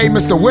 aka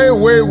Mr.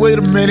 Wait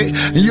a minute.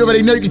 And you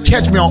already know you can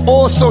catch me on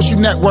all social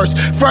networks,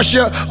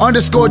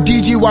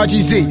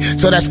 Phresher_DGYGZ.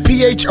 So that's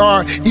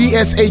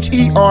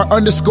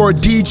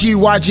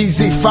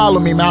PHRESHER_DGYGZ. Follow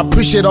me, man. I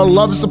appreciate all the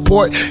love and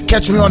support.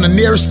 Catch me on the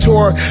nearest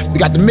tour. We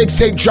got the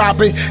mixtape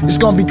dropping. It's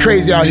gonna be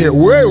crazy out here.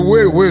 Wait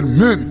a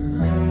minute.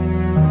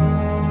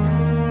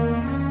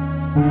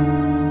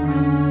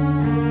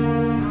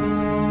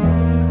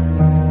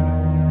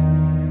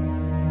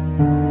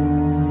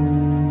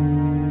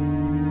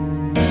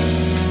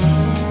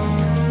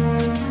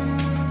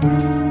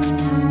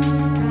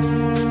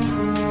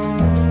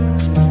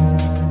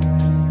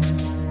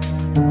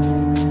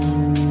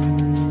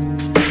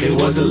 It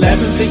was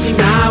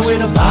 11:59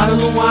 with a bottle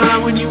of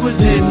wine when you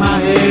was in my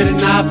head and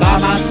not by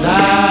my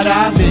side.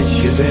 I miss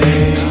you,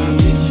 babe.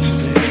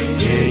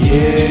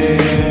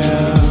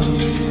 Yeah.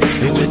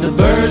 And when the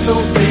birds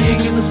don't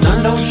sing and the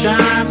sun don't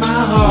shine,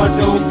 my heart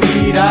don't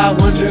beat. I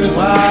wonder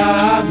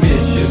why. I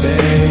miss you,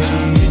 babe.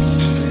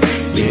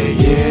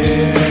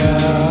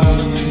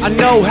 Yeah. I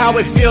know how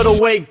it feel to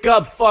wake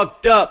up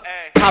fucked up.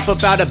 Hop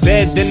up out of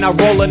bed, then I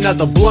roll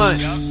another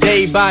blunt.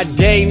 Day by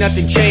day,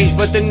 nothing changed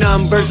but the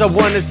numbers. I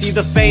wanna see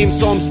the fame,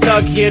 so I'm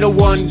stuck here to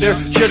wonder.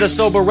 Should I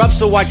sober up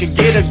so I could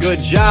get a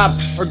good job?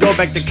 Or go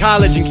back to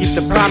college and keep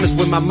the promise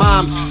with my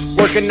moms?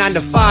 Working 9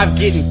 to 5,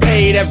 getting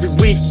paid every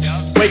week.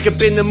 Wake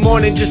up in the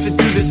morning just to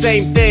do the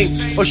same thing.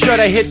 Or should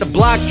I hit the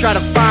block, try to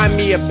find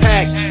me a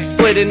pack?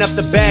 Splitting up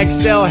the bag,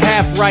 sell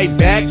half right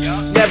back.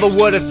 Never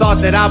would've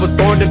thought that I was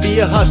born to be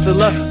a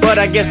hustler. But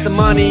I guess the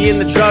money and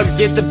the drugs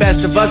get the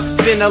best of us.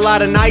 Spend a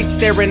lot of nights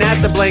staring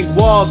at the blank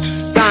walls.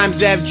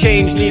 Times have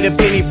changed, need a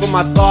penny for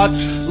my thoughts.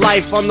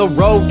 Life on the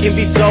road can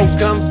be so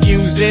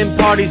confusing.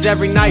 Parties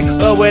every night,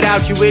 but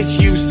without you it's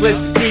useless.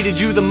 Needed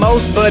you the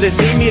most, but it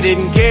seemed you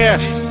didn't care.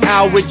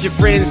 Out with your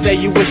friends, say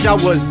you wish I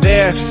was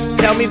there.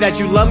 Tell me that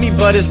you love me,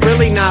 but it's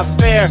really not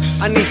fair.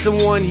 I need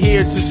someone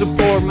here to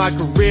support my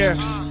career.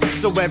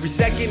 So every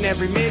second,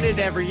 every minute,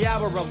 every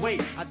hour I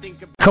wait, I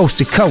think about Coast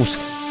to Coast.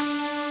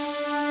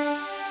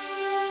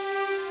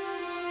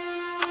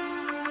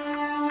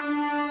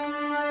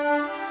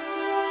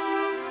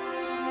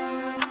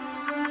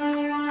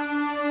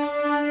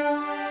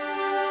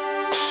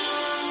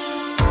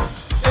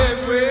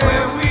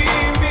 Everywhere we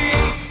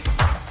meet,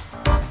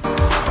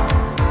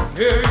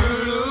 here you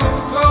look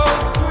so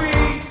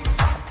sweet.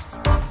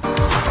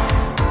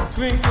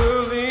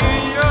 Twinkle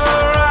in your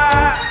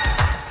eye,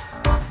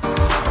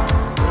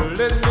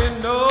 let me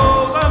know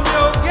I'm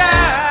your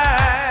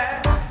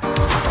guy.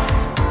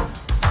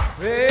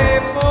 Pray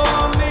for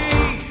me,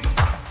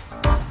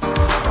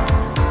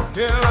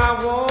 girl, I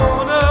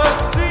wanna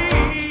see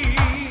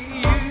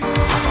you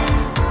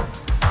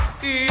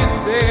in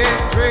that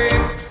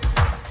dress.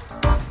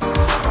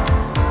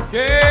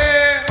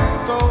 Yeah,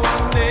 so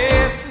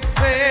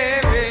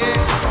unnecessary.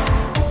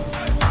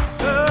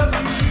 Love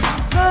you,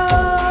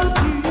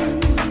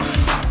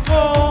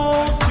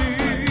 want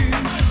you,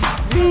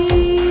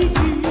 need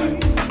you.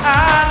 I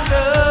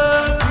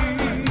love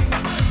you,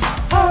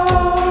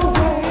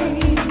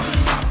 always.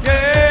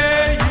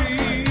 Yeah, you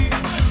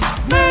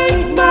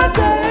make my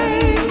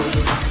day.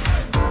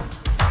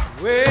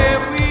 Where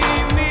we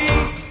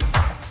meet,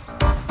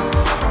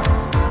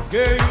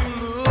 girl, you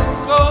look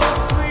so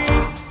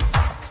sweet.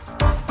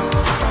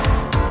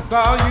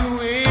 Saw you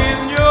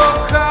in your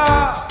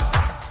car,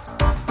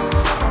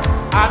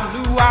 I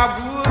knew I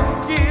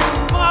would get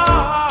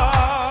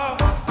more.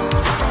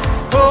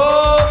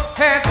 Oh,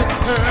 had to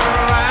turn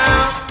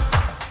around,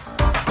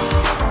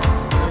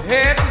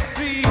 had to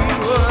see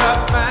what I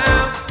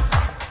found.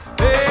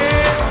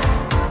 Hey,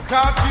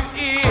 caught you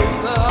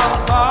in the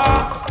bar.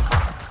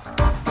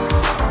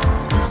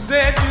 You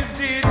said you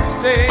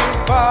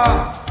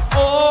far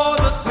all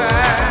the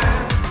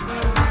time.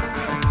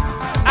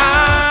 I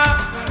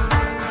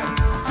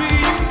see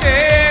you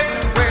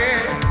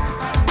everywhere,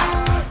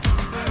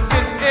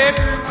 and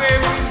everywhere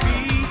we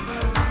meet,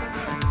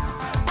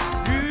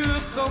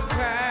 you're so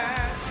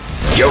kind.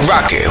 You're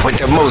rocking with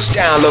the most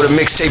downloaded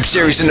mixtape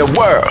series in the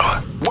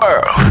world.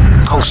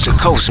 Coast to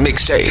Coast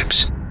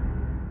Mixtapes.